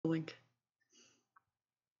blink.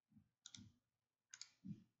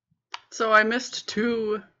 So I missed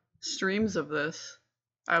 2 streams of this.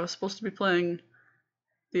 I was supposed to be playing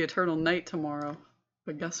the Eternal Night tomorrow,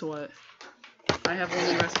 but guess what? I have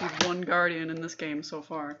only rescued 1 Guardian in this game so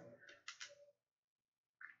far.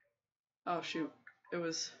 Oh shoot, it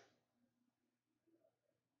was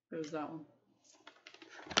that one.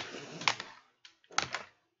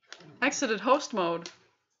 Exited host mode.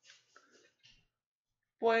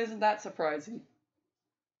 Boy, isn't that surprising.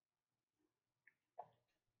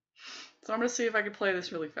 So I'm gonna see if I can play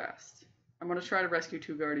this really fast. I'm gonna try to rescue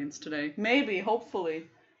 2 Guardians today. Maybe, hopefully.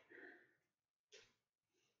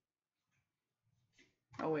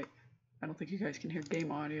 Oh wait, I don't think you guys can hear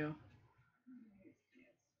game audio.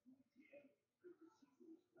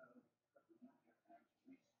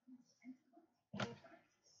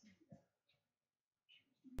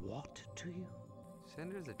 What to you?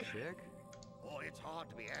 Cinder's a chick? Oh, it's hard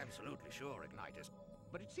to be absolutely sure, Ignitus.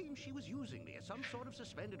 But it seems she was using me as some sort of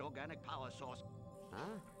suspended organic power source.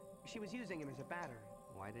 Huh? She was using him as a battery.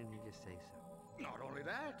 Why didn't you just say so? Not only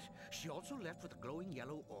that, she also left with a glowing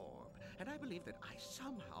yellow orb. And I believe that I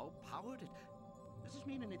somehow powered it. Does this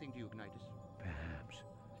mean anything to you, Ignitus? Perhaps.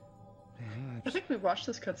 I think we watched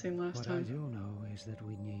this cutscene last time. What I do know is that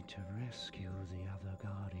we need to rescue the other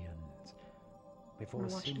Guardians before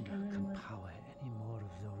Cinder can power any more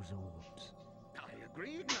of those orbs. I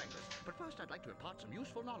agree, Ignitus. But first I'd like to impart some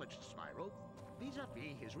useful knowledge to Spyro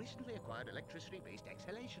vis-a-vis his recently acquired electricity-based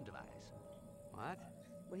exhalation device. What?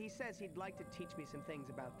 Well, he says he'd like to teach me some things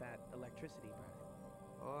about that electricity breath.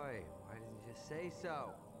 Oi, why didn't you just say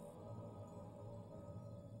so?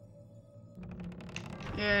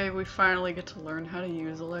 Yay, we finally get to learn how to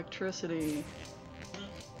use electricity.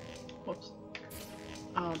 Whoops.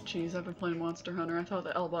 Oh jeez, I've been playing Monster Hunter. I thought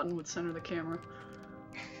the L button would center the camera.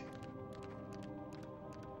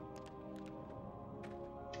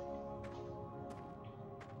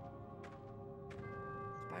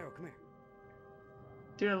 Spyro, come here.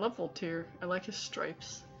 Dude, I love Voltaire. I like his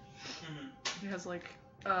stripes. He has like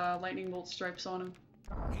lightning bolt stripes on him.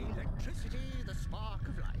 Electricity, the spark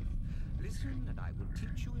of life. Listen, and I will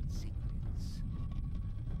teach you its secrets.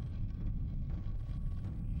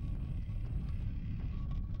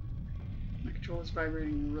 My controller's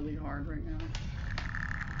vibrating really hard right now.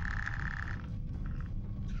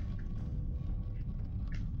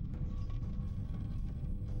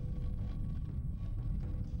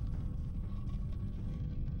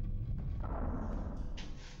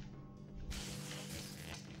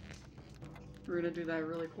 We're gonna do that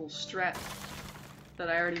really cool strat that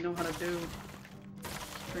I already know how to do.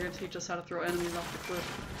 They're gonna teach us how to throw enemies off the cliff.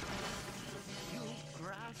 You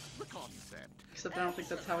grasp the concept. Except I don't think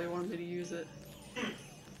that's how he wanted me to use it.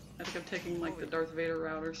 I think I'm taking like the Darth Vader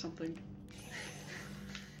route or something.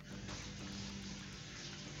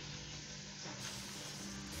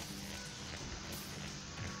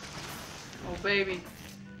 Oh baby.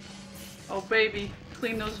 Oh baby.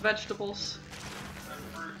 Clean those vegetables.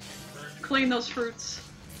 Clean those fruits.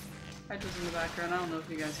 I just in the background. I don't know if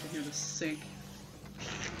you guys can hear the sink.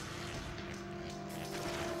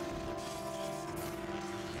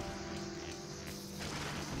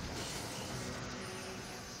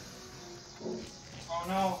 Oh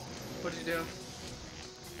no. What'd you do?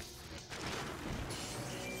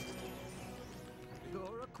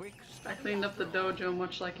 You're a quick I cleaned up the dojo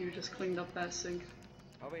much like you just cleaned up that sink.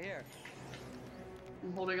 Over here.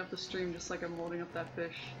 I'm holding up the stream just like I'm holding up that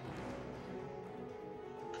fish.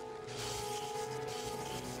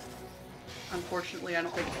 Unfortunately, I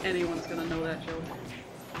don't think anyone's gonna know that joke.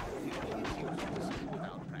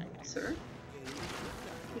 Sir?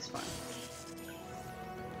 He's fine.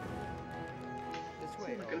 This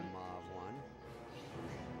way, old Mauve one.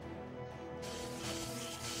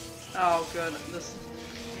 Oh, good. This.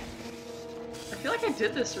 I feel like I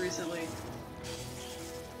did this recently.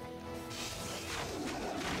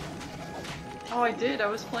 Oh, I did. I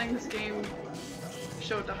was playing this game,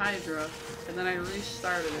 Show It to Hydra, and then I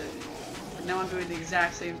restarted it. And now I'm doing the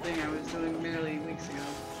exact same thing I was doing merely weeks ago.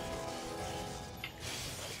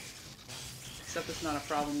 Except it's not a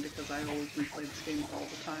problem because I always replay this game all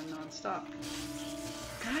the time, non-stop.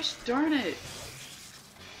 Gosh darn it!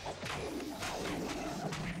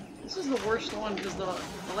 This is the worst one because the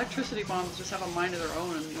electricity bombs just have a mind of their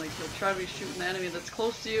own, and like you'll try to be shooting the enemy that's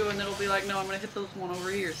close to you, and it'll be like, no, I'm gonna hit this one over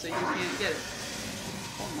here so you can't get it.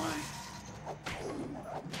 Oh my.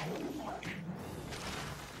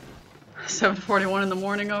 7:41 in the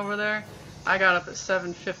morning over there. I got up at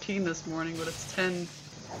 7:15 this morning, but it's 10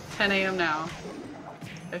 a.m. now.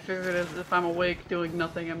 I figured if I'm awake doing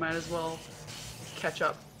nothing, I might as well catch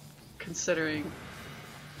up, considering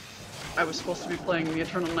I was supposed to be playing the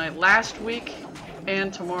Eternal Night last week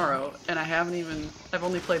and tomorrow, and I've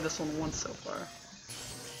only played this one once so far.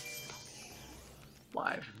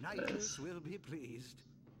 Live, that is. Will be pleased.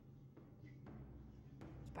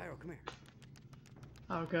 Spyro, come here.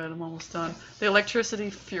 Oh good, I'm almost done. The Electricity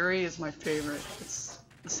Fury is my favorite.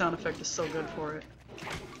 The sound effect is so good for it.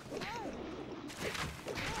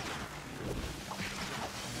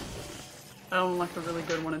 I don't like the really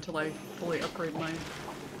good one until I fully upgrade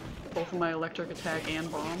both of my electric attack and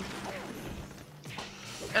bomb.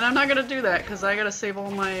 And I'm not gonna do that because I gotta save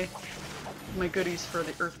all my goodies for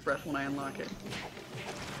the Earth Breath when I unlock it.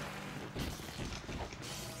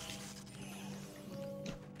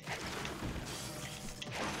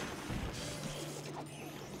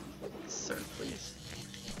 Sir, please.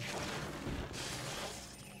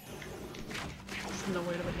 There's no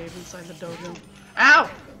way to behave inside the dojo. Ow!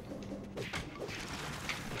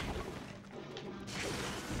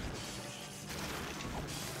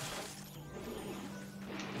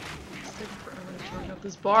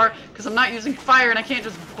 This bar because I'm not using fire and I can't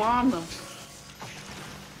just bomb them.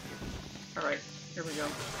 Alright, here we go.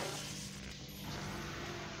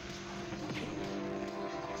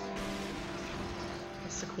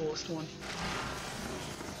 That's the coolest one.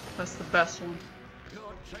 That's the best one.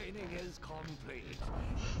 Your training is complete.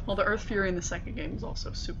 Well, the Earth Fury in the second game is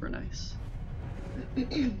also super nice.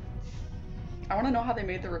 I want to know how they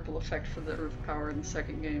made the ripple effect for the Earth Power in the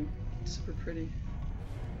second game. It's super pretty.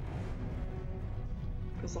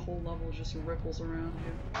 Because the whole level just ripples around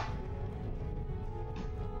you.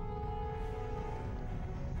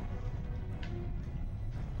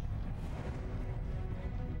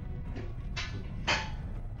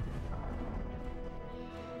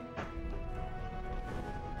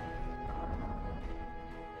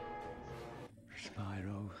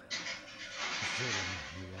 Spyro,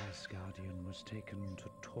 the last Guardian was taken to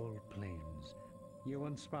Tall Plains. You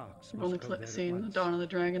and Sparx I've only seen Dawn of the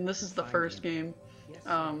Dragon. This is the first game.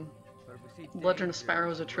 Legend of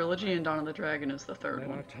Sparrow is a trilogy, and Dawn of the Dragon is the third one.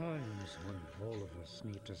 There are times when all of us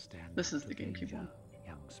need to stand. This is the GameCube one.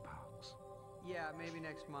 Young Sparx. Yeah, maybe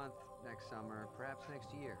next month, next summer, perhaps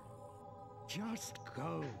next year. Just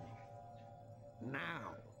go.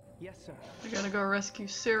 Now. Yes, sir. I gotta go rescue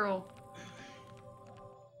Cyril.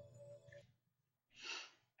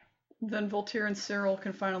 Then Voltaire and Cyril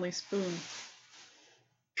can finally spoon.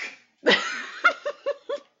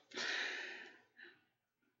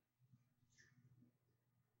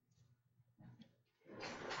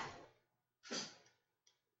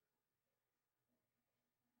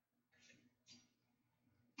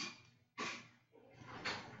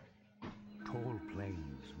 Tall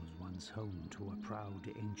Plains was once home to a proud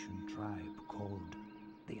ancient tribe called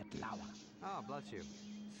the Atlawa. Oh, bless you.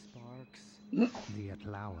 Sparx. The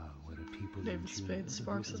Atlawa were a people David in tune Spade, with the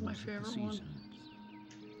Sparx is my rhythms of the favorite one. seasons.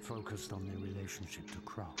 Focused on their relationship to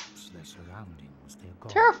crops, their surroundings, their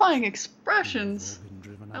gods. Terrifying expressions! They've all been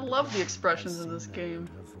driven I love the underground expressions by in this Cinder game. and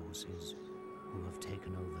her forces, who have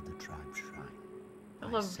taken over the tribe shrine. I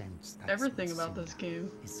love sense that's everything what about this Cinder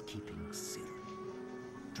game. is keeping Cyril,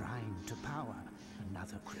 trying to power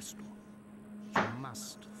another crystal. You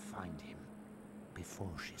must find him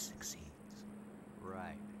before she succeeds.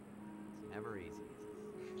 Right. It's never easy.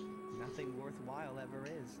 Nothing worthwhile ever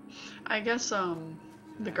is. I guess,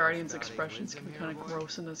 the Guardians' expressions can be kind of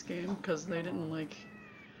gross in this game, because they didn't, like...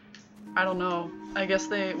 I don't know. I guess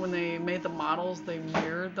when they made the models, they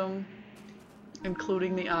mirrored them,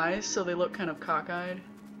 including the eyes, so they look kind of cockeyed.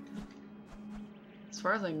 As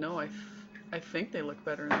far as I know, I think they look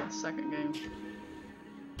better in the second game.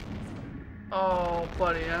 Oh,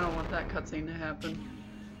 buddy, I don't want that cutscene to happen.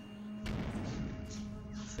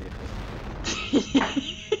 Let's see if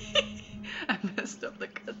I messed up the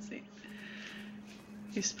cutscene.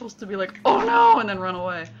 He's supposed to be like, oh no, and then run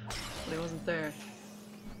away. But he wasn't there.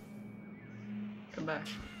 Come back.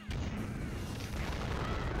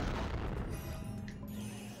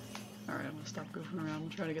 Alright, I'm gonna stop goofing around. I'm gonna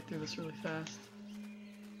try to get through this really fast.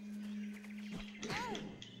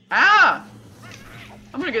 Ah!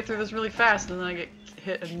 I'm gonna get through this really fast and then I get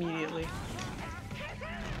hit immediately.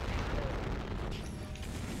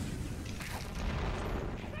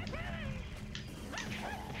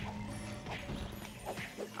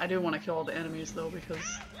 I do want to kill all the enemies though because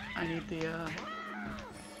I need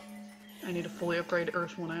to fully upgrade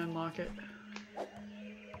Earth when I unlock it.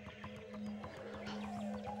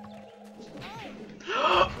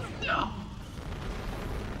 No!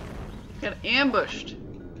 Got ambushed!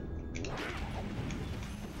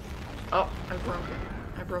 Oh, I broke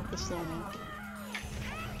it. I broke the slow-mo.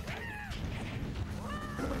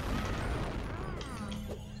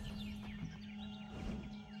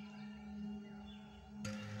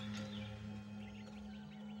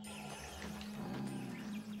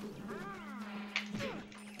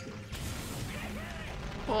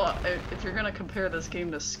 Well, if you're gonna compare this game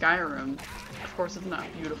to Skyrim, of course it's not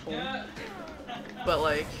beautiful. But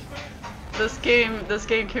like, this game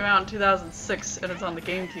came out in 2006 and it's on the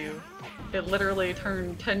GameCube. It literally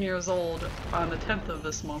turned 10 years old on the 10th of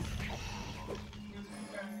this month.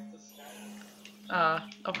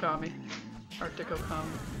 Okami. Arctic Okami.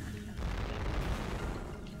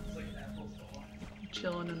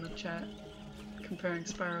 Chilling in the chat, comparing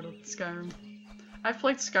Spyro to Skyrim. I've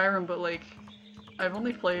played Skyrim, but like, I've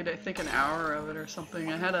only played I think an hour of it or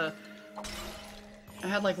something. I had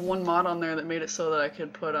like one mod on there that made it so that I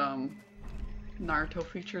could put Naruto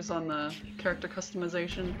features on the character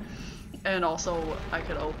customization, and also I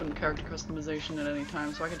could open character customization at any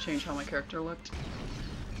time, so I could change how my character looked.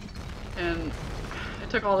 And it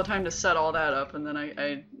took all the time to set all that up, and then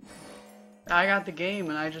I got the game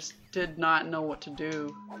and I just did not know what to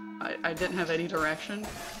do. I didn't have any direction,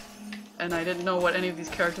 and I didn't know what any of these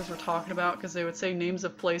characters were talking about because they would say names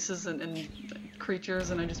of places and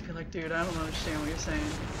creatures, and I'd just be like, dude, I don't understand what you're saying.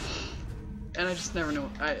 And I just never knew.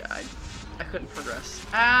 I couldn't progress.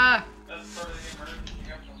 Ah! That's part of the immersion.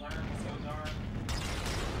 You have to learn what those are.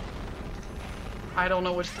 I don't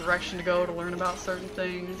know which direction to go to learn about certain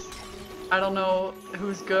things. I don't know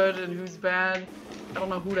who's good and who's bad. I don't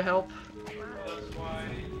know who to help. That's why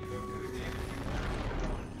you go to the game.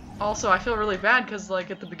 Also, I feel really bad because, like,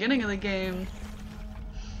 at the beginning of the game,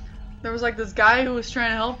 there was like this guy who was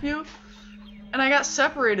trying to help you, and I got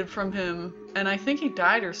separated from him, and I think he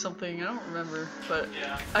died or something. I don't remember, but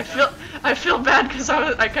Yeah. I feel bad because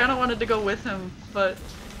I kind of wanted to go with him, but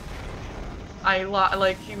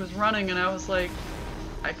like he was running, and I was like,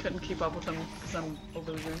 I couldn't keep up with him because I'm a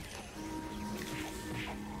loser.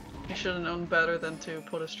 He should have known better than to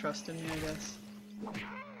put his trust in me, I guess.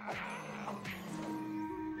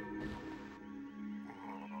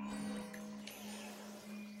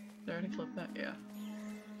 Did I already flip that? Yeah.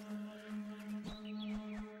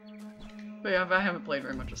 But yeah, I haven't played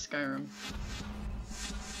very much of Skyrim.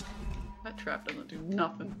 That trap doesn't do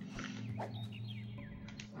nothing.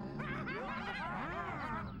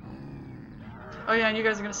 Oh yeah, and you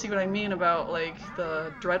guys are gonna see what I mean about, like,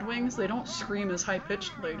 the Dreadwings. They don't scream as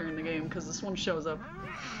high-pitched later in the game, because this one shows up,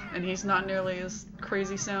 and he's not nearly as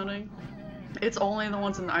crazy sounding. It's only the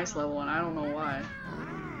ones in the ice level, and I don't know why.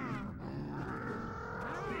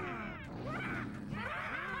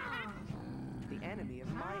 The enemy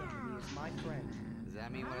of my enemy is my friend. Does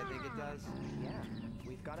that mean what I think it does? Yeah,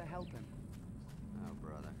 we've got to help him. Oh,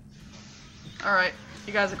 brother. Alright,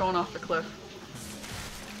 you guys are going off the cliff.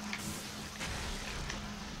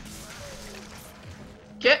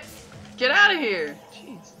 Get out of here!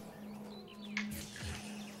 Jeez.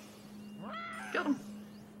 Killed him.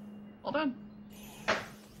 Well done. Watch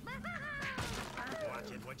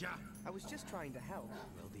it, would ya? I was just trying to help.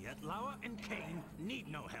 Well, the Outlawer and Kane need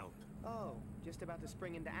no help. Oh, just about to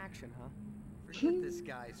spring into action, huh? Forget this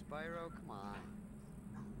guy, Spyro. Come on.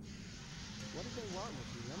 What did they want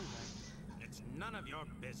with you anyway? It's none of your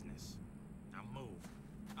business. Now move.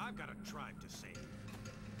 I've got a tribe to save.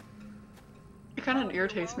 It kind of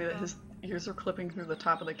irritates me that his ears are clipping through the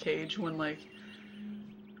top of the cage when, like,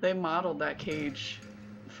 they modeled that cage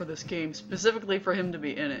for this game specifically for him to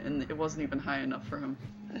be in it, and it wasn't even high enough for him.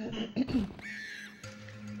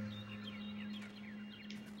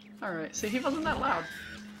 Alright, see, he wasn't that loud.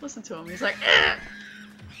 Listen to him, he's like, eh!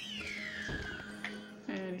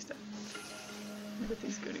 And he's dead. Look at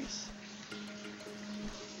these goodies.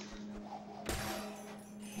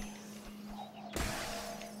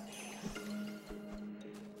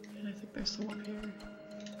 And I think there's some up here.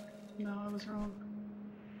 No, I was wrong.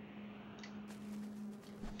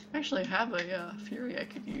 I actually have a Fury I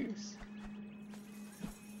could use.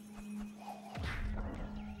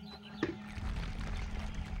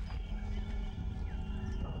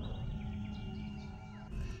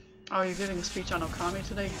 Oh, you're giving a speech on Okami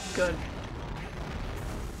today? Good.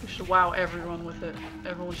 You should wow everyone with it.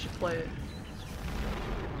 Everyone should play it.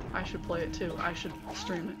 I should play it too. I should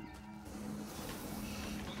stream it.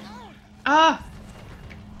 Ah!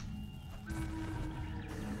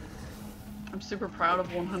 I'm super proud of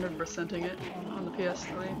 100%ing it on the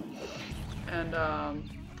PS3. And I'm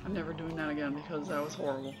never doing that again because that was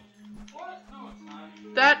horrible. What? No, it's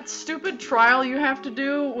not. That stupid trial you have to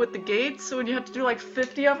do with the gates when you have to do like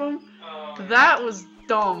 50 of them, Oh, that was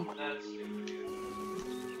dumb. that's stupid.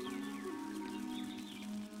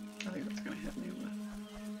 I think that's gonna hit me, but...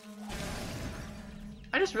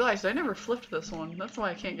 I just realized I never flipped this one. That's why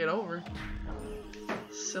I can't get over.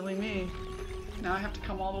 Silly me. Now I have to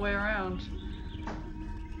come all the way around.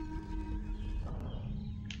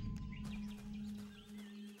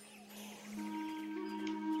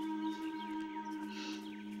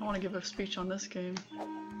 want to give a speech on this game.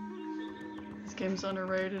 This game's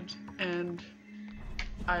underrated, and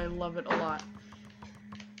I love it a lot.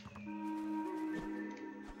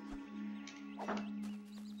 I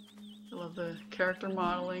love the character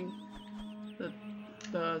modeling,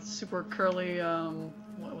 the super curly,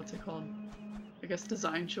 what's it called? I guess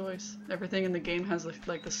design choice. Everything in the game has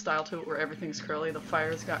like the style to it where everything's curly. The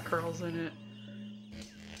fire's got curls in it.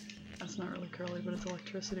 That's not really curly, but it's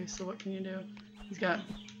electricity, so what can you do? He's got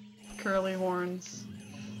curly horns.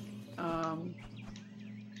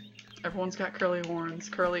 Everyone's got curly horns,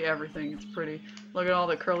 curly everything. It's pretty. Look at all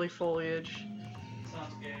the curly foliage.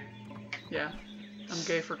 Sounds gay. Yeah, I'm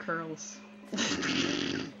gay for curls. Gay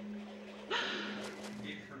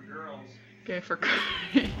for girls. Gay for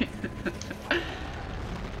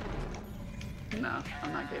No,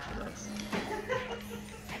 I'm not gay for those.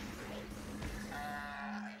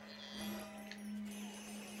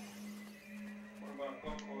 What about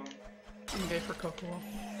Coco? I'm gay for Kokuo.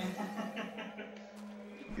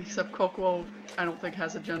 Except Kokuo, I don't think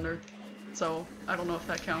has a gender, so I don't know if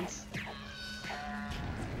that counts.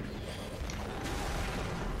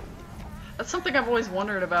 That's something I've always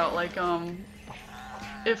wondered about, like,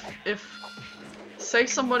 if say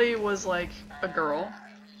somebody was like a girl,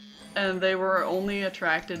 and they were only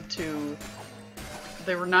attracted to,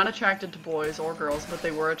 they were not attracted to boys or girls, but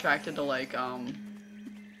they were attracted to like,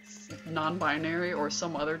 non-binary or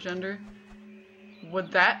some other gender,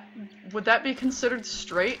 would that be considered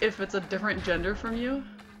straight if it's a different gender from you?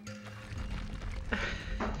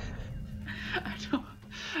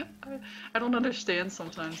 I don't understand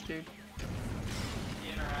sometimes, dude. The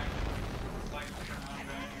interaction with like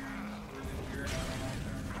non-binary is really weird.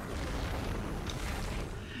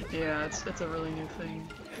 Yeah, it's a really new thing.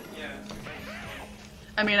 Yeah.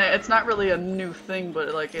 I mean, it's not really a new thing,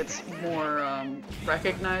 but like it's more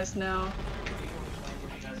recognized now. English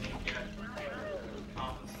language doesn't get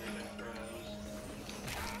compensated for those.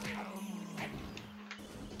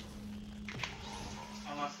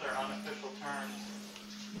 Unless they're unofficial terms.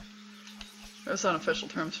 There's unofficial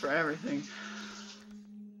terms for everything.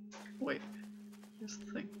 Wait, here's the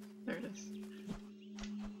thing. There it is.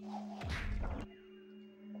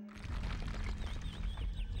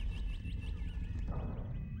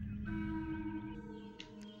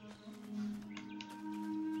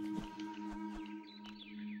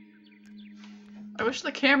 I wish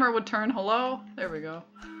the camera would turn. Hello? There we go.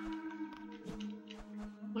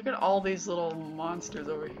 Look at all these little monsters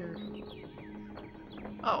over here.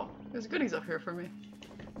 Oh, there's goodies up here for me.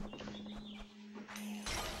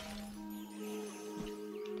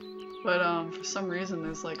 But for some reason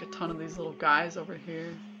there's like a ton of these little guys over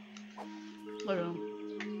here. Look at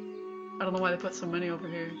them. I don't know why they put so many over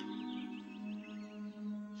here.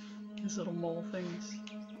 These little mole things.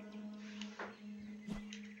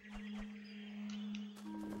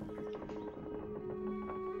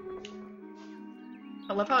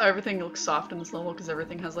 I love how everything looks soft in this level because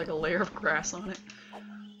everything has like a layer of grass on it.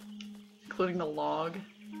 Including the log.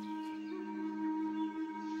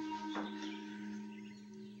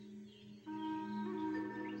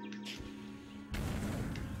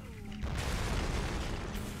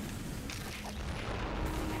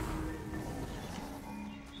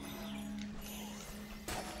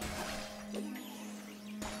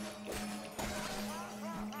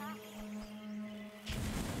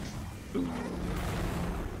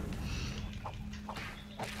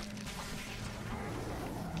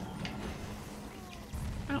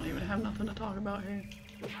 I don't even have nothing to talk about here.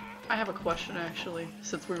 I have a question actually,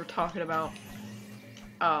 since we were talking about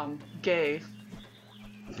gay.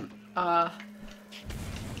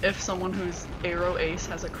 If someone who's Aero Ace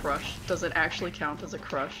has a crush, does it actually count as a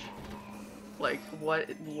crush? Like what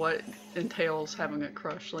entails having a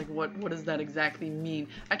crush? Like what does that exactly mean?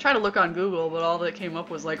 I tried to look on Google, but all that came up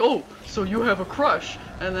was like, oh, so you have a crush,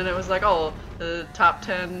 and then it was like, oh, the top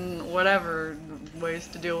 10 whatever ways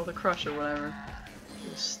to deal with a crush or whatever. It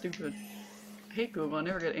was stupid. I hate Google. I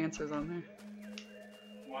never get answers on there.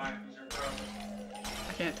 Why? Who's your crush?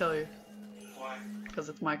 I can't tell you. Why? Because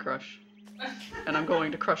it's my crush. And I'm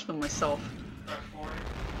going to crush them myself. Crush for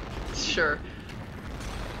you? Sure.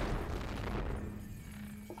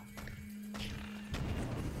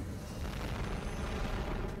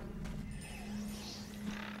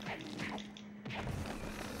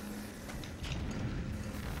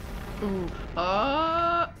 Ooh.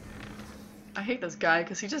 I hate this guy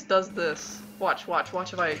because he just does this. Watch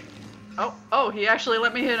if I... Oh, he actually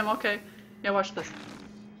let me hit him, okay. Yeah, watch this.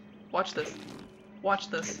 Watch this. Watch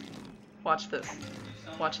this. Watch this.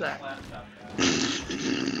 Watch that.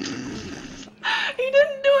 He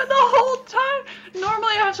didn't do it the whole time!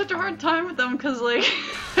 Normally I have such a hard time with them because, like,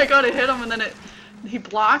 I gotta hit him and then he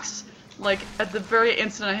blocks, like, at the very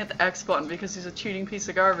instant I hit the X button because he's a cheating piece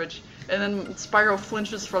of garbage. And then Spyro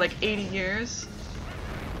flinches for like 80 years.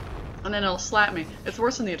 And then it'll slap me. It's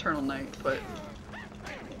worse than the Eternal Night, but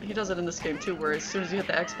he does it in this game too, where as soon as you hit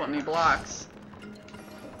the X button he blocks.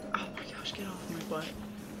 Oh my gosh, get off my butt.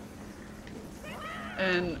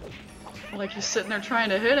 And like you're sitting there trying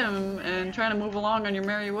to hit him and trying to move along on your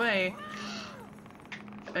merry way,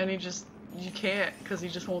 and you can't because he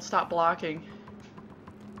just won't stop blocking.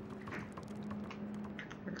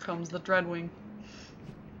 Here comes the Dreadwing.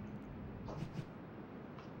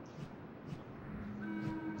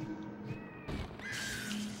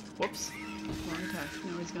 Whoops. Wrong attack.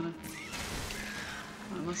 Now he's gonna...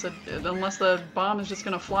 Unless the bomb is just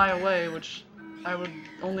gonna fly away, which I would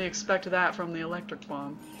only expect that from the electric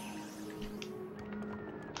bomb.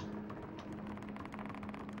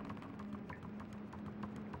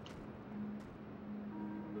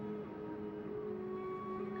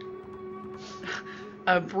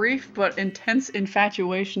 A brief but intense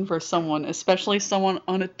infatuation for someone, especially someone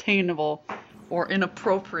unattainable or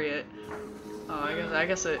inappropriate. I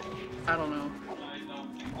guess I don't know. I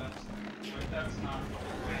don't think that's not the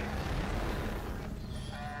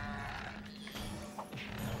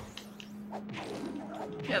way.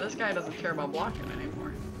 Yeah, this guy doesn't care about blocking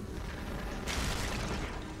anymore.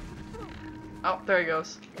 Oh, there he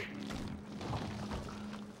goes.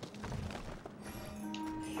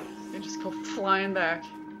 They just go flying back.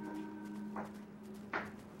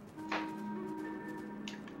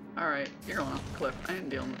 Alright, you're going off the cliff. I ain't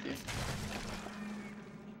dealing with you.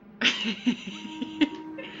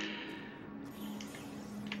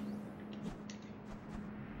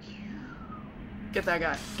 Get that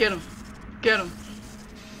guy. Get him. Get him.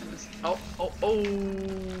 Oh.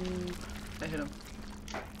 I hit him.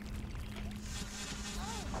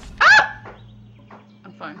 Ah!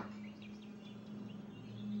 I'm fine.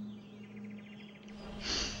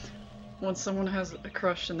 When someone has a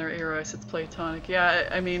crush in their ear, it's platonic. Yeah,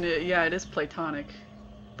 I mean, yeah, it is platonic.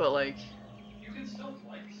 But like... You can still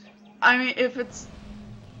like someone. I mean, if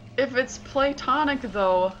it's platonic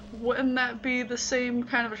though, wouldn't that be the same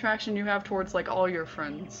kind of attraction you have towards like all your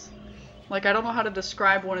friends? Like, I don't know how to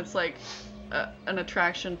describe when it's like an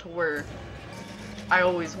attraction to where I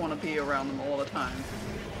always want to be around them all the time.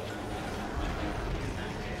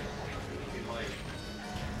 Like,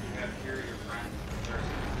 you have here your friends, there's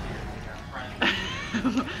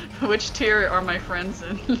your friends. Which tier are my friends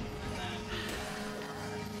in? Like, I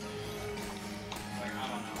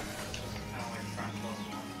don't know. It's just kind of like friends plus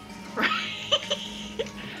one. Right.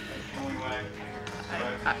 That's the only way I can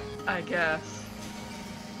describe it. I guess.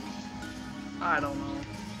 I don't know.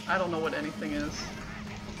 I don't know what anything is.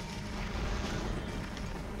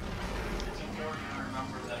 It's important to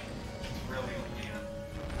remember that it's really only a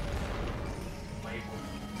label.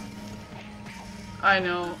 I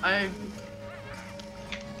know.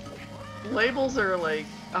 Labels are like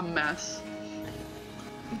a mess.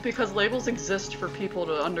 Because labels exist for people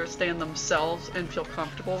to understand themselves and feel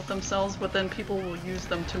comfortable with themselves, but then people will use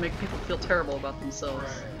them to make people feel terrible about themselves.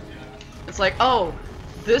 Right, yeah. It's like, oh,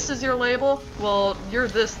 this is your label? Well, you're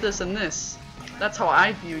this, this, and this. That's how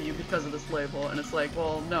I view you because of this label. And it's like,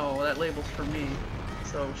 well, no, that label's for me.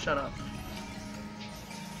 So shut up.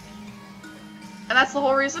 And that's the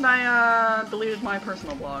whole reason I deleted my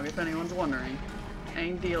personal blog, if anyone's wondering. I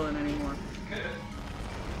ain't dealing anymore.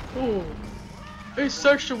 Ooh.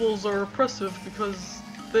 Asexuals are oppressive because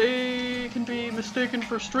they can be mistaken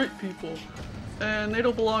for straight people. And they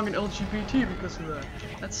don't belong in LGBT because of that.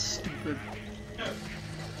 That's stupid.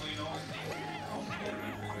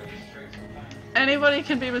 Anybody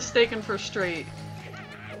can be mistaken for straight.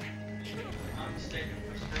 I'm mistaken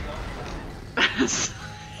for straight up.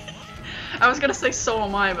 I was gonna say so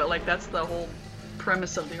am I, but like that's the whole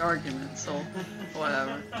premise of the argument, so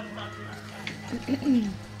whatever.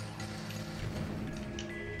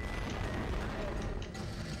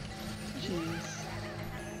 Jeez.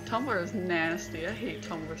 Tumblr is nasty. I hate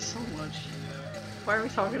Tumblr so much. Why are we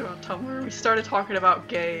talking about Tumblr? We started talking about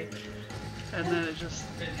gay, and then it just...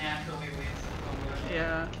 It naturally leads to Tumblr.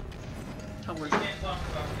 Yeah. Tumblr's... You can't talk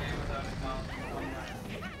about gay without acknowledging Tumblr.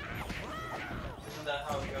 Isn't that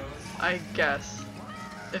how it goes? I guess.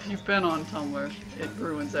 If you've been on Tumblr, it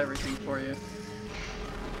ruins everything for you.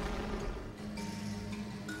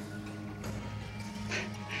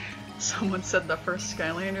 Someone said the first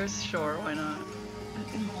Skylanders? Sure, why not?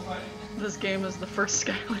 This game is the first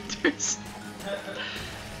Skylanders.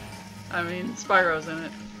 I mean, Spyro's in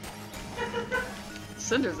it.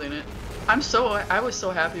 Cinder's in it. I was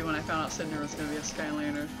so happy when I found out Cinder was gonna be a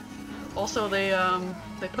Skylander. Also, they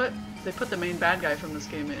put the main bad guy from this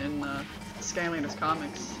game in Skylanders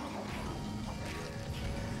comics.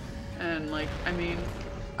 And like, I mean,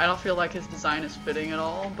 I don't feel like his design is fitting at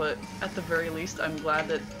all, but at the very least, I'm glad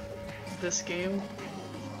that this game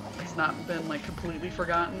has not been like completely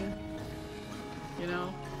forgotten. You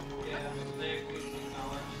know? Yeah,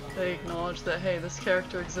 They acknowledge that, hey, this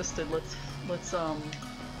character existed. Let's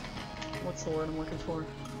what's the word I'm looking for?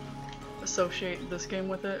 Associate this game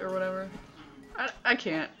with it or whatever. I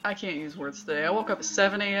can't use words today. I woke up at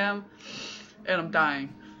 7 AM and I'm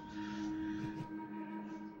dying.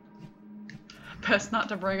 Best not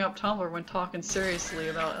to bring up Tumblr when talking seriously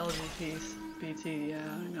about LGBT. Yeah,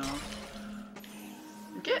 I know.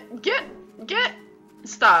 Get!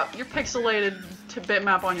 Stop. Your pixelated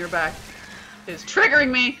bitmap on your back is triggering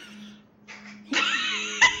me!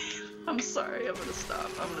 I'm sorry, I'm gonna stop.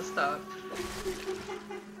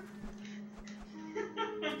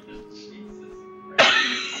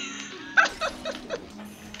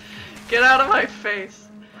 Get out of my face.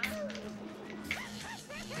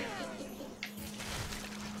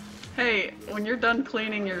 Hey, when you're done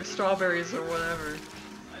cleaning your strawberries or whatever,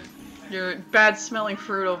 your bad smelling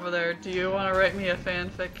fruit over there, do you want to write me a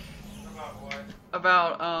fanfic? About what?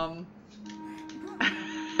 About,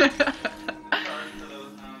 Sorry for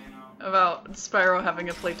those now, you know. about Spyro having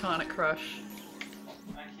a platonic crush.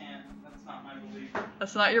 I can't. That's not my belief.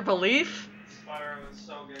 That's not your belief? Spyro is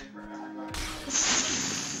so gay for everybody.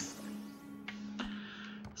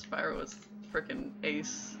 Spyro is freaking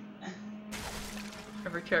ace.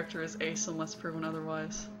 Every character is ace unless proven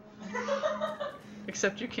otherwise.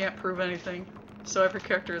 Except you can't prove anything, so every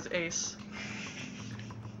character is ace.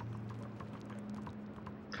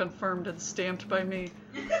 Confirmed and stamped by me.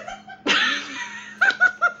 The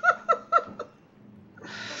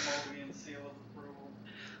Mobian seal of approval.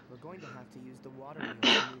 We're going to have to use the water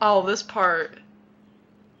wheel. Oh, this part.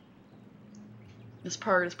 This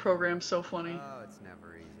part is programmed so funny. Oh, it's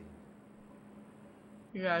never easy.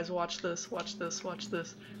 You guys, watch this, watch this, watch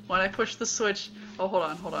this. When I push the switch... Oh, hold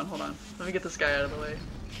on. Let me get this guy out of the way.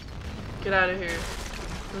 Get out of here.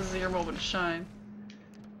 This is your moment to shine.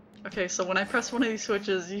 Okay, so when I press one of these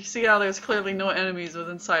switches, you see how there's clearly no enemies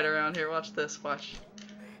within sight around here. Watch this, watch.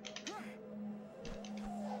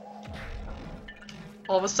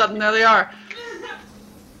 All of a sudden, there they are!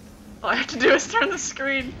 All I have to do is turn the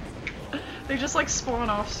screen. They just like spawn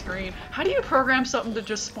off screen. How do you program something to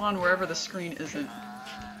just spawn wherever the screen isn't? You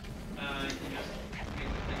just make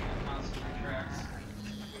the thing that constantly tracks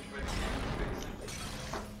which way the camera's facing.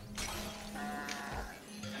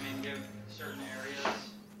 I mean, give certain areas,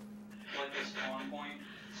 like the spawn point,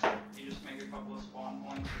 you just make a couple of spawn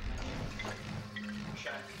points and then you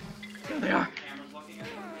check There whether they are. the camera's looking at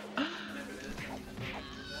them, and if it is, then you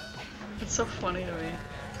use that. It's so funny to me.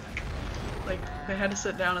 Like, they had to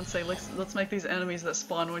sit down and say, let's make these enemies that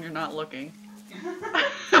spawn when you're not looking.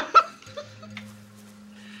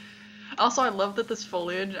 Also, I love that this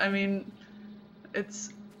foliage, I mean,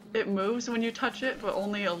 it moves when you touch it, but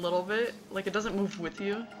only a little bit. Like, it doesn't move with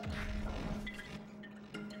you.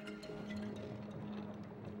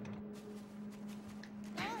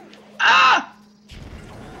 Ah!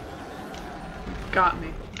 Got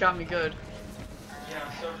me good.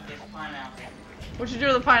 Yeah, so did this pineapple. What'd you do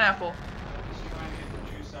to the pineapple? Just trying to get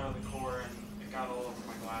the juice out of the core and it got all over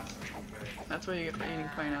my glasses. That's what you get for eating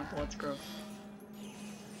pineapple, that's gross.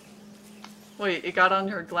 Wait, it got on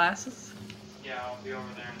your glasses? Yeah, I'll be over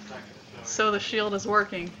there in a second to show you. So the shield is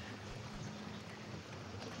working.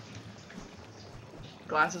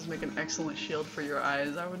 Glasses make an excellent shield for your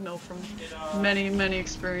eyes. I would know from many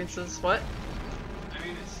experiences. What? I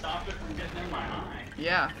mean, it stopped it from getting in my eye.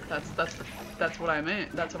 Yeah, that's what I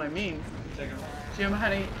meant. That's what I mean. Take a look. Do you know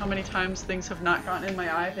how many times things have not gotten in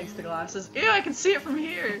my eye thanks to glasses? Ew, I can see it from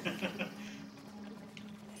here. I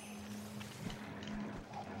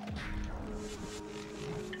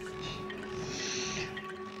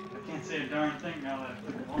can't say a darn thing now that I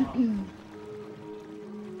put them off.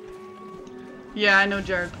 Yeah, I know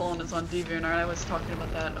Jared Pullen is on DeviantArt. I was talking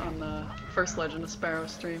about that on the first Legend of Sparrow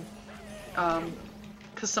stream.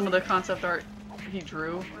 Because some of the concept art he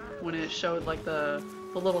drew when it showed like the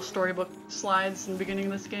little storybook slides in the beginning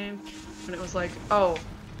of this game, and it was like, oh,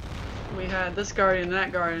 we had this guardian and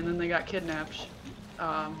that guardian, and then they got kidnapped.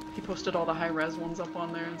 He posted all the high-res ones up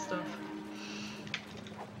on there and stuff.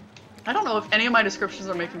 I don't know if any of my descriptions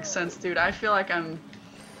are making sense, dude. I feel like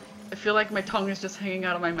my tongue is just hanging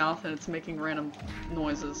out of my mouth and it's making random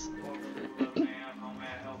noises. Welcome to 11 a.m. How may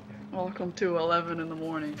I help you? Welcome to 11 in the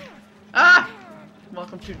morning. Ah!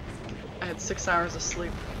 Welcome to... I had 6 hours of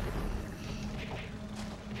sleep.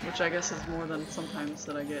 Which I guess is more than sometimes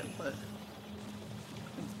that I get, but...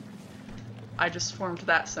 I just formed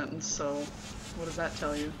that sentence, so what does that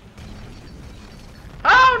tell you?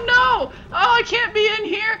 Oh no! Oh, I can't be in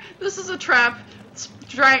here! This is a trap.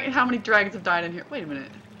 How many dragons have died in here? Wait a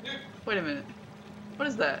minute. Wait a minute. What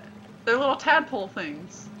is that? They're little tadpole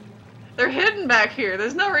things. They're hidden back here.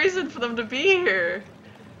 There's no reason for them to be here.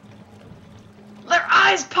 Their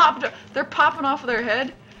eyes popped. They're popping off of their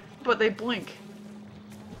head, but they blink.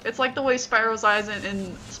 It's like the way Spyro's eyes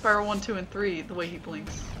in Spyro 1, 2, and 3, the way he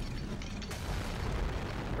blinks.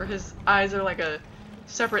 Where his eyes are like a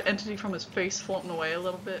separate entity from his face floating away a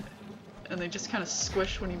little bit, and they just kind of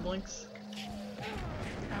squish when he blinks.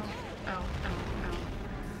 Ow, ow, ow, ow.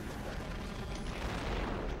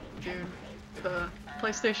 Dude, the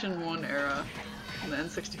PlayStation 1 era and the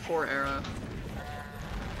N64 era,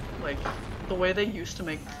 like, the way they used to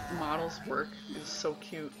make models work is so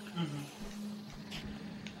cute.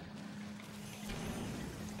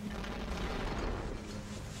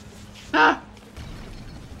 Ah!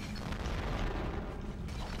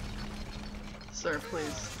 Sir,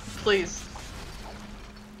 please. Please.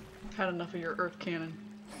 I've had enough of your earth cannon.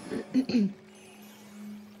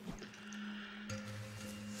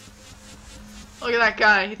 Look at that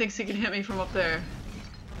guy. He thinks he can hit me from up there.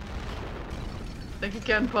 Think you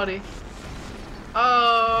can, buddy.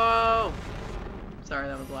 Oh! Sorry,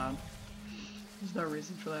 that was loud. There's no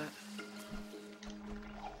reason for that.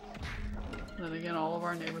 Then again, all of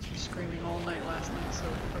our neighbors were screaming all night last night, so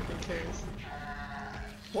who freaking cares?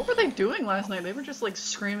 What were they doing last night? They were just like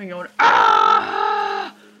screaming, going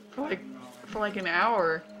ah! For like an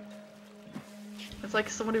hour. It's like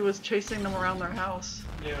somebody was chasing them around their house.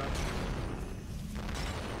 Yeah.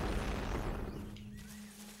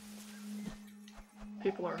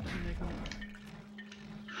 People are making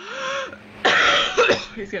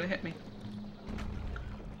He's gonna hit me.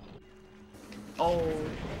 Oh,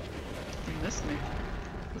 he missed me.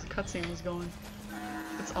 This cutscene was going.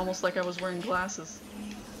 It's almost like I was wearing glasses.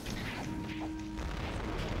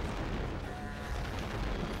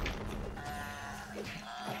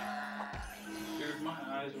 Dude, my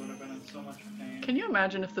eyes would have been in so much pain. Can you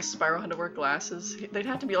imagine if this Spyro had to wear glasses? They'd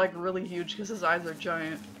have to be like really huge because his eyes are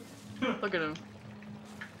giant. Look at him.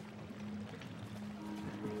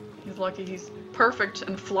 He's lucky he's perfect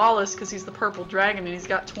and flawless because he's the purple dragon and he's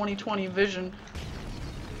got 20/20 vision.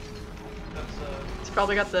 That's, He's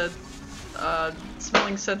probably got the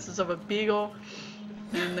smelling senses of a beagle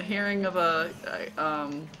and the hearing of a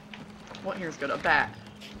what here's good? A bat.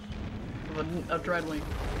 Of a dreadwing.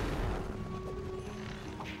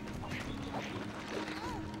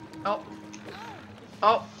 Oh.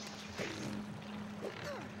 Oh.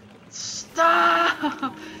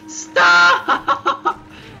 Stop! Stop!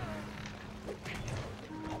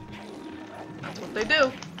 That's what they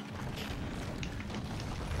do.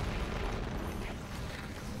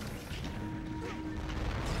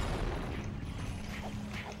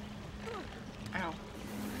 Ow.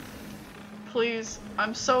 Please,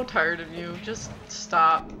 I'm so tired of you. Just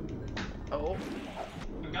stop. Oh.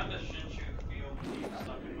 I've got this Shinshu feel being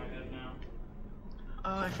stuck in my head now.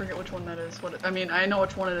 I forget which one that is. I mean, I know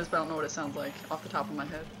which one it is, but I don't know what it sounds like off the top of my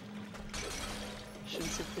head.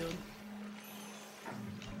 Shinsu Field.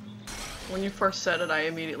 When you first said it, I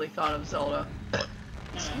immediately thought of Zelda.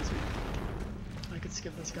 Excuse me. I could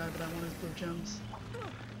skip this guy, but I want his blue gems.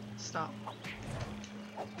 Stop.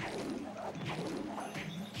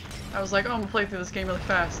 I was like, oh, I'm gonna play through this game really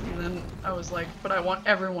fast, and then I was like, but I want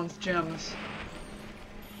everyone's gems.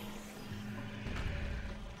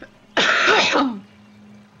 You should do a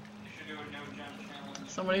no gem challenge.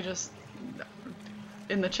 Somebody just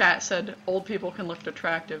in the chat said old people can look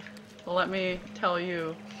attractive. Well, let me tell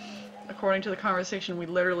you, according to the conversation we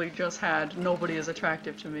literally just had, nobody is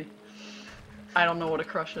attractive to me. I don't know what a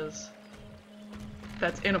crush is.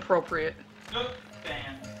 That's inappropriate. Nope,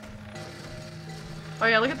 ban. Oh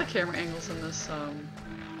yeah, look at the camera angles in this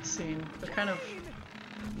scene. They're kind of...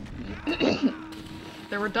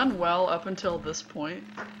 they were done well up until this point.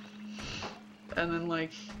 And then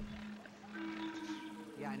like...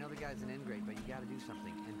 Yeah, I know the guy's an ingrate, but you gotta do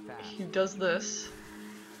something, and fast. he does this.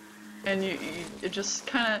 And it just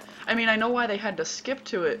kind of... I mean, I know why they had to skip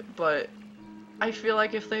to it, but I feel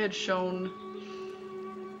like if they had shown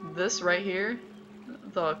this right here,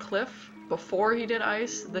 the cliff, before he did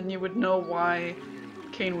ice, then you would know why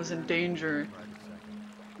Cain was in danger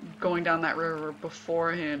going down that river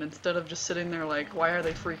beforehand, instead of just sitting there like, why are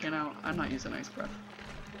they freaking out? I'm not using ice breath.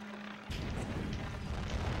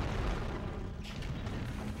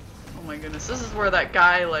 Oh my goodness, this is where that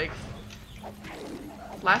guy, like,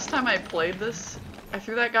 Last time I played this, I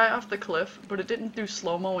threw that guy off the cliff, but it didn't do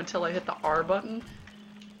slow-mo until I hit the R button.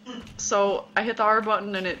 So I hit the R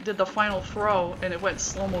button and it did the final throw, and it went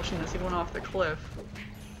slow motion as he went off the cliff.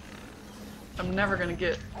 I'm never gonna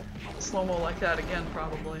get slow-mo like that again,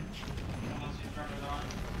 probably. Unless you turn it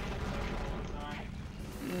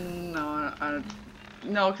on. No,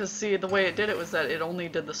 no, because see, the way it did it was that it only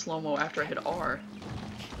did the slow-mo after I hit R.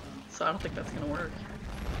 So I don't think that's gonna work.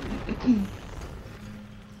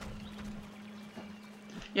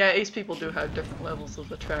 Yeah, ace people do have different levels of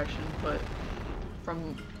attraction, but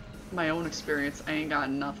from my own experience, I ain't got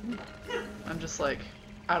nothing. I'm just like,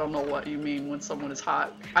 I don't know what you mean when someone is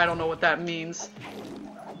hot. I don't know what that means.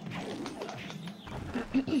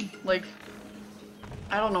 Like,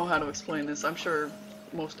 I don't know how to explain this. I'm sure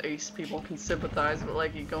most ace people can sympathize, but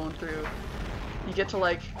like, you get to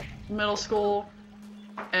like middle school,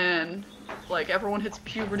 and like everyone hits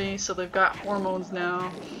puberty, so they've got hormones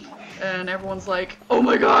now, and everyone's like, oh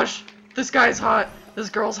my gosh, this guy's hot, this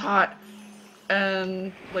girl's hot,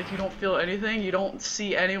 and like you don't feel anything, you don't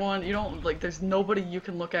see anyone, you don't, like, there's nobody you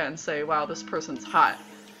can look at and say, wow, this person's hot,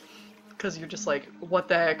 because you're just like, what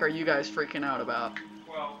the heck are you guys freaking out about?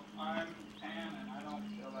 Well, I'm tan and I don't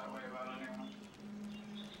feel that way about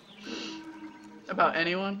anyone. About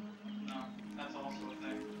anyone? No, that's also a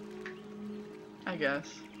thing. I guess.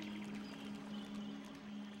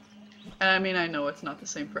 And I mean, I know it's not the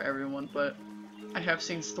same for everyone, but I have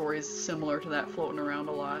seen stories similar to that floating around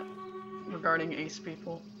a lot regarding ace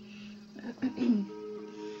people. And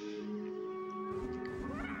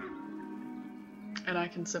I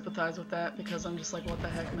can sympathize with that because I'm just like, what the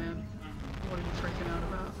heck, man? What are you freaking out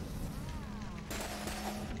about?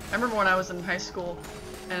 I remember when I was in high school,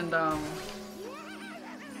 and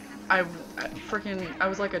I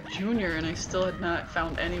was like a junior and I still had not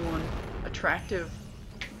found anyone attractive.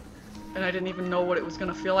 And I didn't even know what it was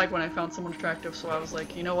gonna feel like when I found someone attractive, so I was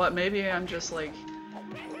like, you know what, maybe I'm just like,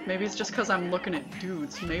 maybe it's just because I'm looking at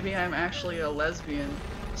dudes. Maybe I'm actually a lesbian.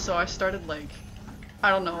 So I started like, I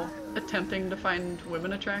don't know, attempting to find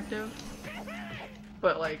women attractive.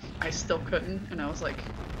 But like, I still couldn't, and I was like,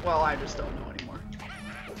 well, I just don't know anymore.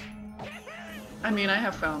 I mean, I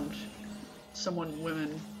have found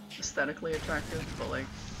women aesthetically attractive, but like,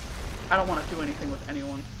 I don't want to do anything with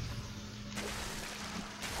anyone.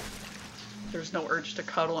 There's no urge to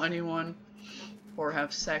cuddle anyone, or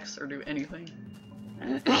have sex, or do anything.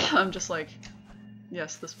 I'm just like,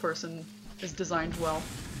 yes, this person is designed well.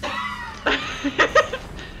 Yeah, that's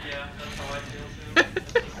how I feel too.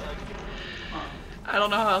 It's just like, I don't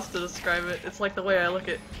know how else to describe it. It's like the way I look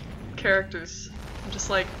at characters. I'm just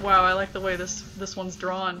like, wow, I like the way this one's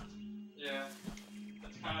drawn. yeah.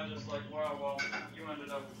 It's kind of just like, wow, well, you ended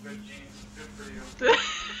up with good genes. Good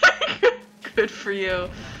for you. Good for you.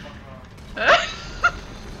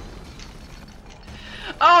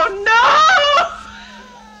 Oh no!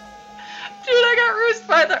 Dude, I got roosted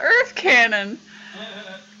by the earth cannon!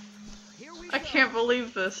 I can't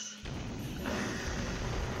believe this.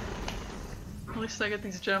 At least I get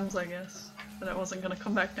these gems, I guess, that I wasn't gonna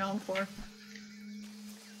come back down for.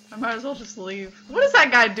 I might as well just leave. What is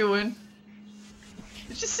that guy doing?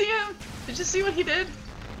 Did you see him? Did you see what he did?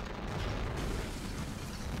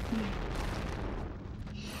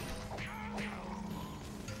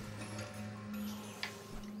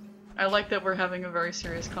 I like that we're having a very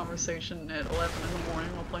serious conversation at 11 in the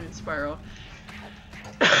morning while playing Spyro.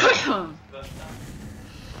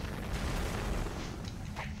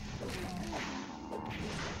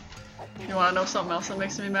 You wanna know something else that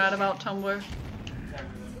makes me mad about Tumblr?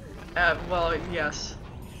 Well, yes.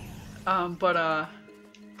 And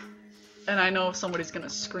I know somebody's gonna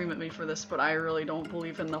scream at me for this, but I really don't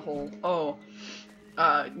believe in the whole,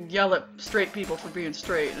 yell at straight people for being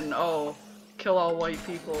straight, and kill all white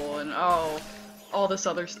people, and all this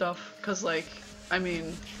other stuff, cause like, I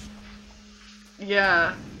mean,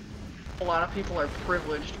 yeah, a lot of people are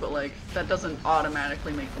privileged, but like, that doesn't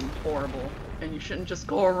automatically make them horrible, and you shouldn't just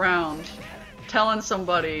go around telling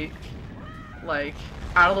somebody, like,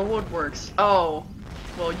 out of the woodworks, oh,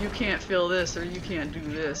 well, you can't feel this, or you can't do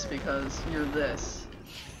this because you're this.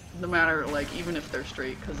 No matter, like, even if they're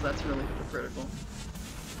straight, because that's really hypocritical.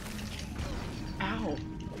 Ow.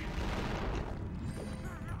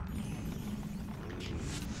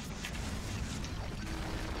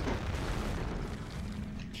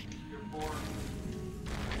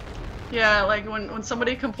 Yeah, like when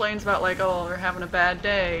somebody complains about like, oh, they're having a bad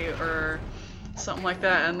day or something like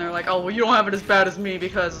that, and they're like, oh, well, you don't have it as bad as me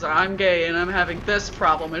because I'm gay and I'm having this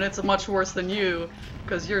problem, and it's much worse than you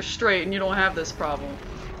because you're straight and you don't have this problem,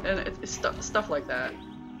 and it's stuff like that.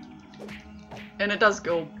 And it does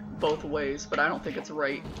go both ways, but I don't think it's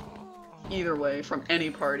right either way from any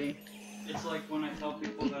party. It's like when I tell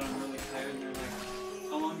people that I'm really tired and they're like,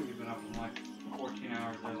 how long have you been up? I'm like, 14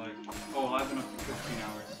 hours. They're like, oh, well, I've been up for 15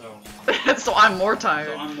 hours, so... So I'm more tired.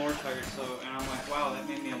 So I'm more tired, and I'm like, wow, that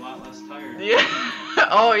made me a lot less tired. Yeah.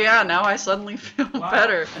 Oh yeah, now I suddenly feel Wow,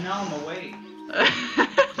 better. and now I'm awake.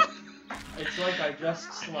 It's like I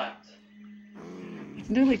just slept. It's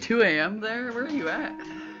nearly 2 a.m. there. Where are you at?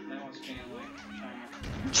 That was being like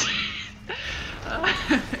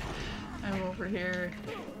China. I'm over here,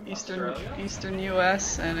 Australia? Eastern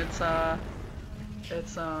U.S. and it's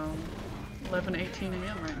 11:18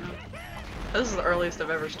 a.m. right now. This is the earliest I've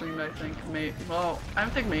ever streamed, I think. Well, I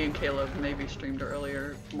think me and Caleb maybe streamed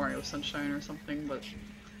earlier, Mario Sunshine or something, but...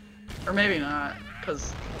 Or maybe not,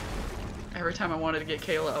 because every time I wanted to get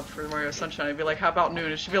Kayla up for Mario Sunshine, I'd be like, how about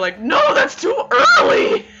noon? And she'd be like, no, that's too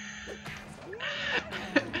early!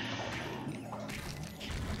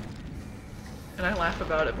 And I laugh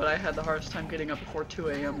about it, but I had the hardest time getting up before 2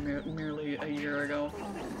 a.m. Merely a year ago.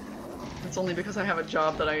 It's only because I have a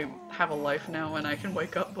job that I have a life now and I can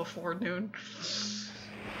wake up before noon.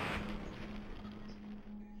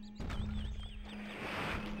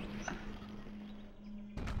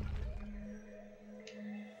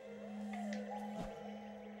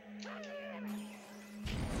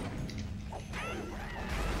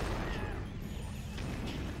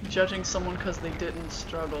 Judging someone because they didn't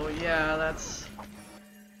struggle, yeah, that's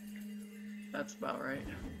about right.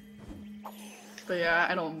 But yeah,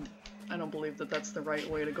 I don't believe that that's the right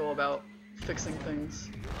way to go about fixing things,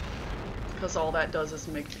 because all that does is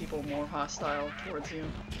make people more hostile towards you,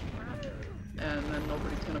 and then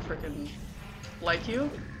nobody's gonna frickin' like you,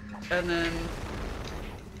 and then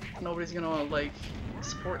nobody's gonna like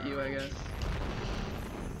support you, I guess.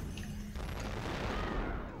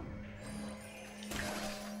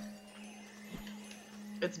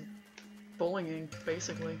 It's bullying,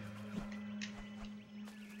 basically.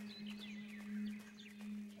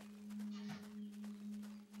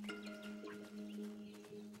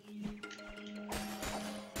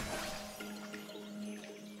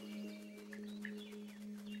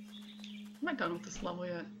 Am I done with this level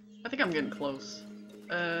yet? I think I'm getting close.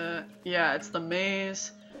 Yeah, it's the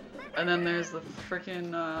maze, and then there's the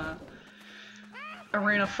freaking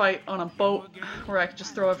arena fight on a boat where I can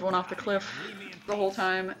just throw everyone off the cliff the whole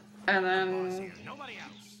time, and then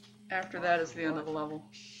after that is the end of the level.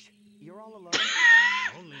 You're all alone?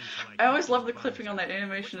 I always love the clipping on that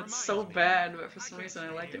animation, it's so bad, but for some reason I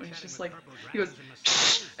liked it when he's just like, he goes,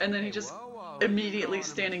 and then he just immediately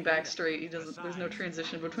standing back straight. He doesn't, there's no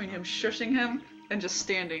transition between him shushing him and just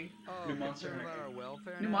standing. New Monster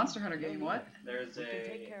Hunter New Monster Hunter game, what? There's a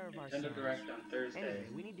Nintendo Direct on Thursday. Anyway,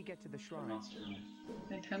 we need to get to the for shrine. Monster Hunter.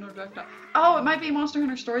 Nintendo Direct. Oh, it might be Monster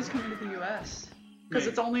Hunter Stories coming to the US. Because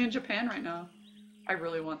Maybe. it's only in Japan right now. I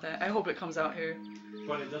really want that. I hope it comes out here.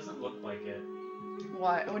 But it doesn't look like it.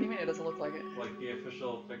 Why? What do you mean it doesn't look like it? Like the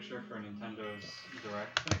official picture for Nintendo's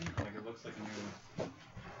Direct thing. Like it looks like a new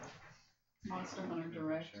Monster Hunter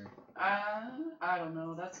Direct. picture. I don't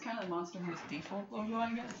know. That's kind of Monster Hunter's default logo,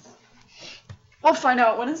 I guess. We'll find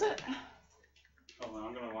out. When is it? Hold on,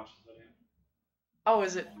 I'm gonna watch the video. Oh,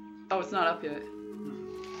 is it? Oh, it's not up yet.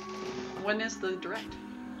 When is the Direct?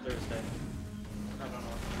 Thursday. I don't know.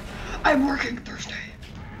 I'm working Thursday.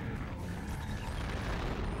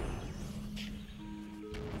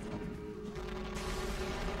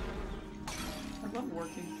 I love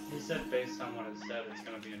working. He said based on what it said, it's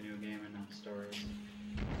gonna be a new game and not stories.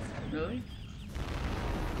 Really?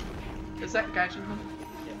 Is that Gaijin Hunter?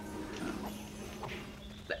 Yeah.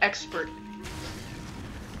 The expert.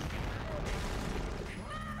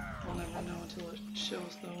 We'll never know until it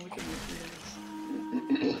shows, though. We can wait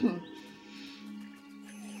 3 days.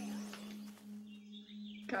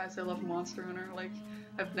 Guys, I love Monster Hunter. Like,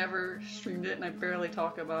 I've never streamed it and I barely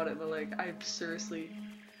talk about it, but like, I seriously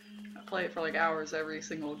play it for like hours every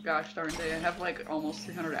single gosh darn day. I have like almost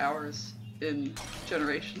 300 hours in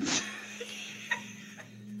Generations.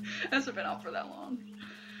 It hasn't been out for that long.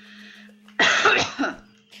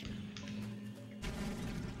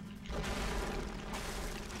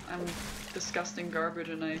 I'm disgusting garbage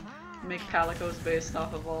and I make palicos based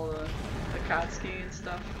off of all the Akatsuki and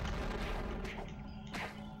stuff.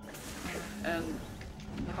 And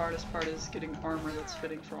the hardest part is getting armor that's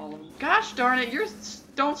fitting for all of them. Gosh darn it,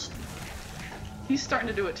 he's starting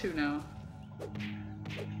to do it too now.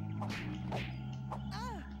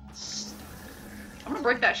 I'm gonna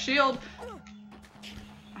break that shield.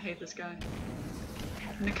 I hate this guy.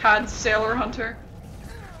 Nikad Sailor Hunter.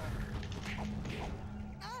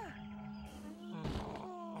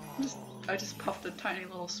 I just puffed a tiny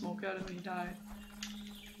little smoke at him and he died.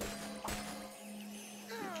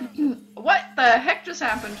 What the heck just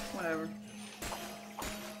happened? Whatever.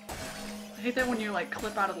 I hate that when you like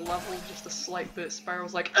clip out of the level just a slight bit.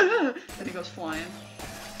 Spyro's like, ugh! And he goes flying.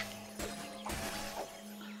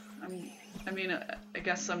 I mean, I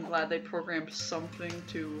guess I'm glad they programmed something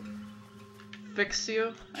to fix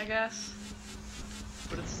you, I guess.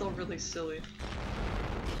 But it's still really silly.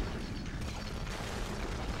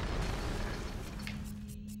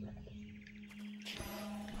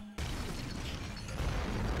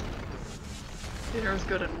 Peter is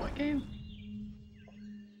good in what game?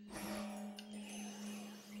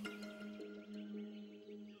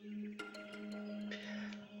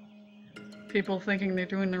 People thinking they're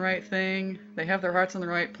doing the right thing. They have their hearts in the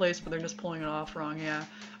right place, but they're just pulling it off wrong, yeah.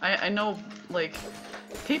 I know, like,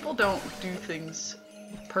 people don't do things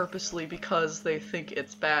purposely because they think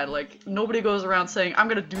it's bad. Like, nobody goes around saying, I'm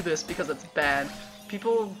gonna do this because it's bad.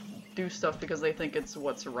 People do stuff because they think it's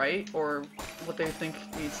what's right, or what they think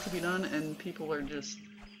needs to be done, and people are just,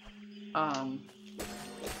 I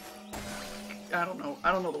don't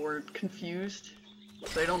know the word, confused.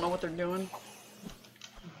 They don't know what they're doing.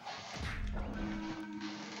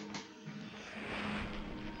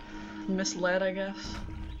 Misled, I guess.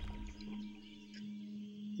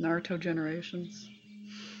 Naruto Generations.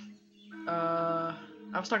 I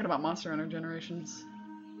was talking about Monster Hunter Generations.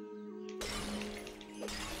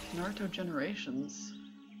 Naruto Generations?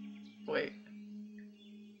 Wait.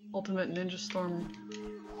 Ultimate Ninja Storm...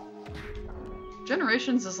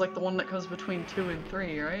 Generations is like the one that comes between 2 and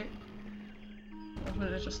 3, right?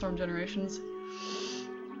 Ultimate Ninja Storm Generations?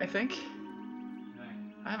 I think?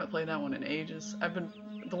 I haven't played that one in ages.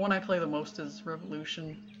 The one I play the most is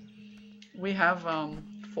Revolution. We have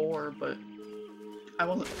 4, but I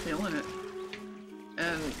wasn't feeling it.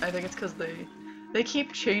 And I think it's because they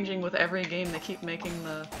keep changing with every game. They keep making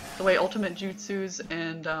the way Ultimate Jutsus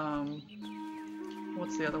and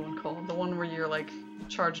what's the other one called? The one where you're like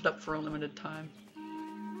charged up for a limited time.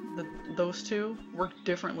 Those two work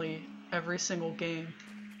differently every single game.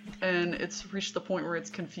 And it's reached the point where it's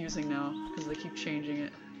confusing now because they keep changing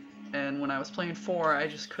it. And when I was playing 4, I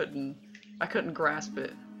just couldn't grasp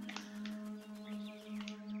it.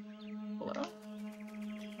 Hello?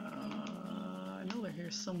 I know they're here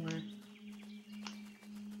somewhere.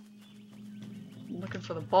 I'm looking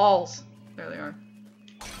for the balls. There they are.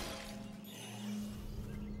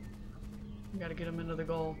 We gotta get them into the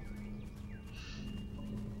goal.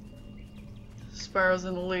 Spyro's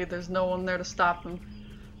in the lead. There's no one there to stop him.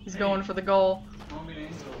 He's going for the goal. Roman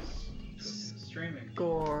Angels streaming.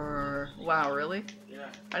 Gore. Wow, really? Yeah.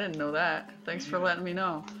 I didn't know that. Thanks for letting me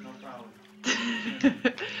know. No problem.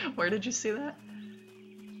 Where did you see that?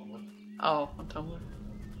 Oh, on Tumblr.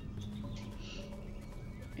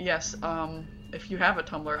 Yes, if you have a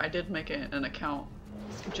Tumblr, I did make an account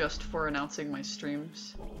just for announcing my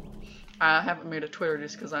streams. I haven't made a Twitter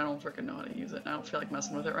just because I don't freaking know how to use it. I don't feel like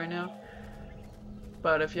messing with it right now.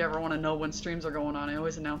 But if you ever want to know when streams are going on, I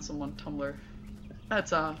always announce them on Tumblr.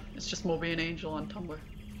 That's, it's just Moby and Angel on Tumblr.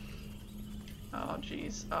 Oh,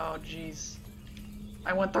 jeez. Oh, jeez.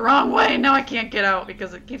 I went the wrong way! Now I can't get out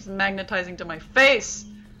because it keeps magnetizing to my face!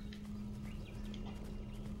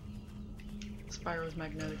 Spyro's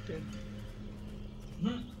magnetic, dude.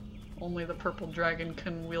 Only the purple dragon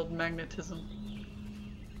can wield magnetism.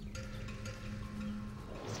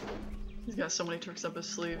 He's got so many tricks up his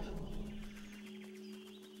sleeve.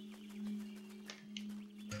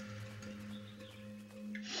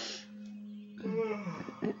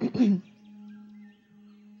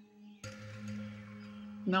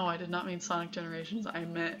 No, I did not mean Sonic Generations. I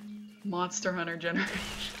meant Monster Hunter Generations.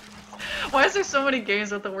 Why is there so many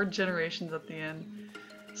games with the word generations at the end?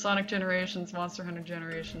 Sonic Generations, Monster Hunter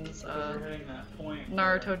Generations, We're hitting that point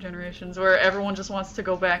Naruto Generations, where everyone just wants to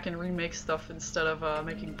go back and remake stuff instead of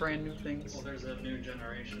making brand new things. Well, there's a new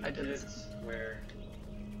generation I of did kids where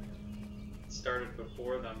it started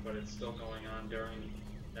before them, but it's still going on during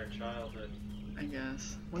their childhood. I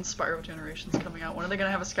guess. When's Spyro Generations coming out? When are they gonna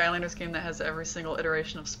have a Skylanders game that has every single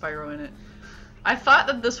iteration of Spyro in it? I thought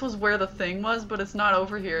that this was where the thing was, but it's not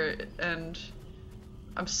over here, and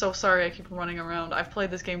I'm so sorry I keep running around. I've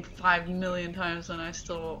played this game 5 million times and I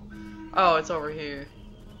still... Oh, it's over here.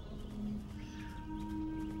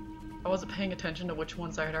 I wasn't paying attention to which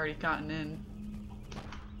ones I had already gotten in.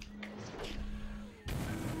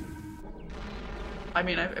 I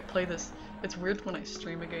mean, I play this... It's weird when I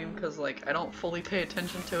stream a game because, like, I don't fully pay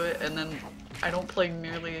attention to it, and then I don't play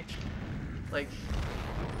nearly, like...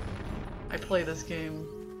 I play this game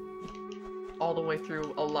all the way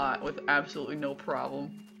through a lot with absolutely no problem.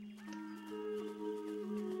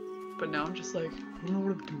 But now I'm just like, I don't know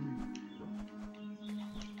what I'm doing.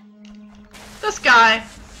 This guy!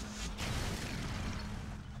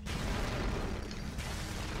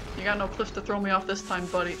 You got no cliff to throw me off this time,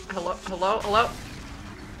 buddy. Hello? Hello? Hello?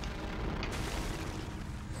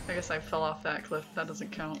 I guess I fell off that cliff. That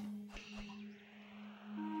doesn't count.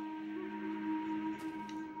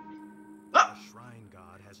 Ah! Shrine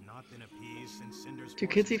god has not been appeased since Cinder's Do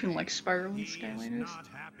kids even like Spyro and Skylanders?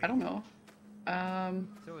 I don't know.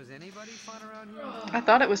 So is anybody fun around here? I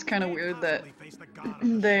thought it was kind of weird that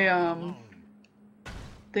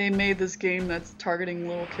they made this game that's targeting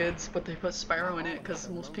little kids, but they put Spyro in it because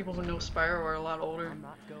most people who know Spyro are a lot older. I'm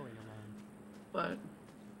not going around. But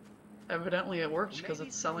evidently it works because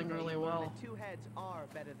it's selling really well. The two heads are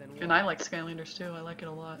better than one. And I like Skylanders too. I like it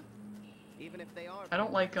a lot. Even if they are. I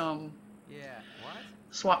don't like Yeah, what?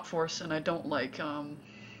 Swap Force, and I don't like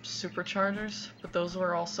Superchargers, but those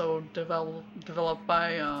were also developed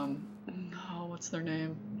by oh, what's their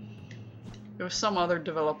name? It was some other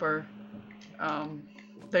developer.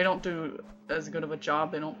 They don't do as good of a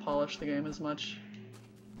job. They don't polish the game as much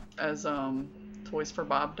as Toys for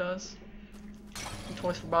Bob does. And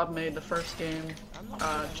Toys for Bob made the first game,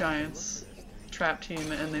 Giants Trap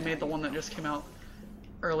Team, and they made the one that just came out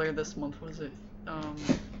earlier this month. Was it?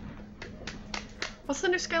 What's the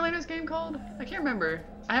new Skylanders game called? I can't remember.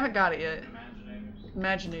 I haven't got it yet.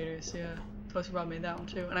 Imaginators, yeah. Toys for Bob made that one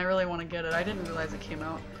too, and I really want to get it. I didn't realize it came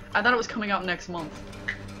out. I thought it was coming out next month.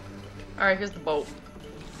 Alright, here's the boat.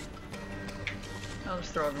 I'll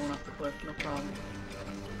just throw everyone off the cliff, no problem.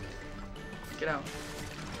 Get out.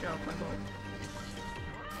 Get off my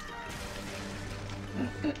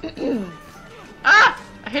boat. Ah!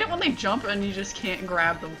 I hate it when they jump and you just can't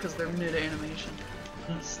grab them because they're mid-animation.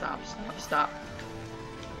 Stop, stop, stop.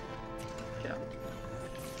 Get out.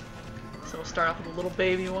 So we'll start off with the little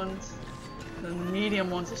baby ones, and then the medium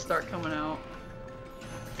ones will start coming out.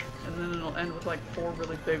 And then it'll end with like 4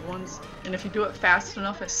 really big ones. And if you do it fast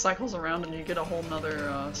enough, it cycles around and you get a whole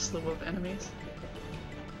nother slew of enemies.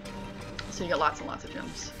 So you get lots and lots of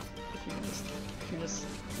gems. If you just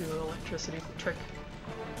do the electricity trick.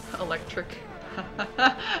 Electric.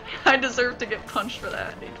 I deserve to get punched for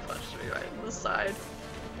that. He punched me right in the side.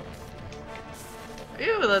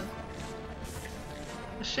 Ew, the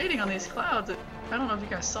shading on these clouds. I don't know if you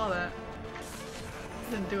guys saw that.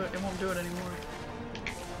 It didn't do it. It won't do it anymore.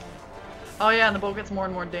 Oh yeah, and the boat gets more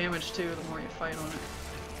and more damage too the more you fight on it.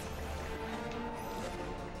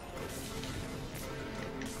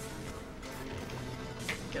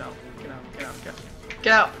 Get out, get out, get out, get out.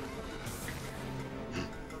 Get out!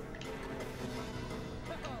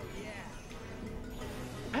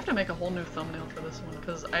 I have to make a whole new thumbnail for this one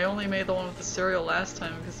because I only made the one with the cereal last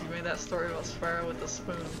time because you made that story about Sparrow with the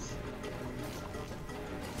spoons.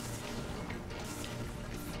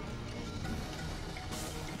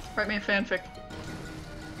 Write me a fanfic.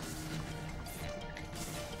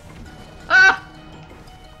 Ah!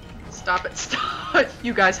 Stop it, stop it!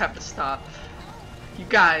 You guys have to stop. You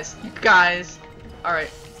guys.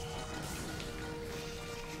 Alright.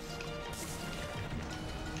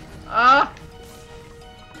 Ah!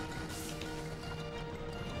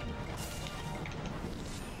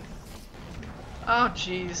 Oh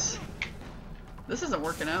jeez. This isn't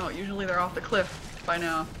working out. Usually they're off the cliff by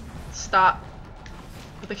now. Stop.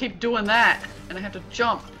 But they keep doing that, and I have to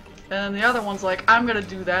jump. And then the other one's like, I'm gonna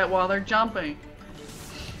do that while they're jumping.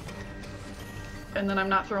 And then I'm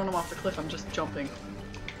not throwing them off the cliff, I'm just jumping.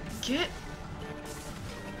 Get...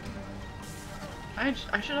 I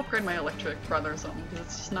should upgrade my electric brother or something, because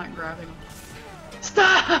it's just not grabbing them.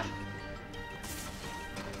 Stop!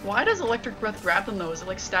 Why does electric breath grab them though? Is it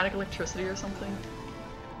like static electricity or something?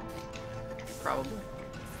 Probably.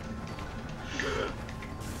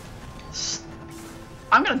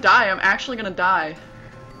 I'm gonna die. I'm actually gonna die.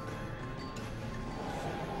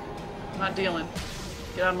 I'm not dealing.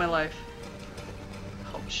 Get out of my life.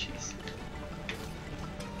 Oh, jeez.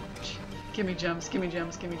 Give me gems, give me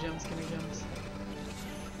gems, give me gems, give me gems.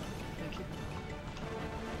 Thank you.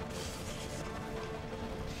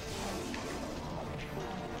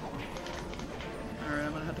 Alright,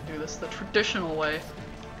 I'm gonna have to do this the traditional way.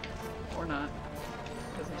 Or not.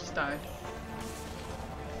 Because I just died.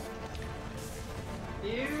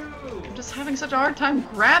 Ew! I'm just having such a hard time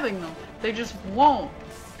grabbing them. They just won't.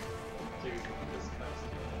 Dude, this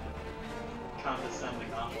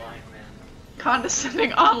condescending online man.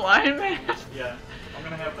 Condescending online man? Yeah, I'm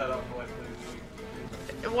gonna have that up for like 3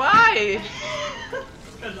 weeks. Why?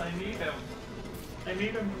 Because I need him.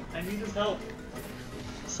 I need his help.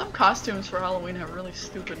 Some costumes for Halloween have really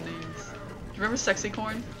stupid names. Do you remember Sexy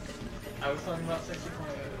Corn? I was talking about Sexy Corn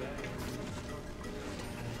the other day.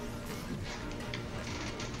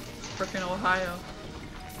 Frickin' Ohio.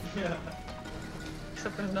 Yeah.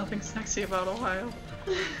 Except there's nothing sexy about Ohio.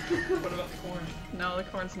 What about the corn? No, the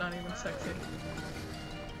corn's not even sexy.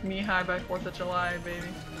 Knee high by 4th of July, baby.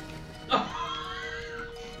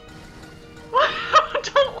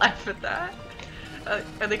 Don't laugh at that.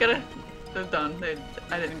 Are they gonna? They're done.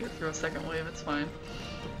 I didn't get through a second wave. It's fine.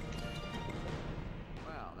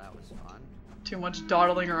 Well, that was fun. Too much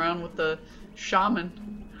dawdling around with the shaman.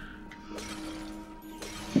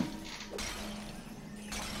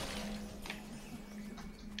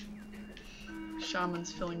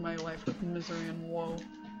 Shaman's filling my life with misery and woe.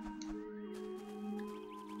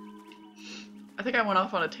 I think I went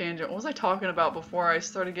off on a tangent. What was I talking about before I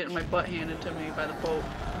started getting my butt handed to me by the boat?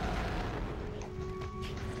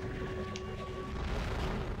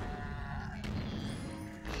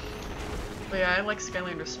 But yeah, I like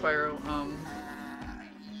Skylander Spyro.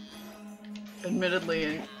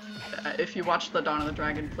 Admittedly, if you watched the Dawn of the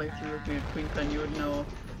Dragon playthrough with me and Queen Pen, you would know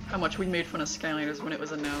how much we made fun of Skylanders when it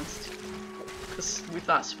was announced. Because we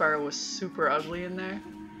thought Spyro was super ugly in there.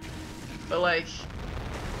 But like,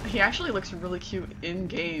 he actually looks really cute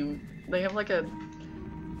in-game. They have like a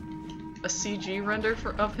CG render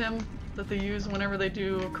of him that they use whenever they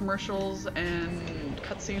do commercials and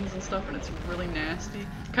cutscenes and stuff, and it's really nasty.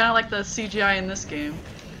 Kind of like the CGI in this game.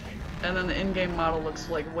 And then the in-game model looks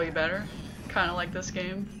like way better. Kind of like this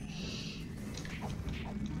game.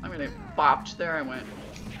 I mean, it bopped. There I went.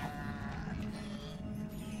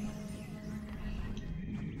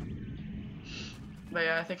 But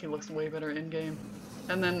yeah, I think he looks way better in-game.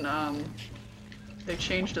 And then, they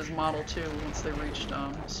changed his model too once they reached,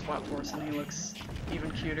 Swap Force, and he looks even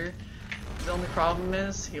cuter. The only problem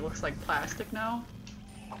is, he looks like plastic now.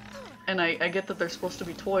 And I get that they're supposed to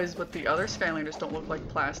be toys, but the other Skylanders don't look like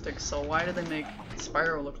plastic, so why did they make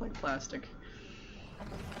Spyro look like plastic?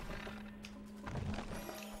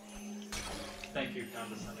 Thank you,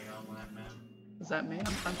 condescending online man. Is that me?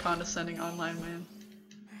 I'm condescending online man.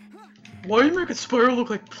 Why are you making Spyro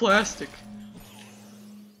look like plastic?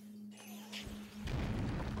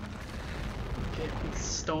 Get these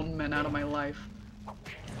stone men out of my life.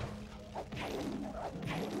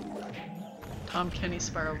 Tom Kenny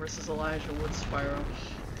Spyro versus Elijah Wood Spyro.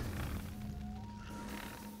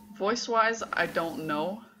 Voice-wise, I don't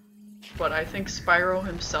know, but I think Spyro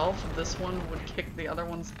himself, this one, would kick the other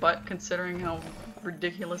one's butt considering how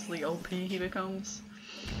ridiculously OP he becomes.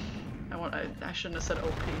 I shouldn't have said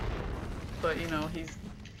OP, but you know, he's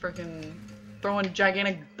freaking throwing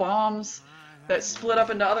gigantic bombs that split up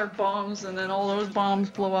into other bombs, and then all those bombs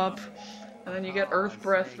blow up. And then you get Earth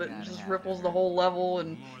Breath that just ripples the whole level,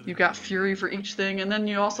 and you've got Fury for each thing, and then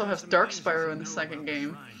you also have Dark Spyro in the second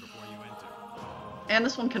game. And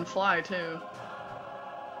this one can fly, too.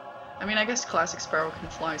 I mean, I guess Classic Spyro can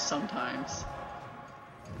fly sometimes.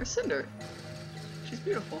 There's Cinder. She's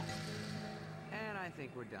beautiful. And I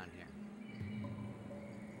think we're done here.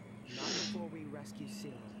 Not before we rescue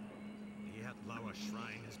Cyril. The Atlawa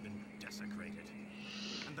shrine has been desecrated.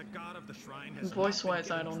 And the god of the shrine has Voice-wise,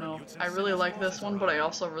 I don't know. I really like this one, but I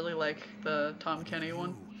also really like the Tom Kenny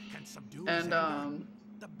one. And,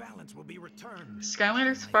 the balance will be returned.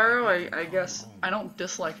 Skylander Spyro, I guess, I don't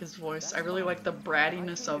dislike his voice. I really like the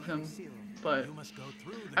brattiness of him, but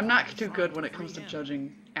I'm not too good when it comes to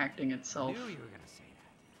judging acting itself. Knew you were gonna say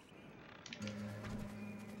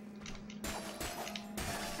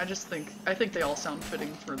that. I think they all sound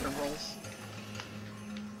fitting for their roles.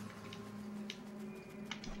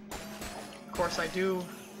 Of course, I do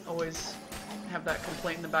always have that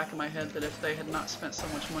complaint in the back of my head that if they had not spent so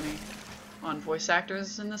much money on voice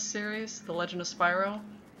actors in this series, The Legend of Spyro,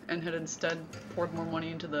 and had instead poured more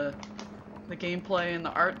money into the gameplay and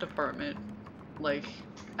the art department, like,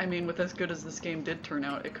 I mean, with as good as this game did turn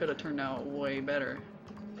out, it could have turned out way better.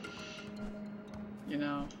 You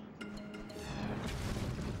know?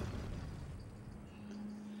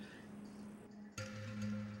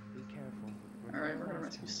 Be careful. Alright, we're gonna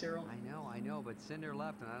rescue Cyril. I know, but Cinder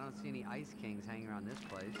left and I don't see any Ice Kings hanging around this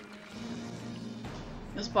place.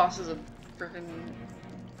 This boss is a freaking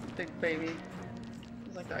big baby.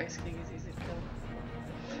 He's like the Ice King, he's easy to kill.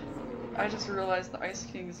 I just realized the Ice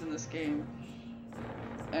King is in this game.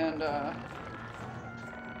 And,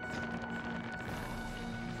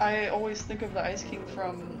 I always think of the Ice King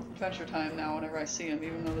from Adventure Time now whenever I see him,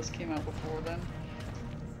 even though this came out before then.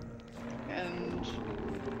 And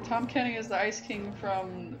Tom Kenny is the Ice King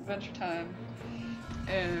from Adventure Time,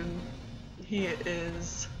 and he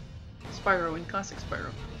is Spyro in Classic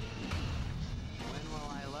Spyro. When will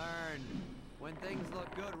I learn? When things look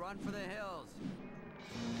good, run for the hills.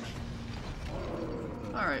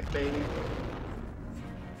 Alright, baby.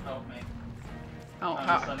 Help me. Oh, I'm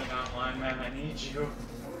how? sending online, man. I need you.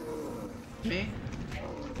 Me?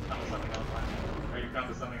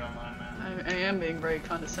 condescending online, man. I am being very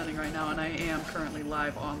condescending right now, and I am currently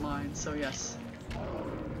live online, so yes.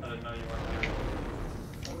 I didn't know you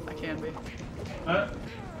weren't I can be. here. Huh?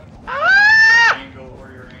 Ah! Angel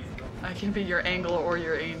or your angel. I can be your angel or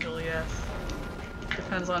your angel, yes.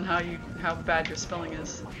 Depends on how bad your spelling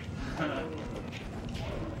is.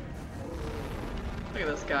 Look at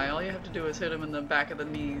this guy, all you have to do is hit him in the back of the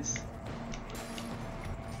knees.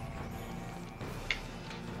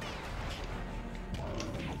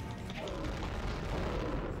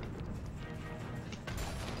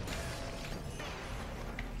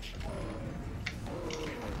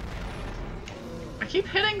 I keep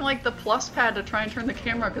hitting like the plus pad to try and turn the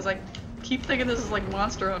camera because I keep thinking this is like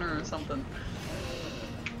Monster Hunter or something.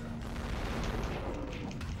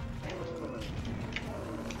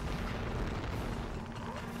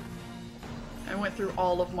 I went through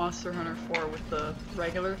all of Monster Hunter 4 with the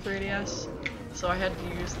regular 3DS, so I had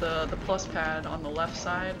to use the plus pad on the left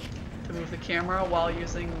side to move the camera while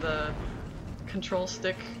using the control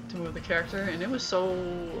stick to move the character, and it was so,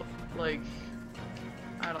 like,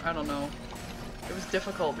 I don't know. It was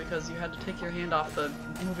difficult because you had to take your hand off the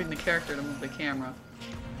moving the character to move the camera.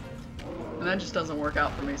 And that just doesn't work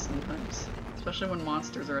out for me sometimes, especially when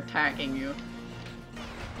monsters are attacking you.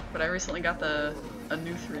 But I recently got a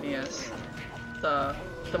new 3DS. The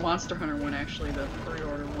Monster Hunter one, actually, the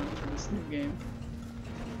pre-order one for this new game.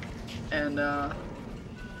 And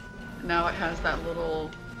now it has that little,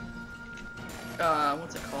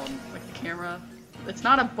 what's it called? Like the camera. It's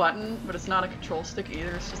not a button, but it's not a control stick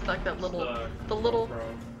either. It's just like that little, the little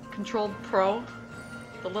controlled pro,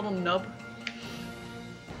 the little nub.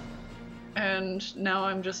 And now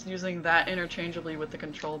I'm just using that interchangeably with the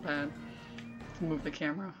control pad to move the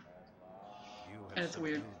camera. And it's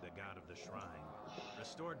weird. The god of the shrine,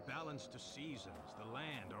 restored balance to seasons, the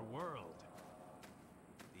land, our world.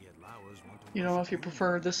 The Adlowers want to You know, if you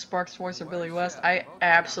prefer this Sparx voice or Billy West, I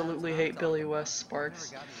absolutely hate Billy West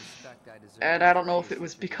Sparx. And I don't know if it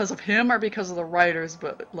was because of him or because of the writers,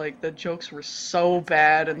 but like the jokes were so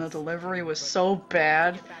bad and the delivery was so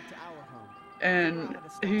bad. And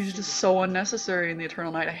he's just so unnecessary in the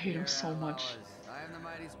Eternal Night. I hate him so much. I am the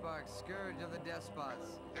mighty Sparx, scourge of the despots.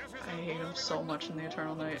 I hate him so much in the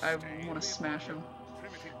Eternal Night. I want to smash him.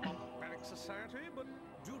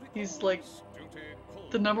 He's like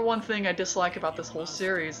the #1 thing I dislike about this whole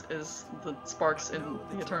series is the Sparx in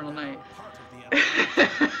the Eternal Night.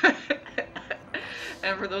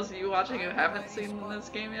 And for those of you watching who haven't seen this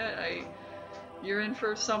game yet, you're in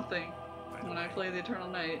for something when I play the Eternal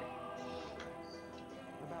Night.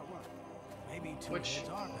 Which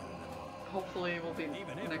hopefully will be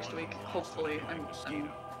next week. Hopefully, I'm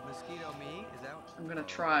gonna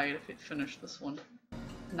try to finish this one.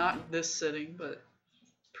 Not this sitting, but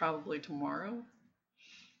probably tomorrow.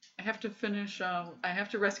 I have to finish. I have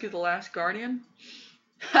to rescue the last Guardian.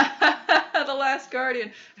 The last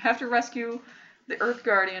Guardian. I have to rescue the Earth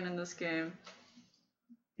Guardian in this game.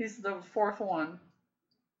 He's the 4th one.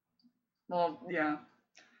 Well, yeah.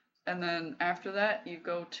 And then after that, you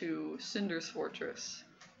go to Cinder's Fortress,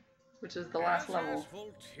 which is the last level.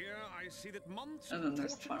 And then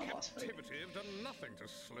there's the final boss fight. Have done nothing to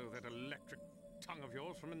slow that electric tongue of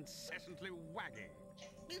yours from incessantly wagging.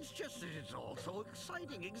 It's just that it's all so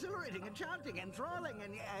exciting, exhilarating, enchanting, enthralling,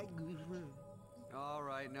 and...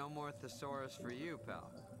 Alright, no more thesaurus for you,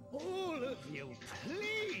 pal. All of you,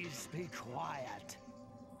 please be quiet.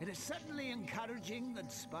 It is certainly encouraging that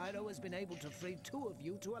Spyro has been able to free 2 of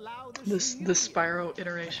you to allow this Spyro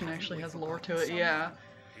iteration actually has lore to it, yeah.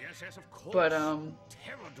 Yes, of course. But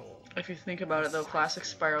if you think about it though, classic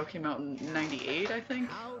Spyro came out in '98, I think,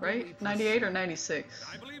 right? '98 or '96?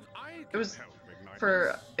 It was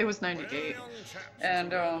 '98,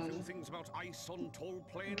 and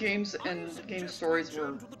games and game stories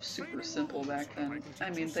were super simple back then. I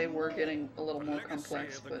mean, they were getting a little more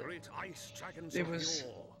complex, but it was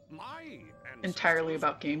entirely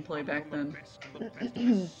about gameplay back then.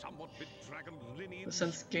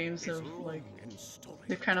 Since games have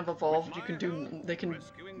they've kind of evolved, they can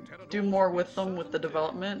do more with them with the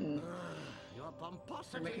development, and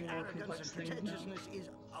they're making more complex things now.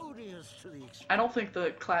 I don't think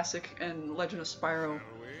the classic and Legend of Spyro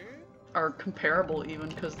are comparable even,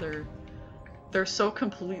 because they're so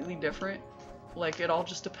completely different. Like, it all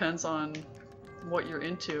just depends on what you're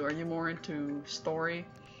into. Are you more into story,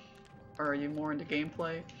 or are you more into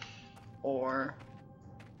gameplay, or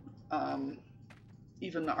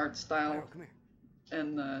even the art style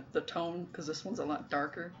and the tone, because this one's a lot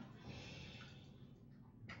darker.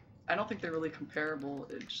 I don't think they're really comparable.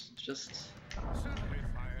 It's just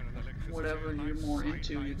whatever you're more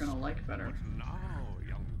into, you're gonna like better. Now,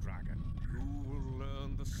 young dragon, you will learn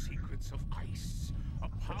of ice.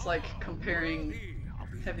 It's like comparing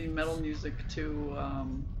heavy metal music to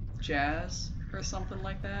jazz or something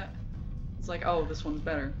like that. It's like, oh, this one's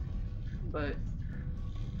better, but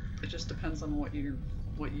it just depends on what you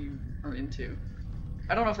are into.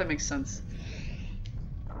 I don't know if that makes sense.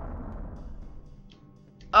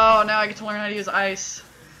 Oh, now I get to learn how to use ice.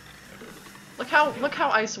 Look how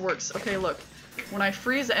ice works. Okay, look. When I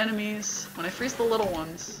freeze enemies, when I freeze the little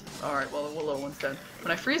ones, alright, well, the little one's dead.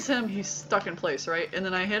 When I freeze him, he's stuck in place, right? And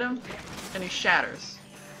then I hit him, and he shatters.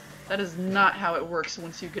 That is not how it works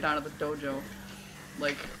once you get out of the dojo.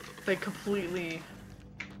 Like, they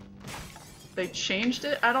changed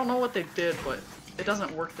it? I don't know what they did, but it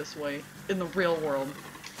doesn't work this way in the real world.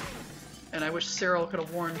 And I wish Cyril could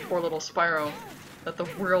have warned poor little Spyro that the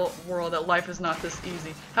real world, that life is not this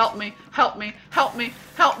easy. Help me! Help me! Help me!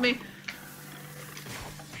 Help me!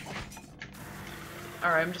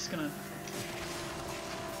 Alright, I'm just gonna...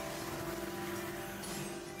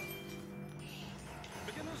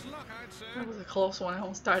 That was a close one. I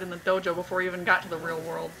almost died in the dojo before I even got to the real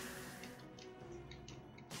world.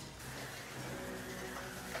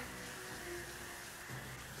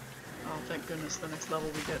 Oh, thank goodness, the next level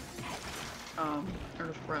we get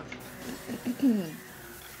Earth Breath.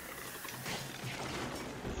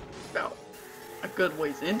 About a good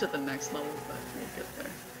ways into the next level, but we'll get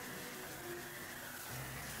there.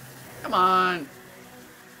 Come on!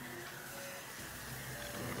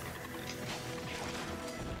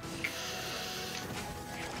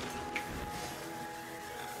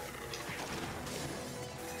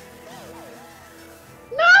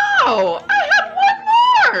 No! I had one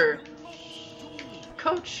more!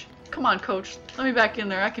 Coach, come on, Coach. Let me back in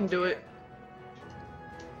there. I can do it.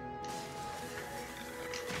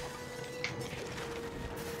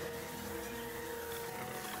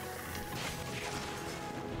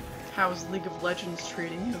 How's League of Legends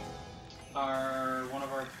treating you? One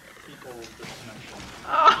of our people disconnected.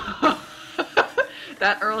 Oh!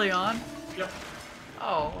 That early on? Yep.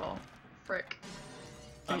 Oh, well. Frick.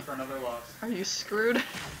 Time for another loss. Are you screwed?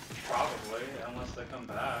 Probably, unless they come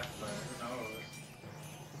back, but who knows.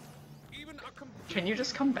 Can you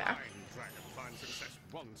just come back?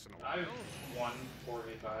 I've won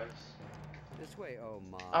 4v5s. This way, oh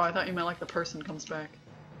my. Oh, I thought you meant like the person comes back.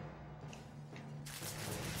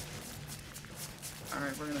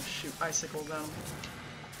 Alright, we're gonna shoot icicles at them.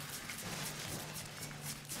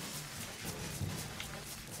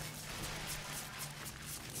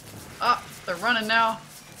 Ah, they're running now.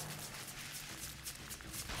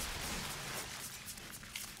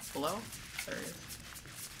 Hello? There he is.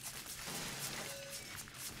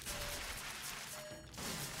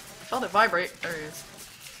 I felt it vibrate. There he is.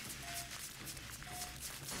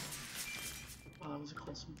 Oh, that was a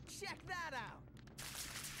close one. Check that out.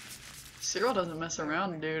 Cyril doesn't mess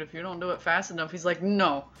around, dude. If you don't do it fast enough, he's like,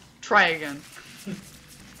 no, try again. He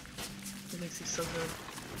thinks he's so good.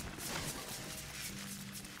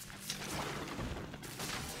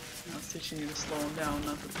 Now it's teaching you to slow him down.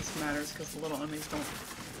 Not that this matters, because the little enemies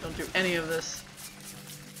don't do any of this.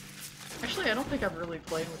 Actually, I don't think I've really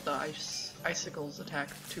played with the icicles attack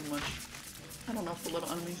too much. I don't know if the little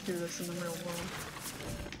enemies do this in the real world.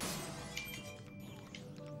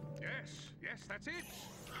 Yes, that's it.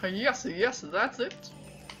 Yes, that's it.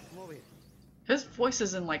 His voice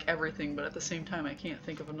is in like everything, but at the same time I can't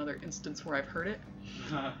think of another instance where I've heard it.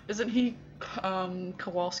 Isn't he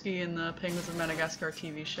Kowalski in the Penguins of Madagascar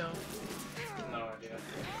TV show? No idea.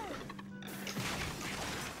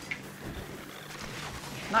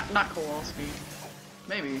 Not Kowalski.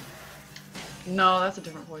 Maybe. No, that's a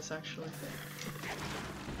different voice actually.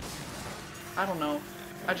 I don't know.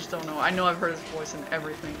 I just don't know. I know I've heard his voice in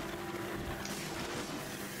everything.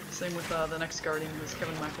 Same with the next Guardian, who's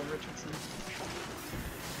Kevin Michael Richardson.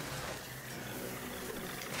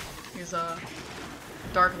 He's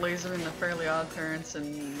Dark Laser in the Fairly Odd Parents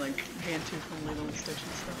and like Gantu from Lilo and Stitch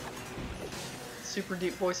and stuff. Super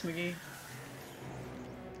deep voice McGee.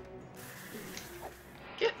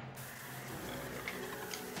 Get!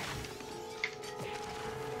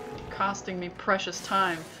 Costing me precious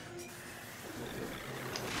time.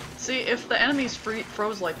 See, if the enemies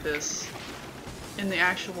froze like this in the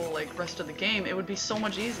actual like rest of the game, it would be so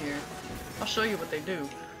much easier. I'll show you what they do.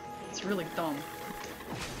 It's really dumb.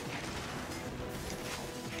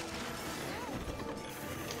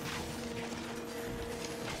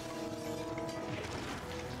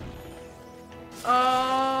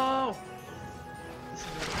 Oh! This is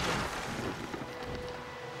really cool.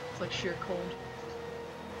 It's like sheer cold.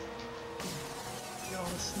 Look at all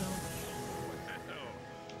the snow.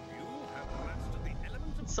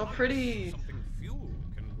 It's so pretty.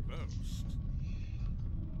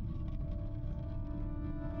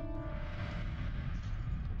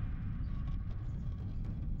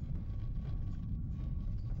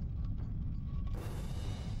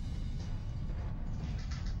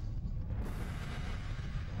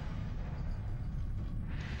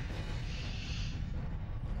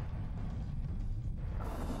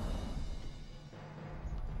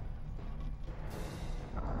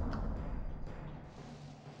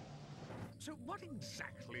 So what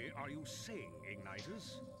exactly are you saying,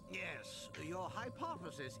 Ignitus? Yes, your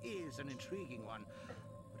hypothesis is an intriguing one,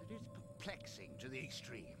 but it is perplexing to the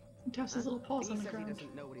extreme. He taps his little paws He on the says he ground.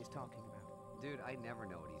 doesn't know what he's talking about. Dude, I never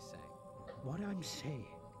know what he's saying. What I'm saying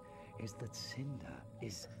is that Cinder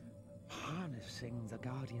is harnessing the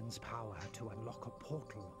Guardian's power to unlock a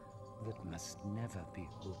portal that must never be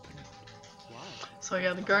opened. So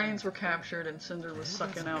yeah, the Guardians were captured and Cinder was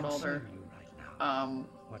sucking out all their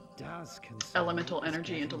What does elemental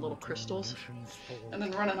energy into little crystals and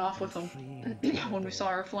then running off with them. When we saw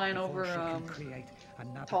her flying over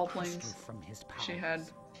tall plains, she had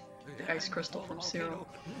the ice crystal from Zero.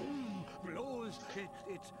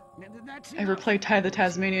 Ever played Ty the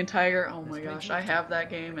Tasmanian Tiger? Oh my gosh, I have that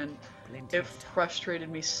game and it frustrated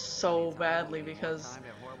me so badly because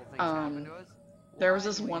there was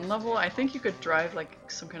this one level, I think you could drive like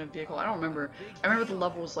some kind of vehicle, I don't remember. I remember the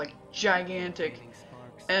level was like gigantic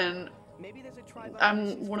and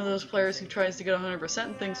I'm one of those players who tries to get 100%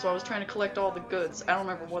 and things, so I was trying to collect all the goods. I don't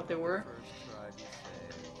remember what they were.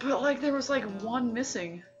 But like there was like one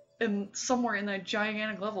missing in somewhere in that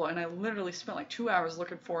gigantic level and I literally spent like 2 hours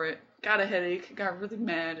looking for it, got a headache, got really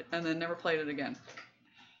mad, and then never played it again.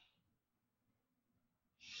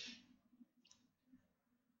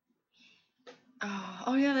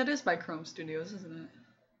 Oh yeah, that is by Chrome Studios, isn't it?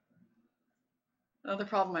 Another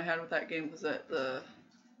problem I had with that game was that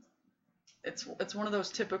it's one of those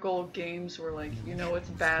typical games where like you know it's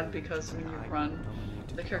bad because when you run,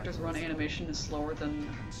 the character's run animation is slower than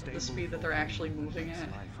the speed that they're actually moving at.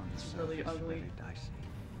 It's really ugly.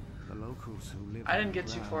 I didn't get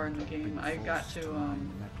too far in the game. I got to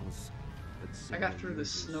I got through the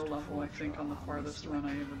snow level, I think, on the farthest run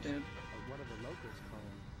I ever did. What are the locals called?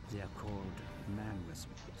 They're called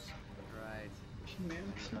man-whispers. Right. Man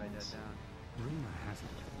Write that down. Rumor has it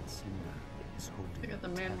that Cinder is holding. They got the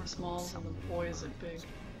man with smalls and the boy is it big.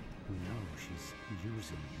 We know she's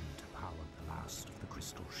using him to power the last of the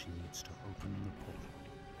crystal she needs to open the portal.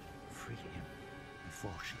 Free him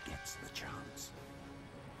before she gets the chance.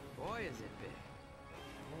 Boy, is it big.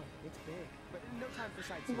 Boy, it's big. But no time for The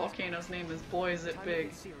sightseeing. volcano's name is Boy Is It Time to Big,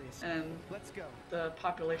 get serious. and Let's go. the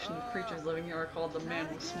population of creatures living here are called the man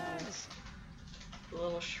with smalls. The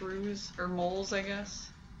little shrews, or moles, I guess.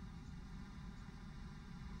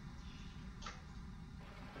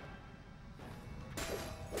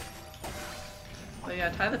 But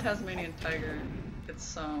yeah, Ty the Tasmanian Tiger,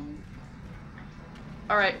 it's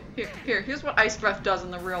alright, here's what Ice Breath does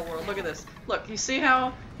in the real world. Look at this. Look, you see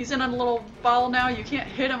how he's in a little ball now? You can't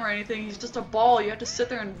hit him or anything, he's just a ball. You have to sit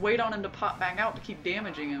there and wait on him to pop back out to keep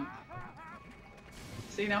damaging him.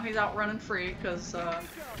 See, now he's out running free, because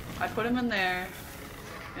I put him in there,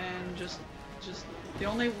 and just the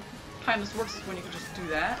only time this works is when you can just do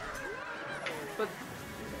that. But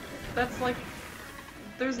that's like,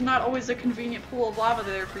 there's not always a convenient pool of lava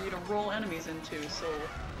there for you to roll enemies into, so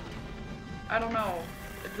I don't know.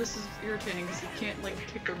 This is irritating because you can't like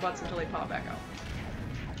kick their butts until they pop back out.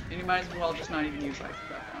 And you might as well just not even use Ice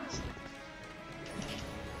Breath, honestly.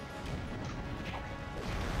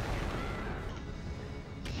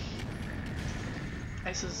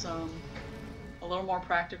 Ice is a little more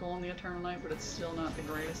practical in the Eternal Night, but it's still not the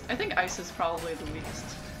greatest. I think Ice is probably the weakest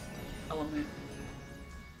element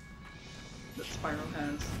that Spyro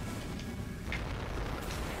has.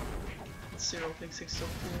 Zero thinks he's so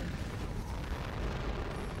cool.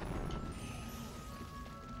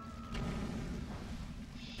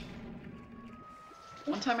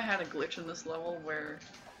 One time I had a glitch in this level where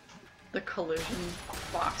the collision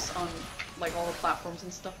box on like all the platforms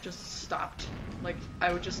and stuff just stopped. Like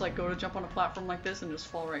I would just like go to jump on a platform like this and just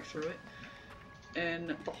fall right through it.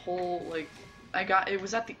 And the whole like it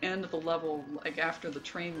was at the end of the level, like after the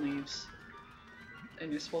train leaves.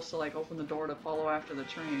 And you're supposed to like open the door to follow after the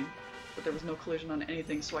train. But there was no collision on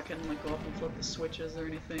anything, so I couldn't like go up and flip the switches or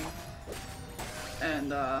anything.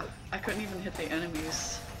 And I couldn't even hit the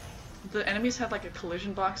enemies. The enemies had like a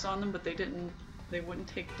collision box on them, but they wouldn't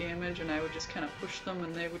take damage, and I would just kind of push them,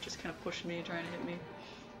 and they would just kind of push me, trying to hit me.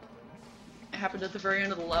 It happened at the very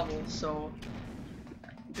end of the level, so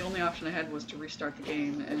the only option I had was to restart the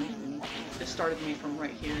game, and it started me from right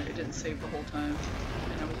here. It didn't save the whole time,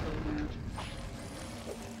 and I was really mad.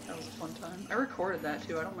 That was a fun time. I recorded that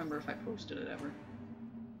too. I don't remember if I posted it ever.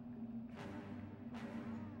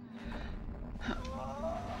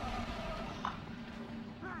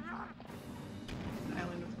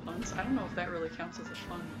 Island of Puns. I don't know if that really counts as a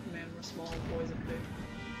pun. Man, we're small, boys are big.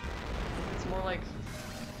 It's more like,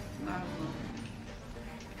 I don't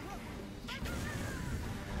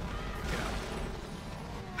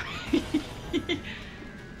know.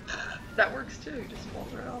 That works too. He just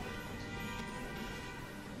falls right off.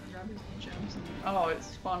 grab these gems and... Oh, it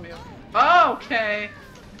spawned me. Oh, okay!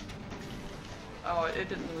 Oh, it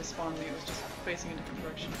didn't really spawn me, it was just facing a different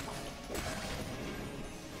direction.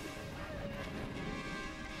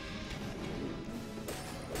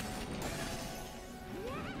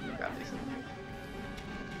 Grab these and move.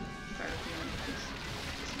 Tired of dealing with this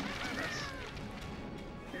mess.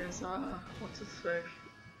 Here's, what's his face?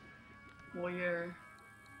 Warrior.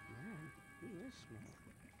 Man, he is small.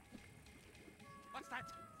 What's that?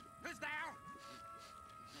 Who's there?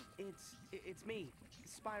 It's me,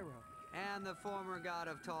 Spyro. And the former god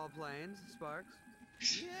of tall plains, Sparx.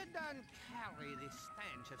 You don't carry the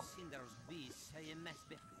stench of Cinder's beast, so you must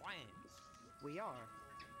be friends. We are.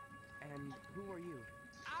 And who are you?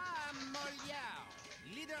 I'm Molière,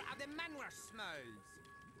 leader of the Manwar Smolls.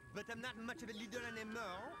 But I'm not much of a leader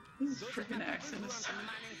anymore. This Those freaking are accent people is who are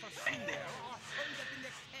mining for Cinder are holed up in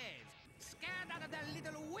the caves, scared out of their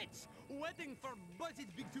little wits, waiting for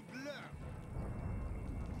Buzzard Big to blur.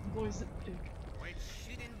 Boy, is it big. Which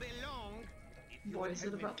shouldn't be long. If you Boy, would is it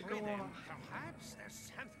help me about to free go them, off. perhaps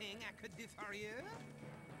there's something I could do for you?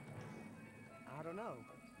 I don't know.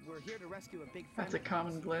 We're here to rescue a big friend. That's a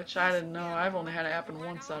common glitch. I didn't know. I've only had it happen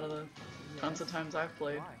once out of the tons of times I've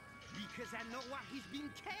played. Why? Because I know where he's been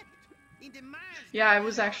kept. In the mines. Yeah, I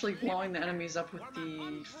was actually blowing the enemies up with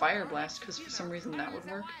the fire blast because for some reason that would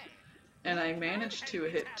work. And I managed to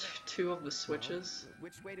hit 2 of the switches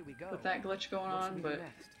Which way do we go? with that glitch going What should on, we do but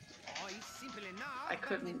next? I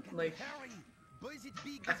couldn't, like,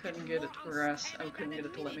 I couldn't get it to progress. I couldn't get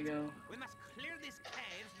it to let me go.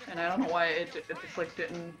 And I don't know why it like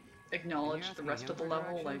didn't acknowledge the rest of the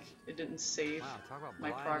level, like it didn't save Wow, talk about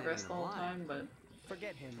my blind progress leading the a whole blind. time, but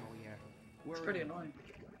Forget him, Molière. it's We're pretty in. annoying.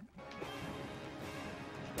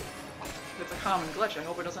 If it's a common glitch, I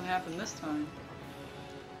hope it doesn't happen this time.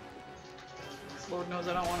 'Cause Lord knows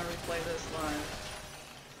I don't want to replay this live.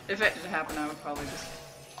 If it did happen, I would probably just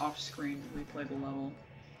off-screen replay the level.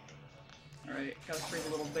 Alright, gotta free the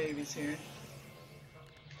little babies here.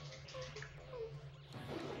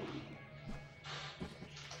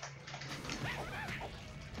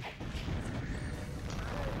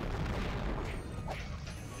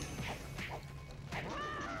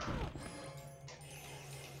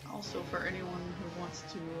 Also, for anyone who wants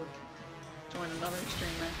to join another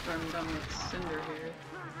stream after I'm done with Cinder here,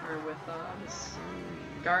 or with this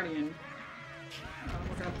Guardian,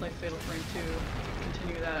 we're gonna play Fatal Frame 2,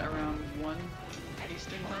 continue that around 1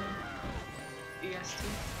 Eastern Time, EST.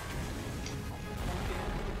 1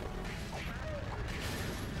 PM.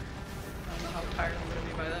 I don't know how tired I'm gonna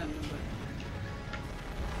be by then, but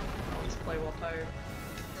I'll just play while tired.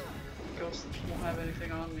 Ghost won't have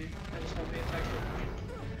anything on me, I just won't be affected.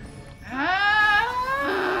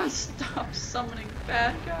 Ah! Stop summoning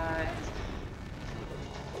bad guys!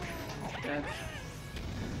 He's dead.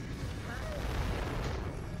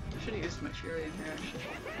 I should have used my Fury in here actually.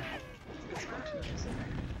 It's good to use it.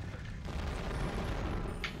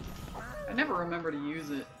 I never remember to use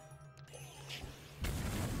it.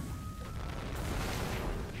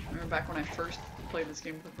 I remember back when I first played this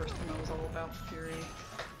game for the first time, I was all about Fury.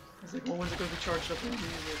 I was like, well, when's it going to be charged up and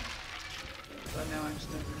use it? But now I just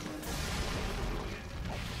never remember.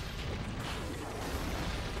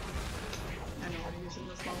 I know how to use it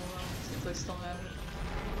this level though, since I still have it.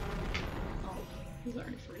 Oh, he's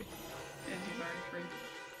already free. And he's already free.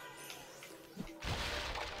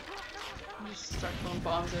 I'll just start throwing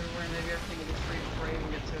bombs everywhere and maybe everything will be free before I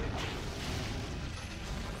even get to it.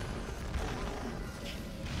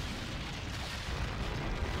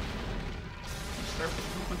 Just start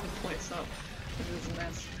blowing the place up. This is a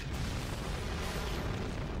mess.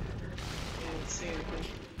 Can't see anything.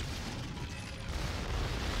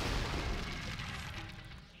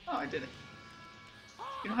 Oh, I did it.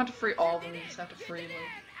 You don't have to free all of them, you just have to free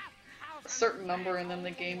like a certain number and then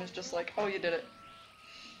the game is just like, oh, you did it.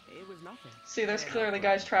 It was nothing. See, there's clearly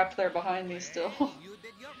guys trapped there behind me still. You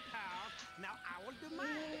did your part. Now I will do mine.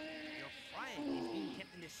 Your friend is being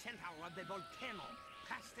kept in the center of the volcano,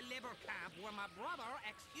 past the labor camp where my brother,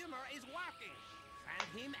 Ex-Humor, is working.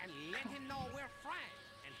 Find him and let him know we're friends,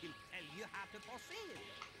 and he'll tell you how to proceed.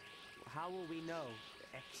 How will we know?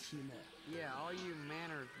 Ex-Humor. Yeah, all you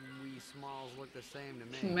manor wee smalls look the same to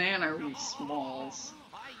me. Man, are we smalls.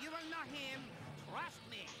 You will know him. Trust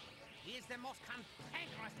me. He is the most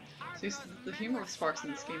cantankerous, See, the humor of Sparx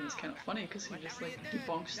in this game is kind of funny because he just like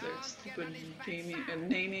debunks their stupid gaming and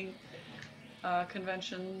naming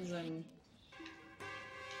conventions and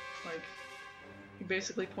like he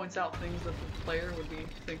basically points out things that the player would be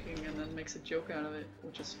thinking and then makes a joke out of it,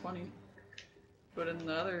 which is funny. But in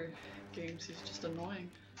the other games, he's just annoying.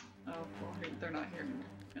 Oh, well, they're not here,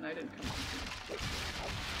 and I didn't come here.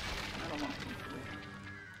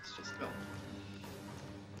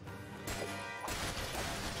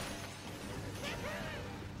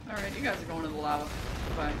 You guys are going to the lava.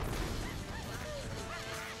 Bye.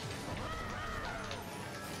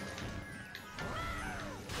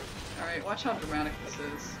 Alright, watch how dramatic this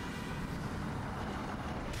is.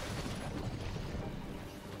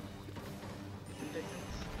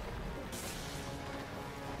 Ridiculous.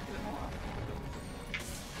 Get him off.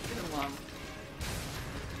 Get him off.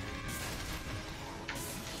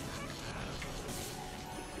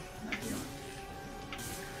 Not healing.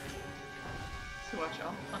 So watch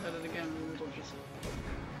out. I'll hit it again and it'll just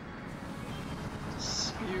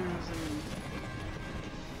spews and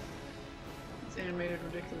it's animated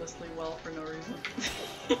ridiculously well for no reason.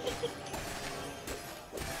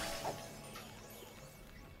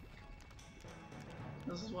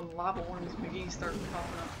 This is when lava worms McGee start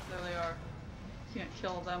popping up. There they are. You can't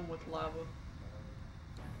kill them with lava.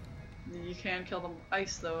 You can kill them with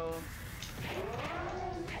ice though.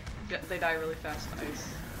 They die really fast to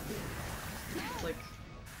ice. It's like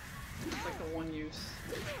the one use.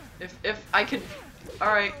 If I could,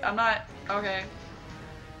 alright, I'm not, okay.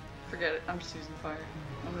 Forget it, I'm just using fire.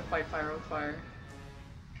 I'm gonna fight fire with fire.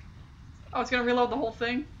 Oh, it's gonna reload the whole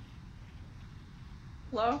thing?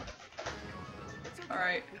 Hello?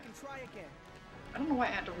 Alright. We can try again. I don't know why I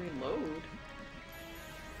had to reload.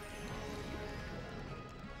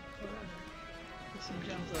 There's some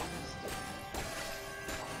gems I missed.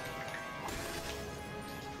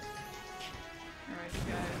 Alright, you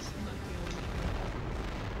guys, I'm not feeling it.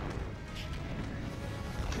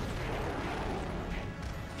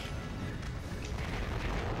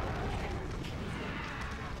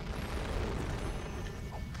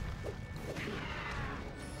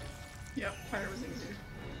 Yep, fire was easier.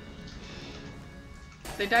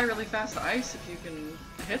 They die really fast to ice if you can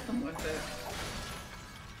hit them with it.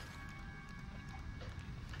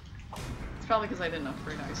 It's probably because I didn't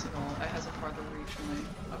upgrade ice at all. It has a farther reach when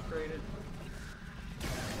I upgraded.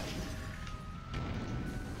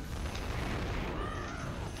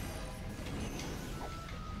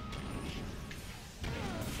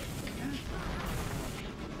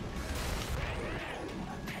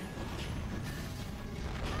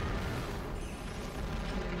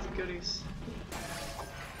 Goodies.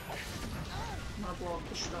 I'm gonna blow up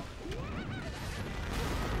this stuff.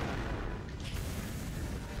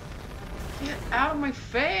 Get out of my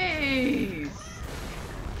face!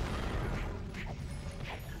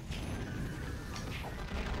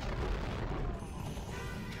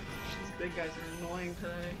 These big guys are annoying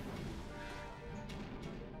today.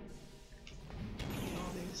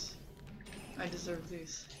 All these. I deserve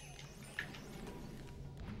these.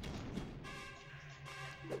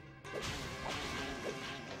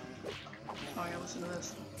 Oh yeah, listen to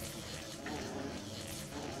this.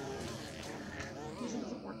 This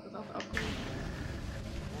doesn't work without the upgrade.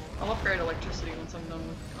 I'll upgrade electricity once I'm done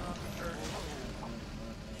with Earth.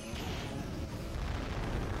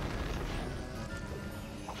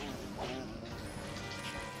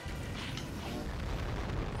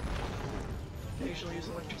 I usually use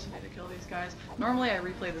electricity to kill these guys. Normally I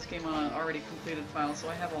replay this game on an already completed file, so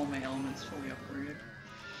I have all my elements fully upgraded.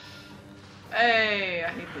 Hey, I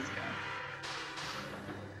hate this guy.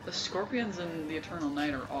 The scorpions in the Eternal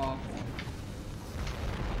Night are awful.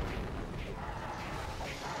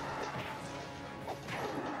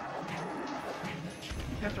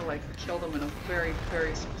 You have to like kill them in a very,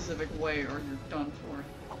 very specific way or you're done for.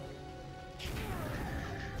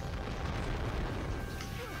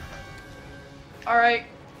 Alright.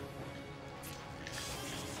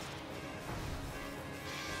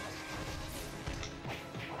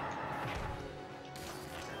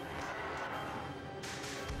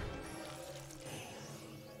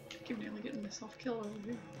 I keep nearly getting myself killed over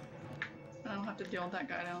here. I don't have to deal with that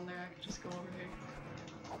guy down there, I can just go over here.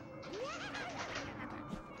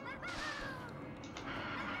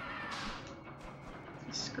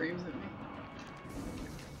 He screams at me.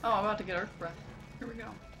 Oh, I'm about to get Earth Breath. Here we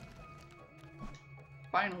go.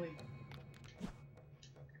 Finally. I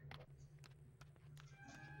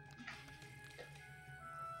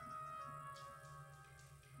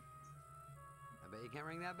bet you can't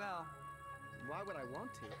ring that bell. Why would I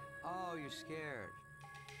want to? Oh, you're scared.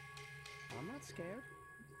 I'm not scared.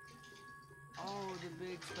 Oh, the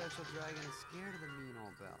big special dragon is scared of the mean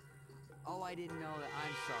old bell. Oh, I didn't know that.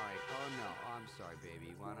 I'm sorry. Oh, no. Oh, I'm sorry,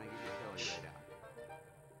 baby. Why don't I get you kill you right now?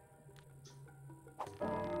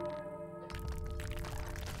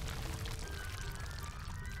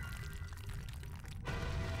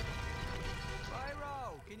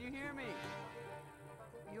 Pyro, can you hear me?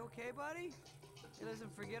 You okay, buddy? Hey, listen,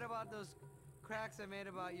 forget about those cracks I made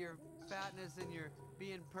about your fatness and your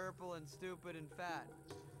being purple and stupid and fat.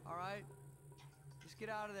 All right? Just get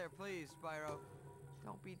out of there, please, Spyro.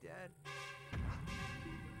 Don't be dead.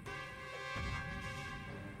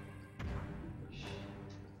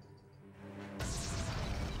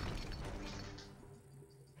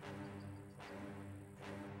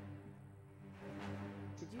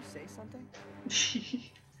 Did you say something?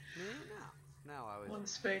 No, I was One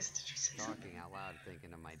space, did you say something? talking out loud,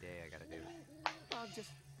 thinking of my day I gotta do. Well, just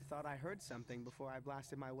thought I heard something before I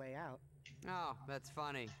blasted my way out. Oh, that's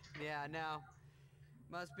funny. Yeah, no.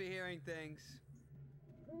 Must be hearing things.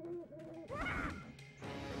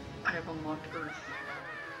 I have unlocked Earth.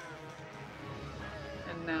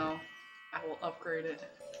 And now I will upgrade it.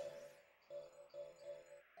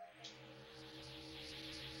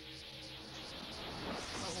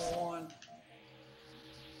 Level 1.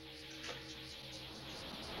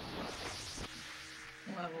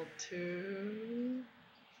 Level 2.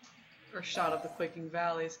 Or Shot of the Quaking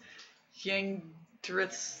Valleys. Yang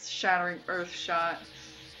Drith's Shattering Earth Shot.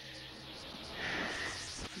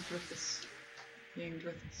 Drithus. Yang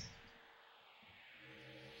Drithus.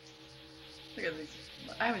 Look at these.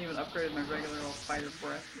 I haven't even upgraded my regular old fighter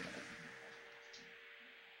breath yet.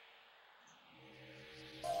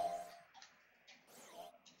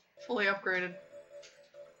 Fully upgraded.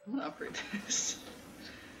 I'm gonna upgrade this.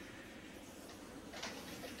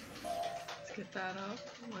 Let's get that up.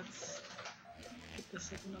 Let's get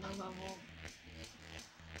this up another level.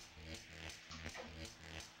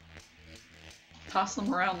 Toss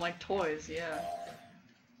them around like toys, yeah.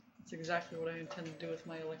 That's exactly what I intend to do with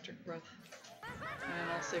my electric breath.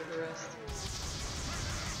 And I'll save the rest.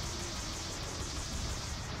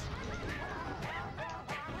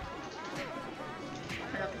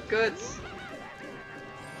 I got the goods.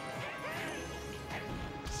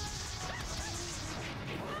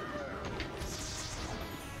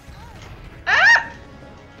 Ah!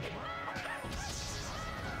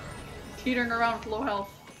 Teetering around with low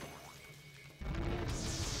health.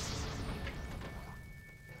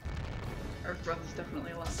 Earth Breath is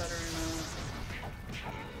definitely a lot better in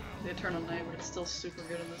the Eternal Night, but it's still super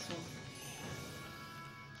good in this one.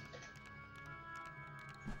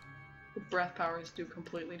 The breath powers do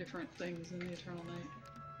completely different things in the Eternal Night.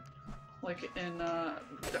 Like in the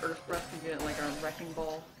Earth Breath, you get like a wrecking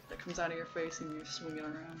ball that comes out of your face and you swing it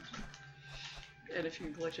around. And if you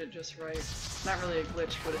glitch it just right, not really a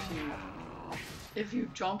glitch, but if you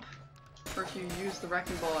jump or if you use the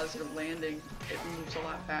wrecking ball as you're landing, it moves a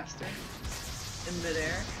lot faster in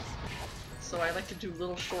midair. So I like to do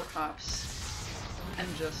little short hops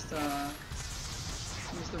and just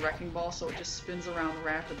use the wrecking ball so it just spins around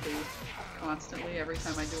rapidly, constantly, every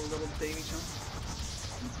time I do a little baby jump.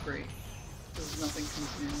 It's great, because nothing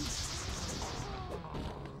comes near.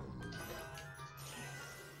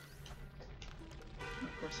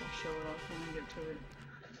 Of course I'll show it off when we get to it.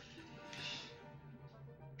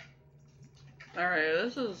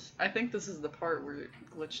 Alright, I think this is the part where it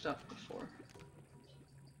glitched up before.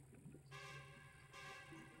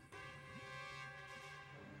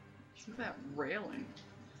 Look at that railing.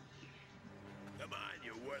 Come on,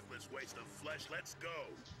 you worthless waste of flesh, let's go.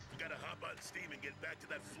 We gotta hop on steam and get back to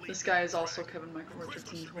that fleet. This guy is also Kevin Michael The Richardson's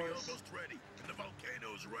crystal should be voice. almost ready, and the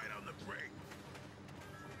volcano's right on the brink.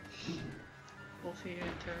 Wolfie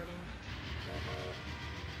and Terrible.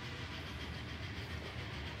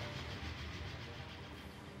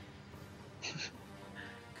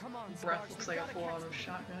 Come on, Breath Sparx, looks we've like a gotta full catch auto them.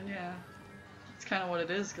 shotgun, yeah. It's kind of what it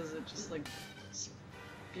is, because it just like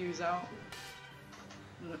spews out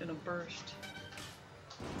in a burst.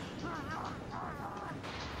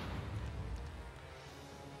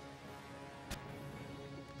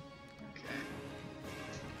 Okay.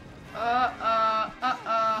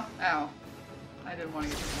 Ow. I didn't want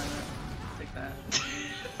to get hit by that. Take that.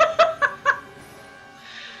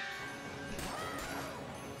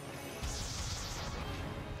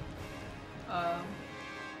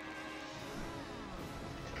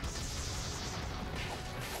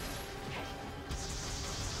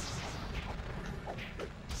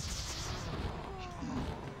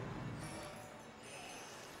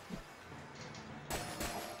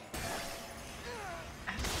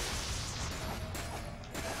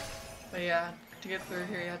 But yeah, to get through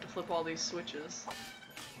here you have to flip all these switches.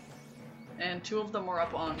 And 2 of them are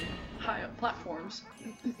up on high up platforms,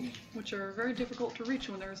 which are very difficult to reach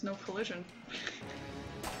when there is no collision.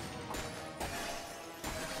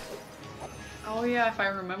 Oh yeah, if I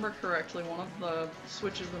remember correctly, one of the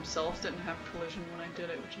switches themselves didn't have collision when I did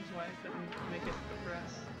it, which is why I couldn't make it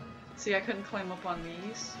progress. See, I couldn't climb up on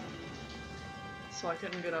these, so I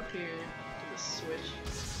couldn't get up here to this switch.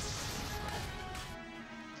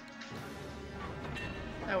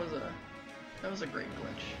 That was a great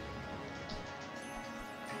glitch.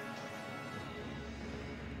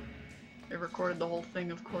 I recorded the whole thing,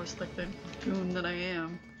 of course, like the goon that I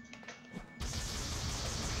am.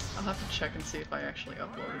 I'll have to check and see if I actually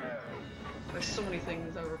uploaded it. There's so many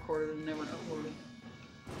things I recorded and never uploaded.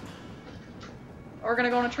 Oh, we're gonna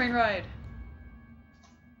go on a train ride!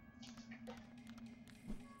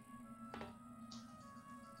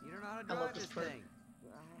 You don't know how to I love drive this this part. thing.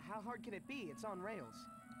 How hard can it be? It's on rails.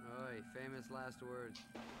 Oi, famous last words.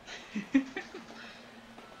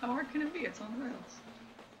 How hard can it be? It's on rails.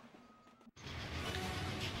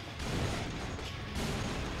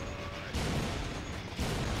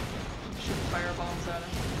 Shoot firebombs at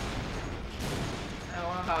him. I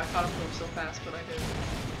don't know how I caught up to him so fast, but I did.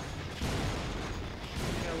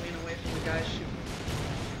 I gotta lean away from the guy shooting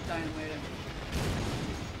dynamite at me.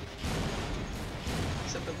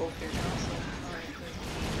 Except they're both here now, so alright, good.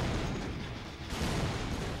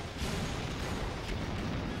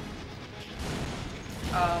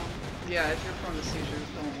 Yeah, if you're prone to seizures,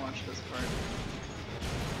 don't watch this part.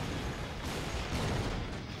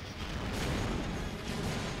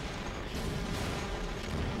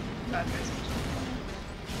 Bad guys can jump on him.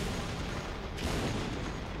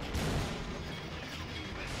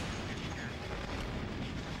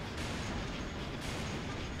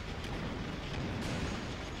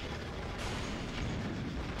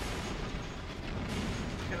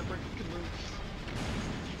 Gotta break the caboose.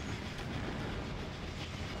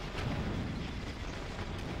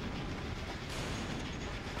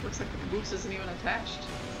 Looks like the caboose isn't even attached.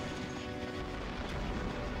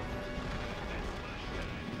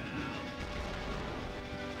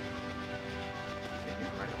 Get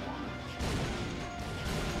right along.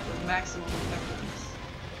 With maximum effectiveness.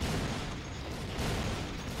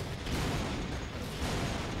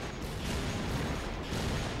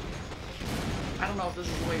 I don't know if this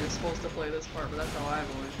is the way you're supposed to play this part, but that's how I've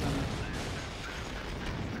always done it.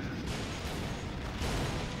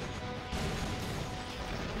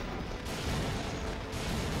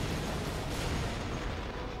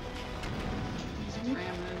 Just ramming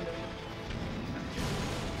into him.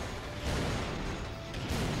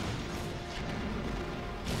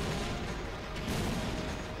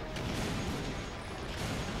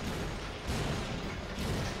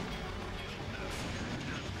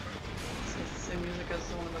 It's the same music as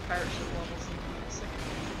one of the pirate ship levels in the second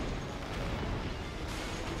game.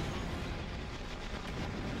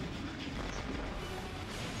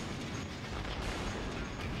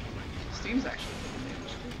 Steam's actually taking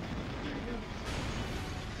damage too. There you go.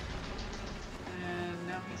 And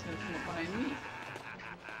now he's gonna come up behind me.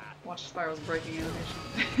 Watch Spiral's breaking animation.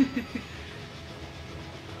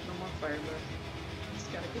 No more fire breath. He's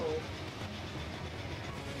gotta go.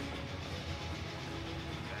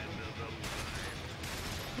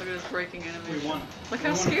 Look at his breaking animation. We won. Look We how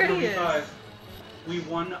won scared he is. 4v5. We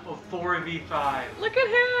won a 4v5. Look at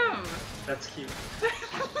him! That's cute.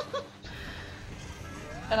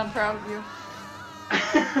 And I'm proud of you.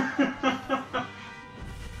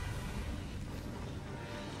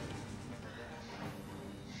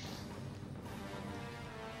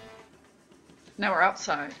 Now we're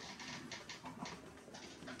outside.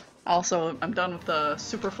 Also, I'm done with the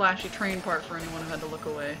super flashy train part for anyone who had to look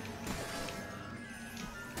away.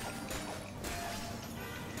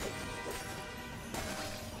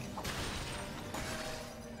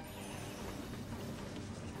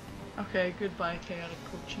 Okay, goodbye, Chaotic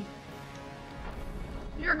Kochi.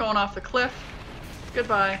 You're going off the cliff.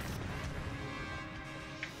 Goodbye.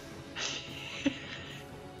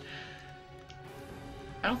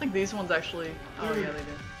 I don't think these ones actually... Oh Dude, yeah, they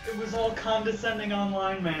did. It was all condescending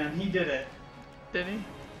online, man. He did it. Did he?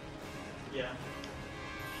 Yeah.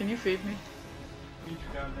 Can you feed me? Eat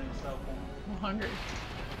your goddamn cell phone. I'm hungry.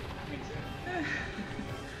 Me too.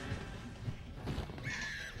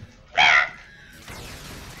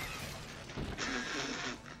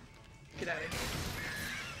 Get out of here.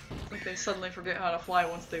 It's like they suddenly forget how to fly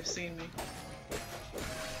once they've seen me.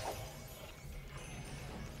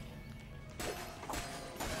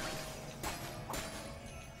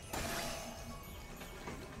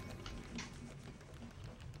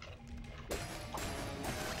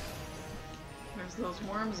 There's those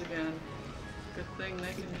worms again. Good thing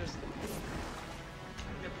they can just...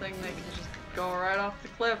 Good thing they can just go right off the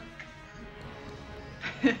cliff.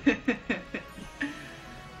 There's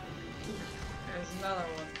another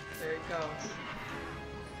one. There he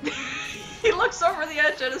goes. He looks over the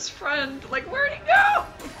edge at his friend, like, where'd he go?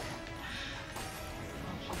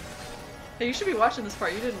 Hey, you should be watching this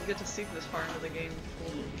part. You didn't get to see this far into the game.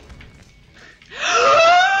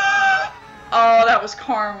 Oh, that was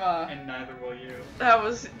karma. And neither will you.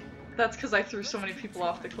 That's because I threw so many people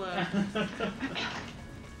off the cliff.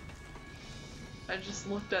 I just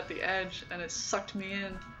looked at the edge and it sucked me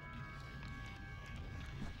in.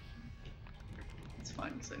 It's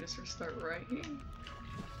fine because I just restart right here.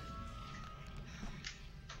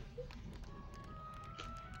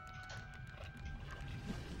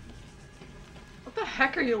 What the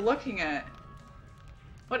heck are you looking at?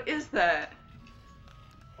 What is that?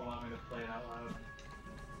 Allow me to play it out loud.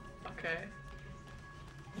 Okay.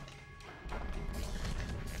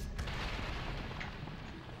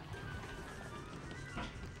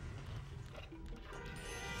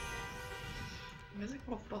 Music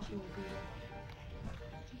of Buffalo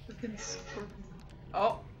Bill. Freaking scorpion.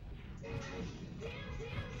 Oh!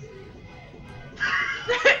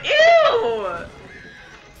 Ew!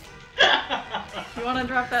 You wanna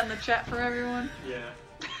drop that in the chat for everyone? Yeah.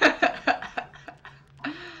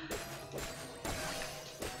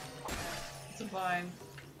 It's fine.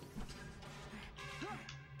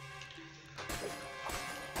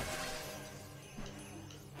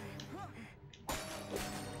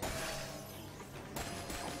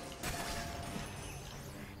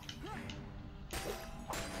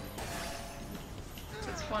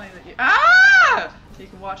 It's funny that you— ah! You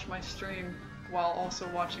can watch my stream while also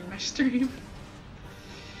watching my stream.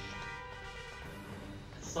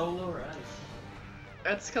 Solo res.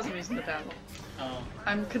 That's because I'm using the dazzle. Oh.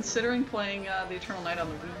 I'm considering playing the Eternal Night on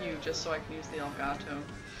the Wii U just so I can use the Elgato.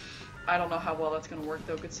 I don't know how well that's going to work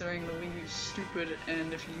though, considering the Wii U's stupid,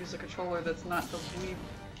 and if you use a controller that's not the Wii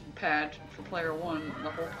pad for player one, the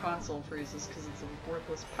whole console freezes because it's a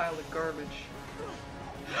worthless pile of garbage.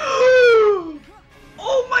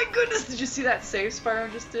 Oh my goodness! Did you see that save Spyro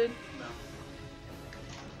just did?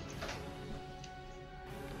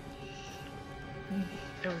 No.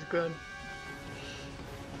 It was good.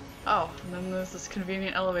 Oh, and then there's this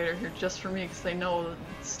convenient elevator here just for me because they know that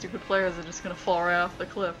stupid players are just gonna fall right off the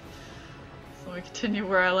cliff. So we continue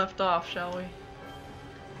where I left off, shall we?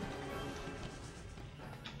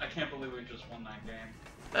 I can't believe we just won that game.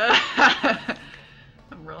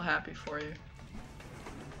 I'm real happy for you.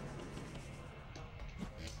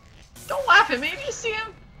 Don't laugh at me, did you see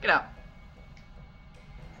him? Get out.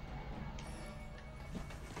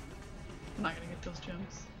 I'm not gonna get those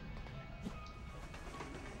gems.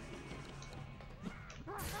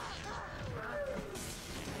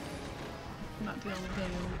 I'm not dealing with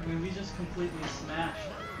them. I mean, we just completely smashed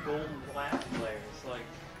gold and black players, like...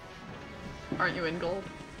 Aren't you in gold?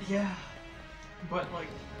 Yeah. But, like,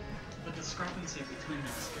 the discrepancy between their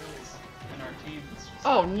skills and our team is just...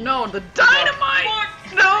 Oh no, the dynamite!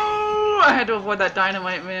 No! I had to avoid that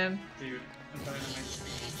dynamite, man. Dude, the dynamite.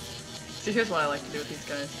 See, here's what I like to do with these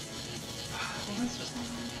guys. Well, that's just...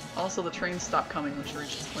 Also, the trains stop coming when she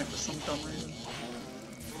reaches this point for some dumb reason.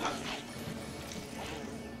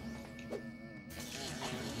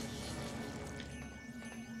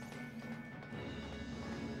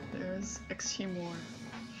 There's Exhumor.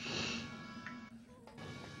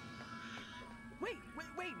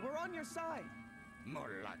 Wait, we're on your side.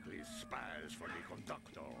 More likely spies for the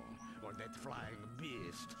conductor, or that flying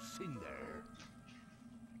beast, Cinder.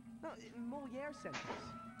 No, Moliere sent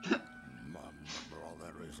us. My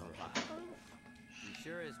brother is alive. He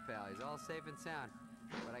sure is, pal. He's all safe and sound.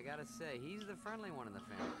 But I gotta say, he's the friendly one in the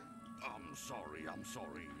family. I'm sorry.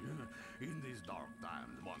 In these dark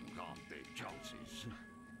times, one can't take chances.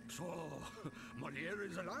 So, Moliere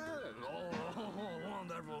is alive. Oh,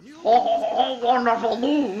 wonderful news. Oh, wonderful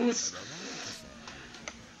news!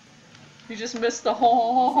 You just missed the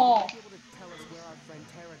ho. Be able to tell us where our friend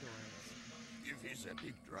Terrador is. If he's a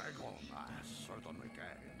big dragon, I certainly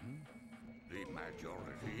can. The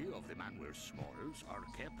majority of the Manware Smalls are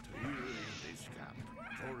kept here in this camp,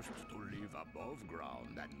 forced to live above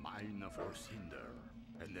ground and mine for cinder.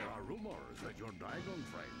 And there are rumors that your dragon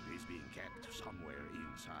friend is being kept somewhere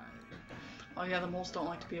inside. Oh yeah, the moles don't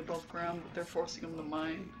like to be above ground, but they're forcing them to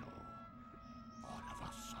mine. All of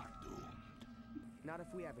us are doomed. Not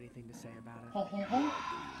if we have anything to say about it. Ho ho ho.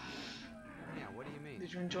 Yeah, what do you mean?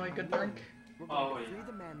 Did you enjoy a good drink? We're Oh, going to yeah. free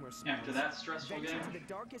the Manware Smalls, After that stressful venture game, to the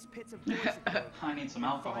darkest pits of Dorset, I need some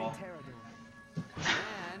alcohol. find Terrador.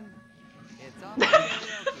 And it's all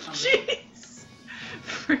karaoke. Jeez!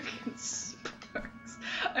 Freaking Sparx.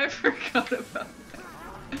 I forgot about that.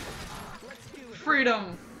 Let's do it.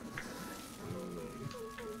 Freedom!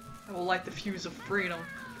 I will light the fuse of freedom.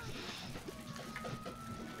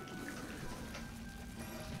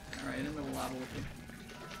 Alright, in the lava with you.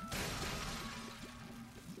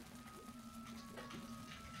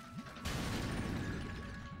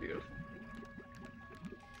 Beautiful.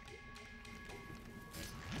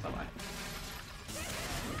 Bye-bye.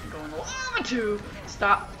 Go in the lava too!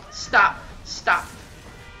 Stop! Stop! Stop!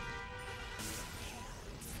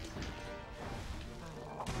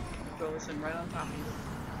 throw this in right on top of you.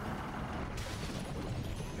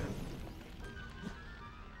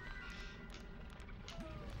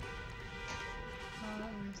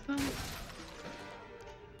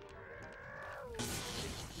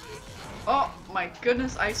 Oh my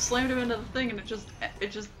goodness, I slammed him into the thing and it just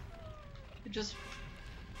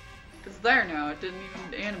it's there now. It didn't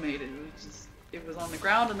even animate it. It was on the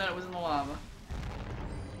ground and then it was in the lava.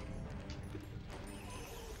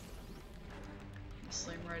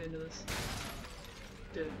 Slam right into this.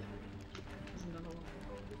 Did it. There's another one.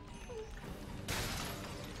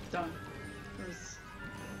 Done.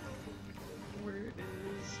 Where is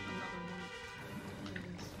another one? There it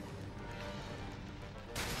is.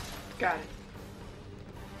 Got it.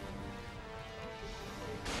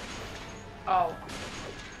 Oh.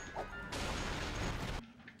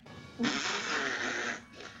 Well,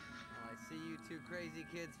 I see you two crazy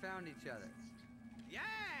kids found each other.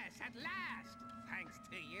 Yes, at last! Thanks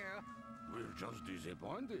to you. We're just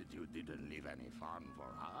disappointed you didn't leave any fun for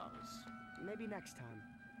us. Maybe next time.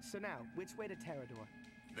 So now, which way to Terrador?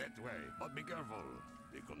 That way, but be careful.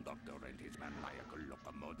 The conductor and his maniacal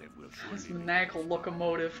locomotive will surely... His maniacal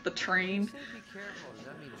locomotive, the train. You say be careful. Does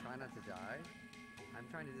that mean try not to die? I'm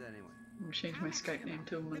trying to do that anyway. I'm gonna change my Skype name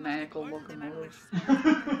to Maniacal Locomotive. Yes,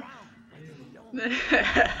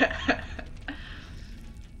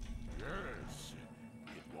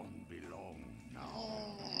 it won't be long now.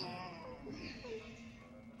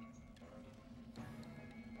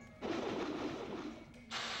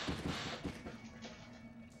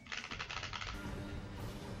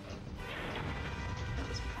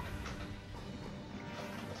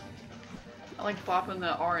 I like bopping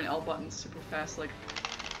the R and L buttons super fast, like.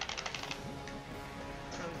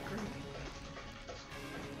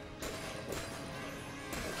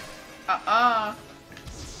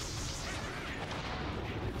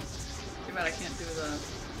 Too bad I can't do the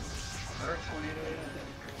Earth tornado yet.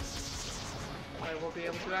 I will be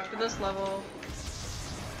able to after this level.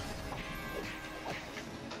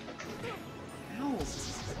 Ow.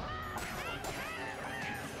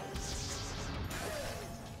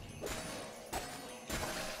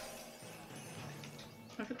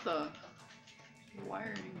 Look at the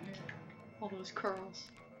wiring here. All those curls.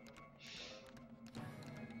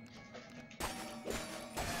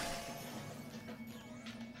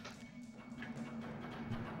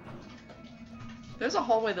 There's a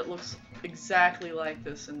hallway that looks exactly like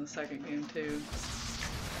this in the second game too.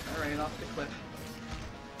 Alright, off the cliff.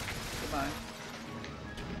 Goodbye.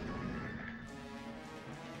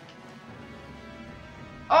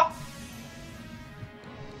 Oh!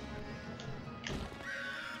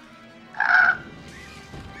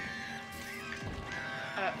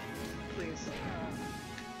 Please.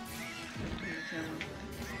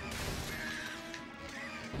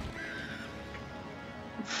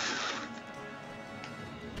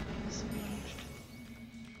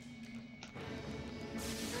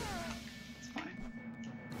 It's fine.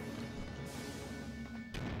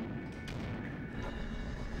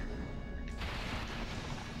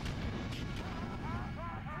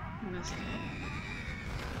 Missed it.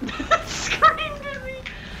 That screamed at me!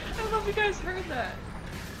 I don't know if you guys heard that.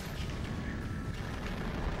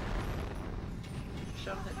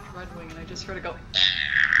 Shot that Dreadwing and I just heard it go.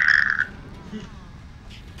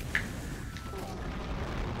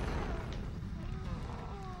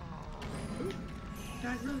 Ooh,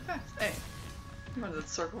 died really fast. Hey, one of the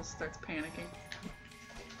circles starts panicking.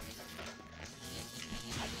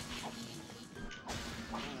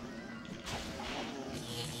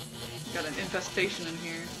 Got an infestation in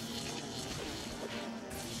here.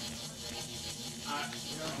 I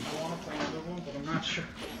want to play another one, but I'm not sure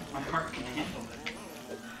my heart can handle it.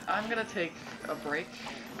 I'm gonna take a break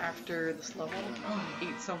after this level,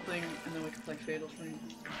 eat something, and then we can play Fatal Frame.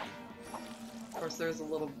 Of course, there's a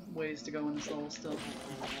little ways to go in this level still. Look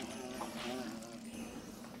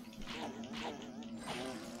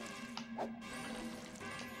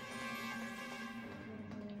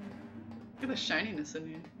at the shininess in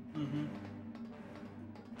here. Mm-hmm.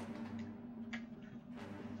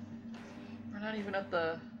 We're not even at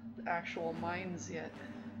the actual mines yet.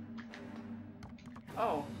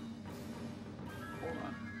 Oh. Hold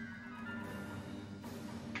on.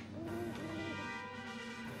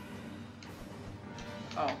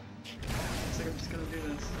 Oh. Looks like I'm just gonna do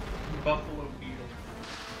this. Buffalo Beetle.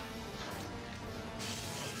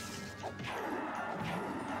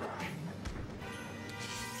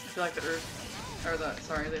 I feel like the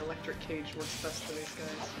the electric cage works best for these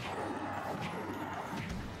guys.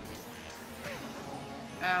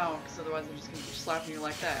 Ow, because otherwise I'm just gonna keep slapping you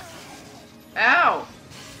like that. Ow!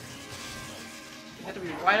 You had to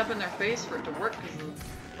be right up in their face for it to work because the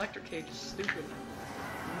electric cage is stupid.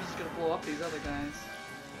 I'm just gonna blow up these other guys.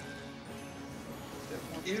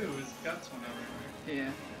 Ew, his guts went everywhere. Yeah.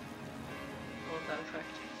 I love that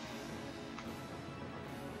effect.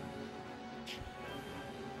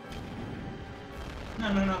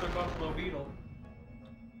 And another buffalo beetle.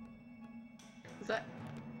 Is that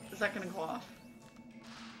gonna go off?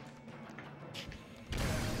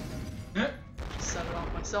 Set it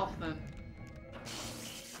off myself then.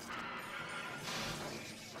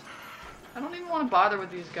 I don't even want to bother with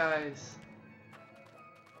these guys.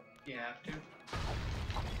 You have to.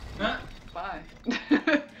 Bye.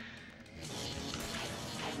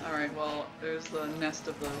 Alright, well, there's the nest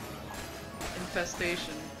of the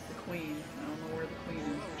infestation, the queen. I don't know where the queen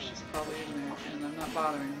is. She's probably in there, and I'm not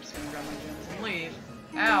bothering. I'm just gonna grab my gems and leave.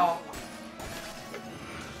 Ow!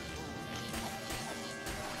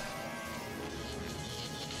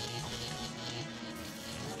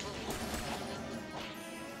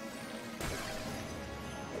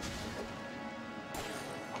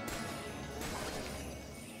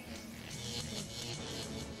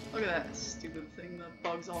 Look at that stupid thing, the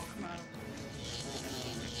bugs all come out of.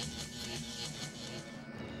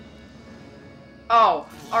 Oh,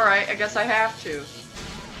 alright, I guess I have to.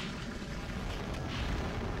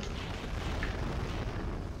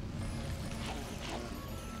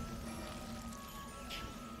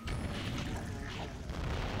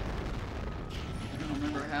 I don't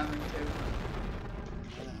remember having to.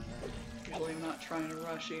 Usually I'm not trying to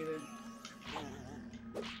rush either.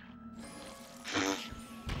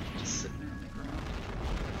 Just sitting there on the ground.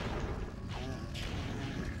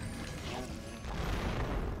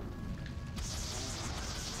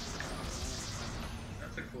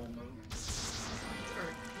 That's a cool move.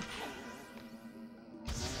 Alright.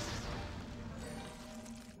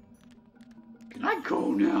 Can I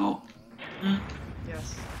go now?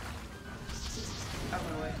 Yes. Out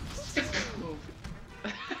of my way. Move.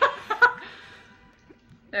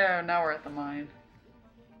 There, now we're at the mine.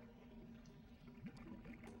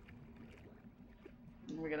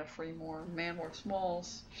 We gotta free more man-more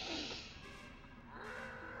smalls.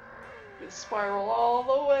 Gonna spiral all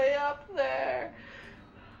the way up there.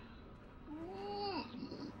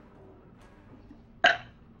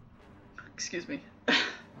 Excuse me.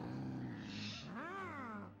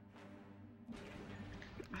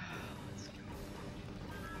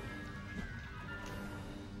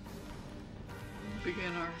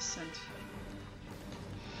 Begin our ascent.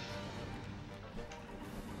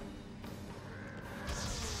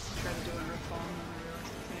 Try to do it reform and I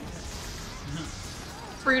realize I can't yet.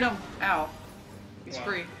 Freedom! Ow. He's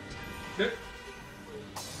free.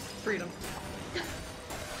 Freedom.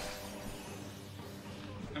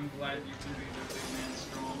 I'm glad you can be the big man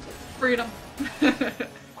strong. Freedom! I'm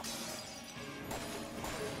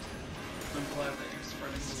glad that you're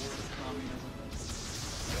spreading the word of communism.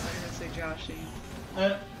 I'm gonna say Joshy. Uh, I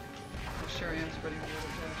sure am spreading the word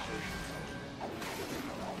of Joshy.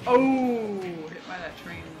 Oh! Hit by that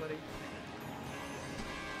train, buddy.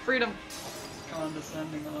 Freedom!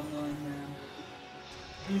 Condescending online man.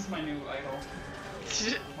 He's my new idol.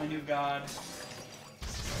 My new god.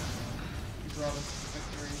 He brought us to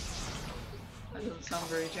victory. That doesn't sound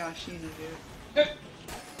very Joshina, dude.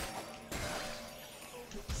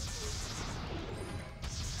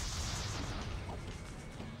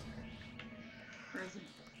 Where is he?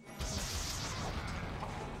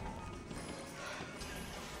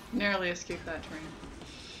 Narrowly escaped that train.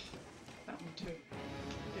 That one too.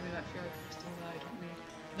 Give me that fairy crystal that I don't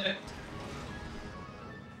need.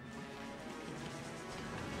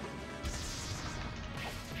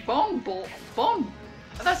 Bone bolt. Bone.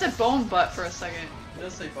 I thought it said bone butt for a second. It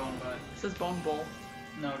does say bone butt. It says bone bowl.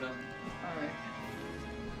 No, it doesn't.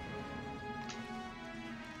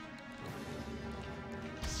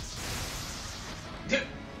 Alright.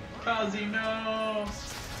 Kazi, no!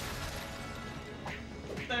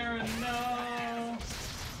 Theron, no!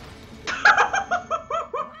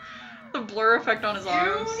 The blur effect on his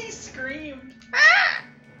arms. Ew, he screamed!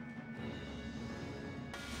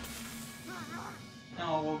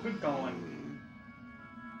 Oh, well, good going.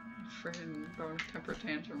 Freaking throwing a temper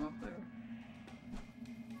tantrum up there.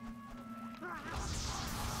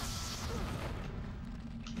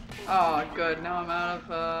 Oh, good. Now I'm out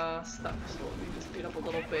of stuff, so let me just beat up a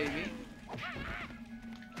little baby.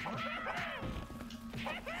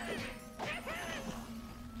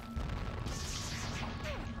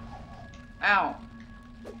 Ow.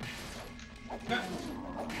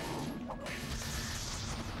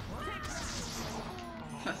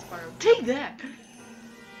 That's fire. Take that!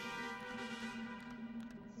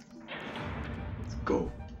 Let's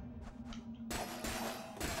go.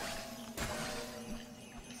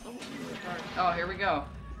 Oh, here we go.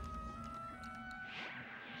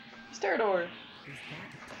 Sterador. Is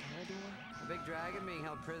that Terador? A big dragon being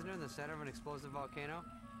held prisoner in the center of an explosive volcano?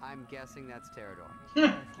 I'm guessing that's Terador.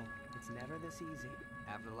 Careful. It's never this easy.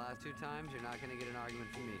 After the last 2 times, you're not gonna get an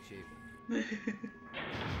argument from me, Chief. Oh,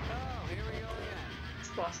 here we go again.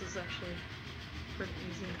 This boss is actually pretty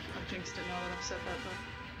easy. I jinxed it now that I've said that though.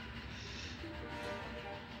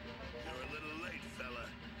 You're a little late, fella.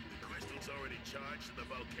 The crystal's already charged and the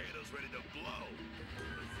volcano's ready to blow.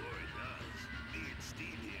 Before it does, me and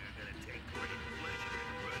Steve here are gonna take great pleasure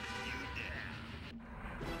in running you down.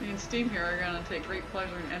 Me and Steam here are gonna take great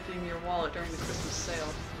pleasure in emptying your wallet during the Christmas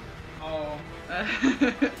sale. Oh. I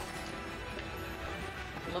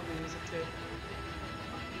love the music too.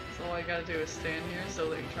 So all you gotta do is stand here so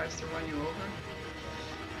that he tries to run you over.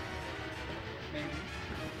 Maybe.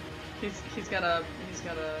 He's gotta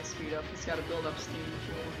speed up. He's gotta build up steam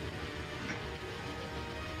fuel.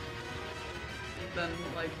 Then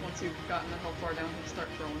like once you've gotten the health bar down, he'll start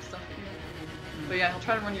throwing stuff at you. But yeah, he'll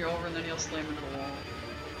try to run you over and then he'll slam into the wall.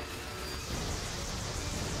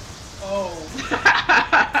 Oh.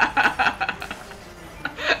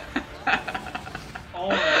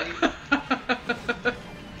 Alright.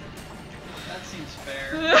 That seems fair.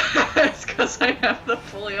 It's because I have the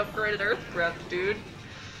fully upgraded Earth Breath, dude.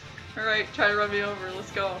 Alright, try to run me over.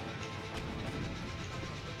 Let's go.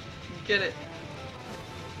 Get it.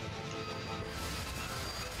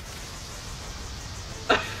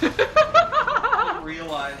 I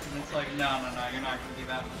realize, and it's like, no, you're not gonna be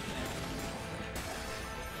that much damage.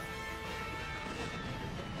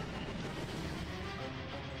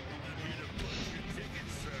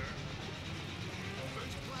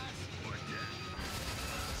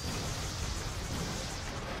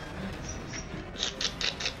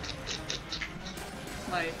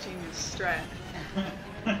 My genius strat.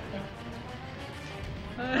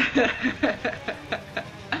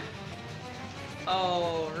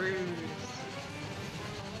 Oh, rude.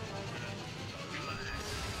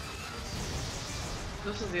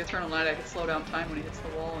 This was the Eternal Night. I could slow down time when he hits the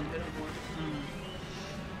wall and hit him more.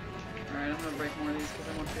 Alright, I'm gonna break more of these because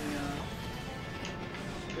I want the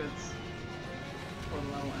goods before the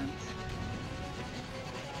level ends.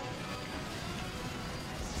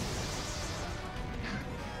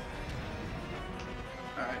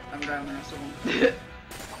 Alright, I'm grabbing the rest of them.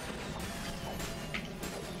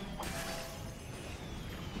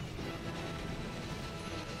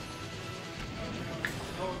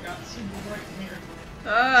 Oh, it got super bright in here.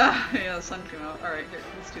 Ah, yeah, the sun came out. Alright, here,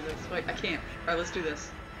 let's do this. Wait, I can't. Alright, let's do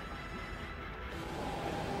this.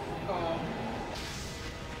 Oh.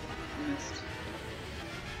 Missed.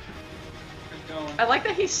 Keep going. I like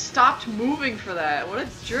that he stopped moving for that. What a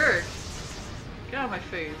jerk. Get out of my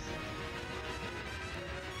face.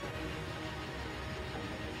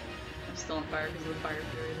 I'm still on fire because of the fire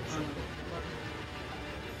fury. That's so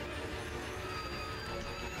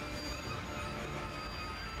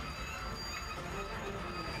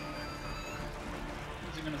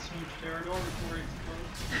Is he gonna smooch Terador before he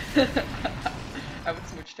explodes? I would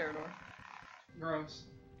switch Terador. Gross.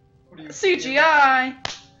 What are you? CGI!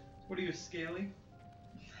 What are you, scaly?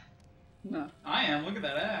 No. I am. Look at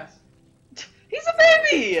that ass. He's a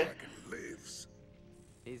baby! Lives.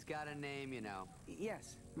 He's got a name, you know.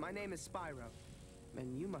 Yes, my name is Spyro.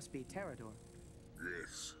 And you must be Terador.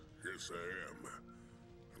 Yes, yes I am.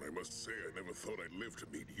 And I must say I never thought I'd live to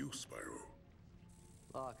meet you, Spyro.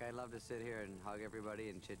 Look, I'd love to sit here and hug everybody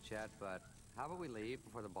and chit-chat, but how about we leave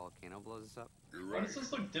before the volcano blows us up? You're Why right. does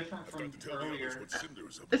this look different I've from got to tell the others earlier? what Cinder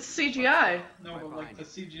is up It's to. CGI. No, but like the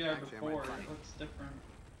CGI Actually, I might before, find it looks different.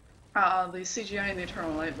 The CGI in the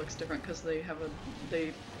Eternal Light looks different because they have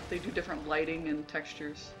they do different lighting and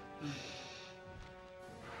textures.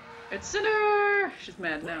 It's Cinder! She's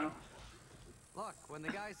mad now. Look, when the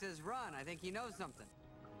guy says run, I think he knows something.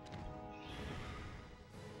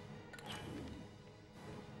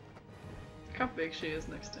 Look how big she is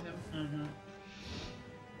next to him. Mm-hmm.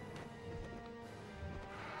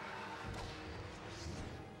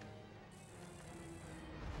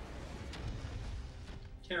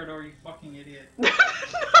 Terador, you fucking idiot.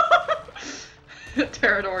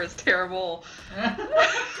 Terador is terrible. Spyro,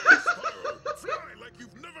 fly like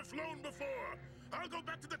you've never flown before. I'll go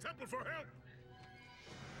back to the temple for help.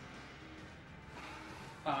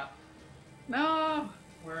 Hot. No!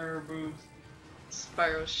 Where are her boobs?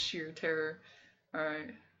 Spyro's sheer terror.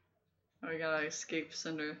 Alright. We gotta escape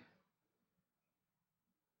Cinder.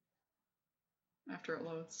 After it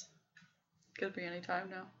loads. Could be any time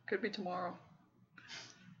now. Could be tomorrow.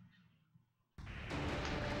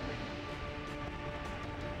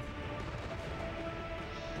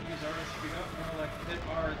 Use R to speed up, or like hit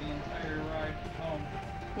R the entire ride.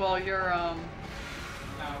 Well, your Ow.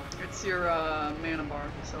 it's your mana bar.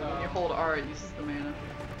 So when you hold R, it uses the mana.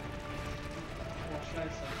 What should I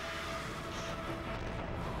say?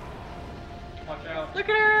 Watch out. Look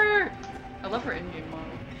at her! I love her in-game model.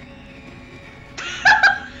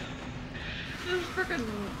 This frickin'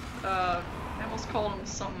 I almost called him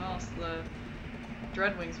something else. The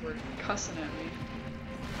Dreadwings were cussing at me.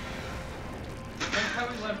 I like how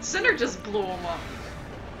he left. Cinder just blew him up.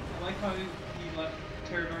 I like how he left.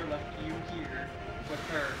 Terrador left you here with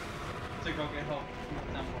her to go get help from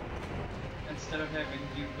the temple, instead of having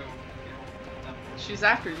you go get help from the temple. She's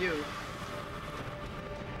after you.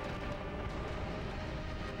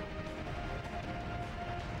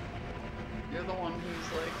 You're the one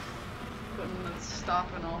who's like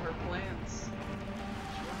stopping all her plans.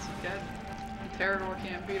 She wants you dead. And Terrador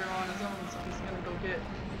can't beat her on his own, so he's gonna go get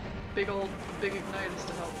big Ignitus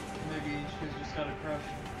to help. Maybe she's just got a crush.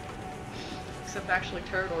 Except actually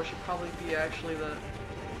Terrador should probably be actually the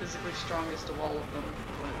physically strongest of all of them.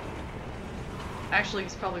 But actually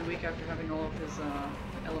he's probably weak after having all of his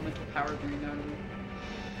elemental power drained out of him.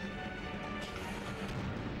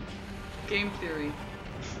 Game theory.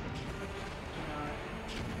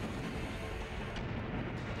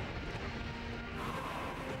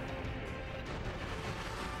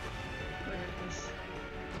 Look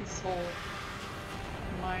at this whole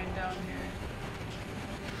mine down here.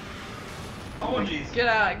 Oh jeez. Get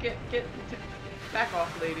out! Get back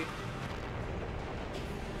off, lady.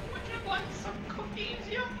 Would you like some cookies,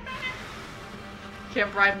 young man?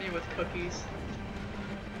 Can't bribe me with cookies.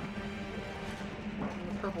 I'm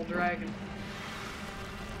the purple dragon.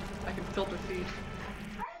 I can filter feed.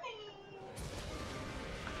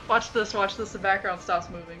 Watch this, the background stops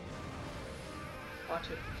moving. Watch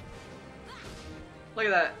it. Look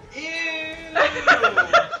at that. Ew!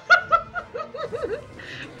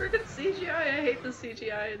 Freaking CGI, I hate the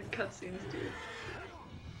CGI in cutscenes, dude.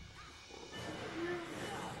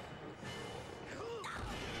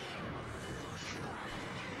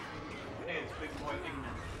 Hey, it's big boy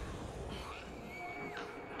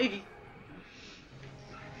Iggy.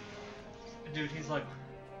 Dude, he's like,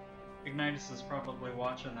 Ignitus is probably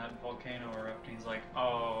watching that volcano erupt, and he's like,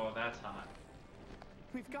 oh, that's hot.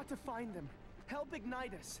 We've got to find them. Help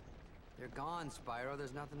Ignitus. They're gone, Spyro.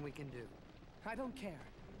 There's nothing we can do. I don't care.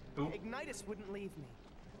 Who? Ignitus wouldn't leave me.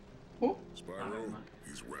 Who? Spyro,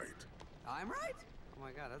 he's right. I'm right? Oh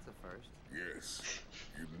my god, that's a first. Yes.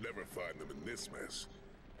 You'd never find them in this mess.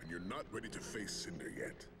 And you're not ready to face Cinder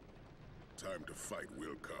yet. Time to fight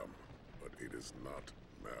will come, but it is not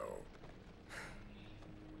now.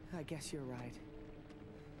 I guess you're right.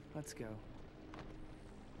 Let's go.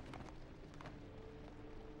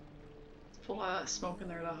 Full lot of smoke in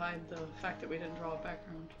there to hide the fact that we didn't draw a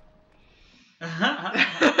background.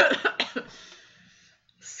 The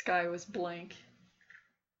sky was blank.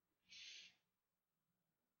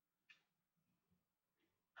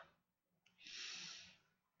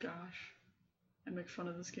 Gosh. I make fun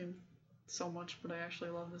of this game so much, but I actually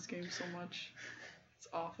love this game so much. It's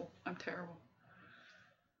awful. I'm terrible.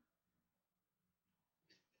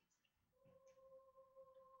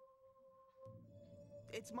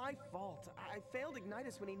 It's my fault. I failed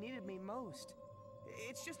Ignitus when he needed me most.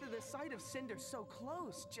 It's just that the sight of Cinder so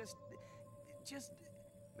close just...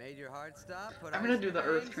 Made your heart stop? Put I'm ice gonna in do the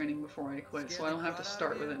your earth veins? training before I quit, so Scare I the don't have to crud out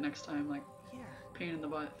start of with you? it next time, like, Yeah, pain in the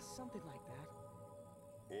butt. something like that.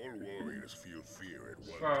 All warriors feel fear at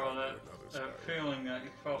one Spyro, time or that another. feeling that you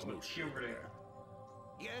felt There's no with shame in puberty. that.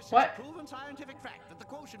 Yes, What? it's a proven scientific fact that the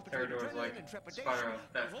quotient between Terrador's like, adrenaline and trepidation... Spyro,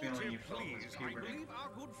 that Voltaire, feeling you felt with please, I puberty. believe our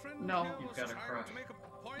good friend No. here You've was got a hired crush. to make a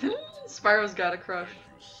point. Spyro's got a crush. Thank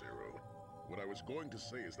you, Cyril. What I was going to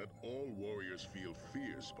say is that all warriors feel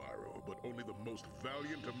fear, Spyro, but only the most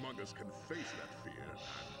valiant among us can face that fear and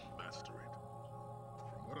master it.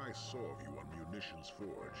 From what I saw of you on Munitions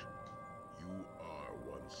Forge, you are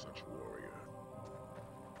one such warrior.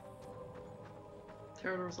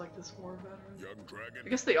 Terrador's like this war veteran. Young dragon, I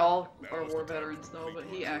guess they all now are is war the time to veterans though, but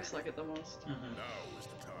complete he your acts journey. like it the most. Now is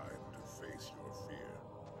the time to face your fear.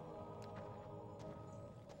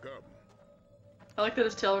 Come. I like that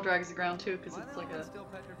his tail drags the ground too, because Why it's the like elephant still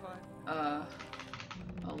petrified?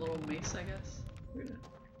 a little mace, I guess. Weird.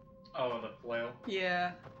 Oh, the flail.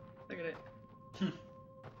 Yeah, look at it.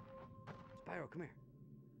 Spyro, come here.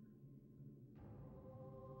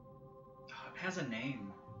 Oh, it has a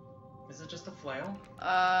name. Is it just a flail?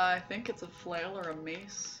 I think it's a flail or a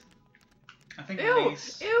mace. I think Ew!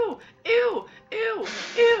 mace. Ew! Ew! Ew!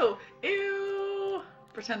 Ew! Ew!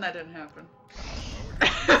 Pretend that didn't happen.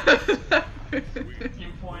 You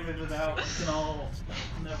pointed it out, and I'll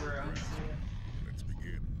never see it. Let's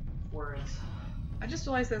begin. Words. I just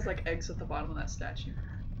realized there's like eggs at the bottom of that statue.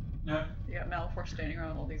 Yeah. You got Malfoy standing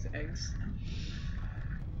around all these eggs.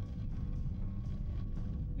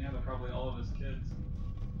 Yeah, they're probably all of his kids.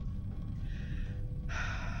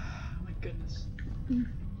 Oh my goodness.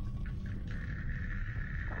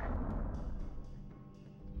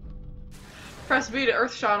 Press B to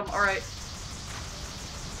earth shot him. Alright.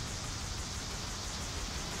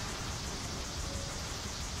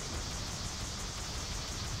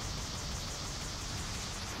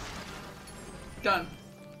 Done.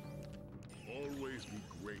 Always be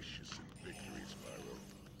gracious in victory, Spyro.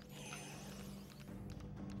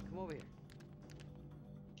 Come over here.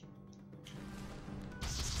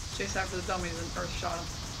 Chase after the dummies and earth shot him.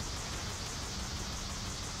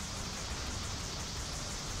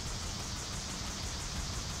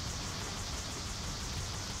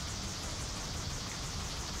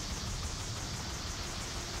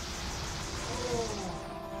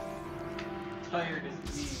 Tired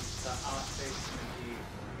as me, the hot face McGee.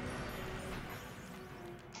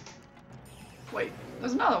 Wait,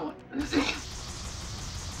 there's another one.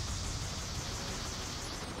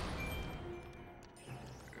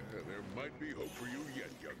 There might be hope for you yet,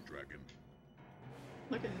 young dragon.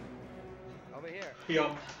 Look at him. Over here.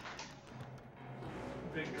 Yup.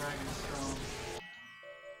 Big dragon strong.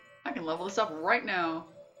 I can level this up right now.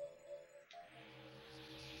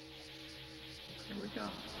 Here we go.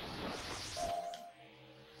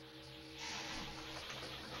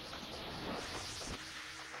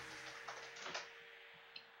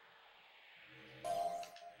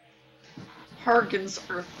 Hargan's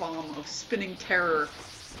Earth Bomb of spinning terror.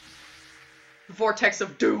 The vortex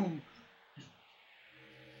of doom.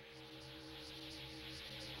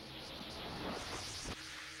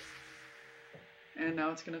 And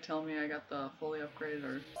now it's gonna tell me I got the fully upgraded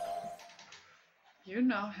Earth. You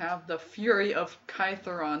now have the fury of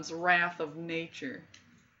Kytheron's wrath of nature.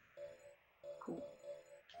 Cool.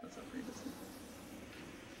 Let's upgrade this one.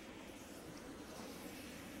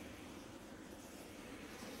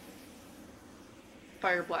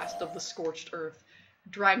 Fire Blast of the Scorched Earth.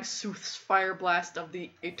 Dragsooth's Fire Blast of the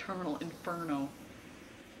Eternal Inferno.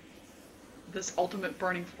 This ultimate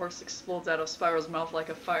burning force explodes out of Spyro's mouth like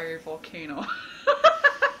a fiery volcano.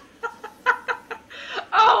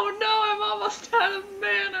 Oh no, I'm almost out of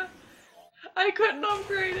mana. I couldn't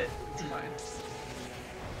upgrade it. It's fine.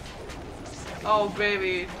 Oh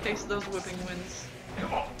baby, taste those whipping winds.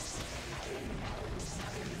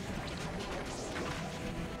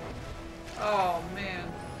 Oh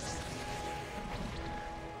man.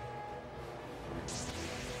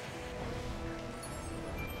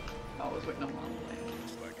 I was waiting on long way.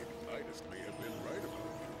 Looks like Ignitus may have been right about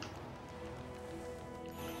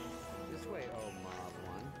This way, oh mob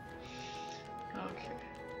one. Okay.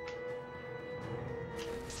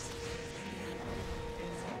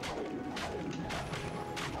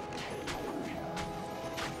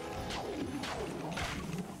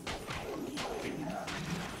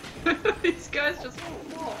 These guys just won't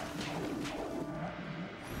fall.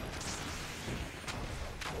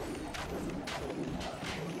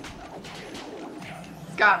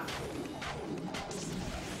 Got him.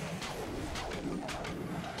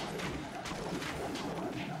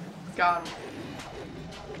 Got him.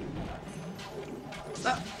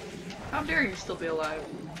 That, how dare you still be alive?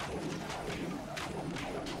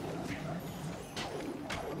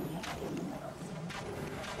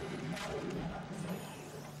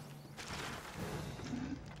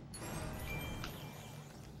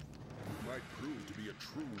 might prove to be a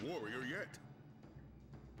true warrior yet.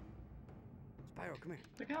 Spyro, come here.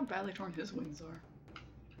 Look how badly torn his wings are.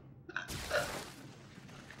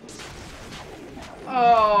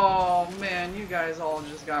 Oh man, you guys all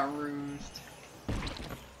just got rused.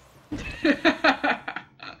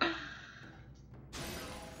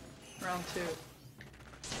 Round 2.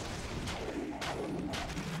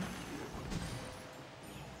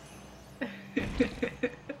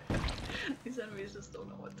 These enemies just don't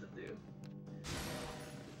know what to do.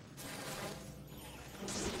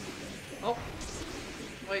 Oh!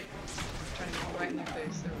 Wait. I'm trying to go right in their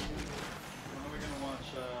face. There we go. When are we gonna watch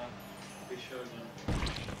Big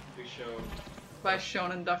Show? By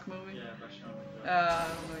Shonen Duck movie? Yeah, by Shonen Duck. I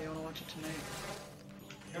don't know, you wanna watch it tonight?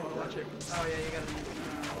 You wanna watch it? Oh yeah, you gotta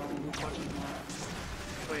well, let's watch it tomorrow.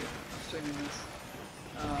 Wait, I'm streaming this.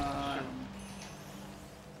 I don't know.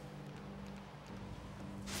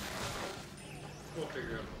 We'll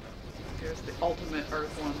figure it out. Here's the ultimate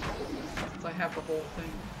Earth one. Since I have the whole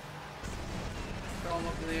thing. Throw them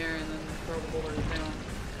up in the air and then throw the boulders down.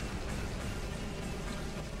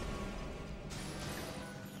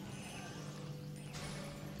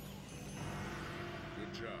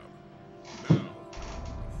 Good job. Now,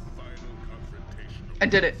 I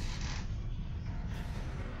did it.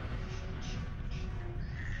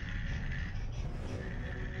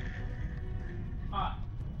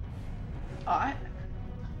 Odd?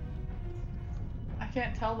 I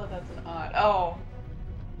can't tell that that's an odd. Oh.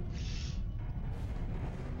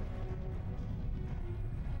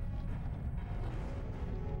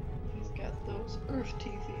 He's got those earth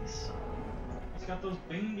teethies. He's got those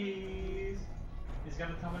bingies. He's got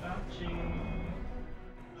a Tamagotchi.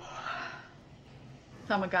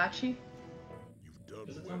 Tamagotchi?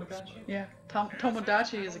 Is it Tamagotchi? Yeah,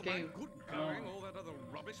 Tomodachi is a game.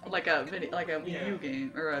 Like a Wii U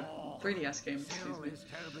game or a 3DS game. Excuse me.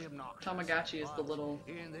 Tamagotchi is the little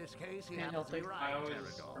handheld thing. I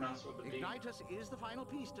always pronounce it with a B. Ignitus is the final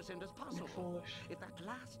piece to Cinder's puzzle. Foolish. If that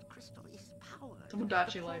last crystal is powered,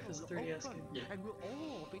 Tomodachi Life is a 3DS game. Yeah. and we'll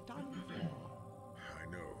all be done for.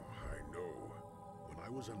 I know. When I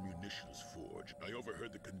was on Munitions Forge, I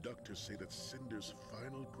overheard the conductor say that Cinder's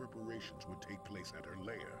final preparations would take place at her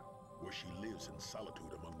lair, where she lives in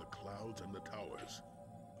solitude among the clouds and the towers.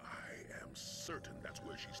 I am certain that's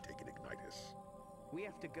where she's taken Ignitus. We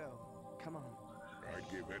have to go. Come on. I'd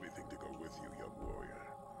give anything to go with you, young warrior.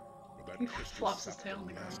 But that He crystal flops his sucked tail the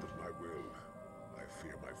in the last ground. of my will. I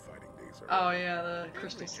fear my fighting days are Oh over. yeah, the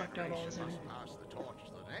crystal sucked out all his energy. Pass the torch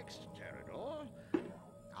to the next Pterodor.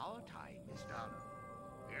 Our time is done.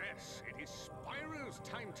 Yes, it is Spyro's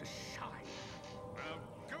time to shine. Well,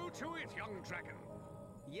 go to it, young dragon.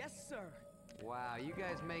 Yes, sir. Wow, you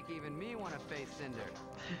guys make even me want to face Cinder.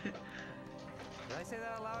 Did I say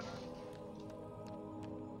that out loud?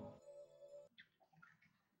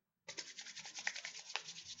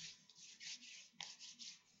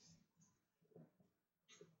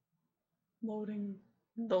 Loading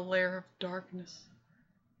the lair of darkness.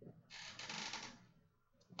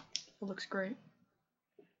 It looks great.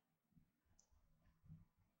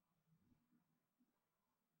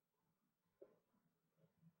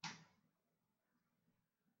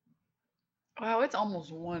 Wow, it's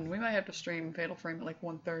almost 1. We might have to stream Fatal Frame at like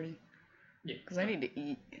 1:30. Yeah. Because I need to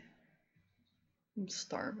eat. I'm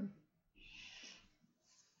starving.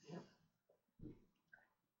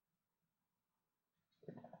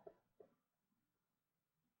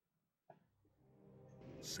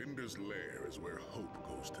 Cinder's lair is where hope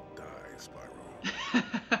goes to die, Spyro.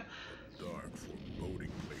 A dark,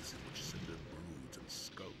 foreboding place in which Cinder broods and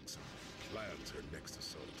skulks and plans her next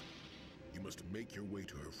assault. You must make your way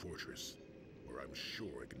to her fortress, where I'm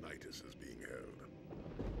sure Ignitus is being held.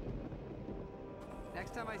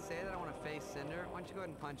 Next time I say that I want to face Cinder, why don't you go ahead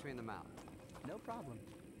and punch me in the mouth? No problem.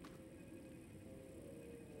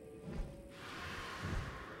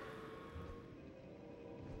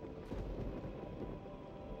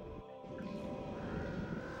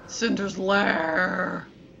 Cinder's lair.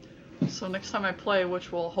 So next time I play,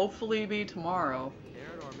 which will hopefully be tomorrow,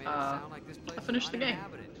 Pterodor made it sound like this place I'll finish is the game.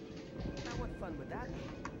 uninhabited. Now what fun would that be?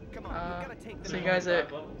 Come on, we've got to take So them you guys out. at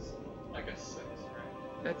 5 levels. I guess 6,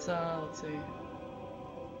 right? it's let's see.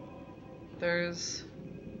 There's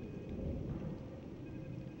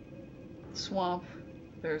swamp.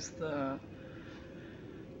 There's the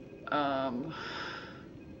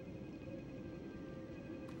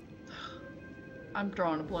I'm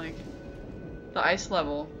drawing a blank. The ice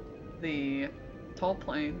level, the tall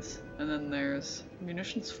plains, and then there's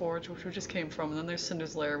Munitions Forge, which we just came from, and then there's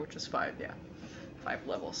Cinder's Lair, which is 5, yeah. 5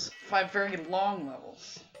 levels. 5 very long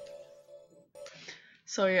levels.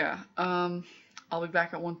 So yeah, I'll be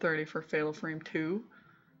back at 1:30 for Fatal Frame 2,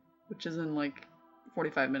 which is in like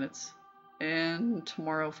 45 minutes. And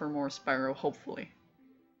tomorrow for more Spyro, hopefully.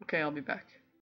 Okay, I'll be back.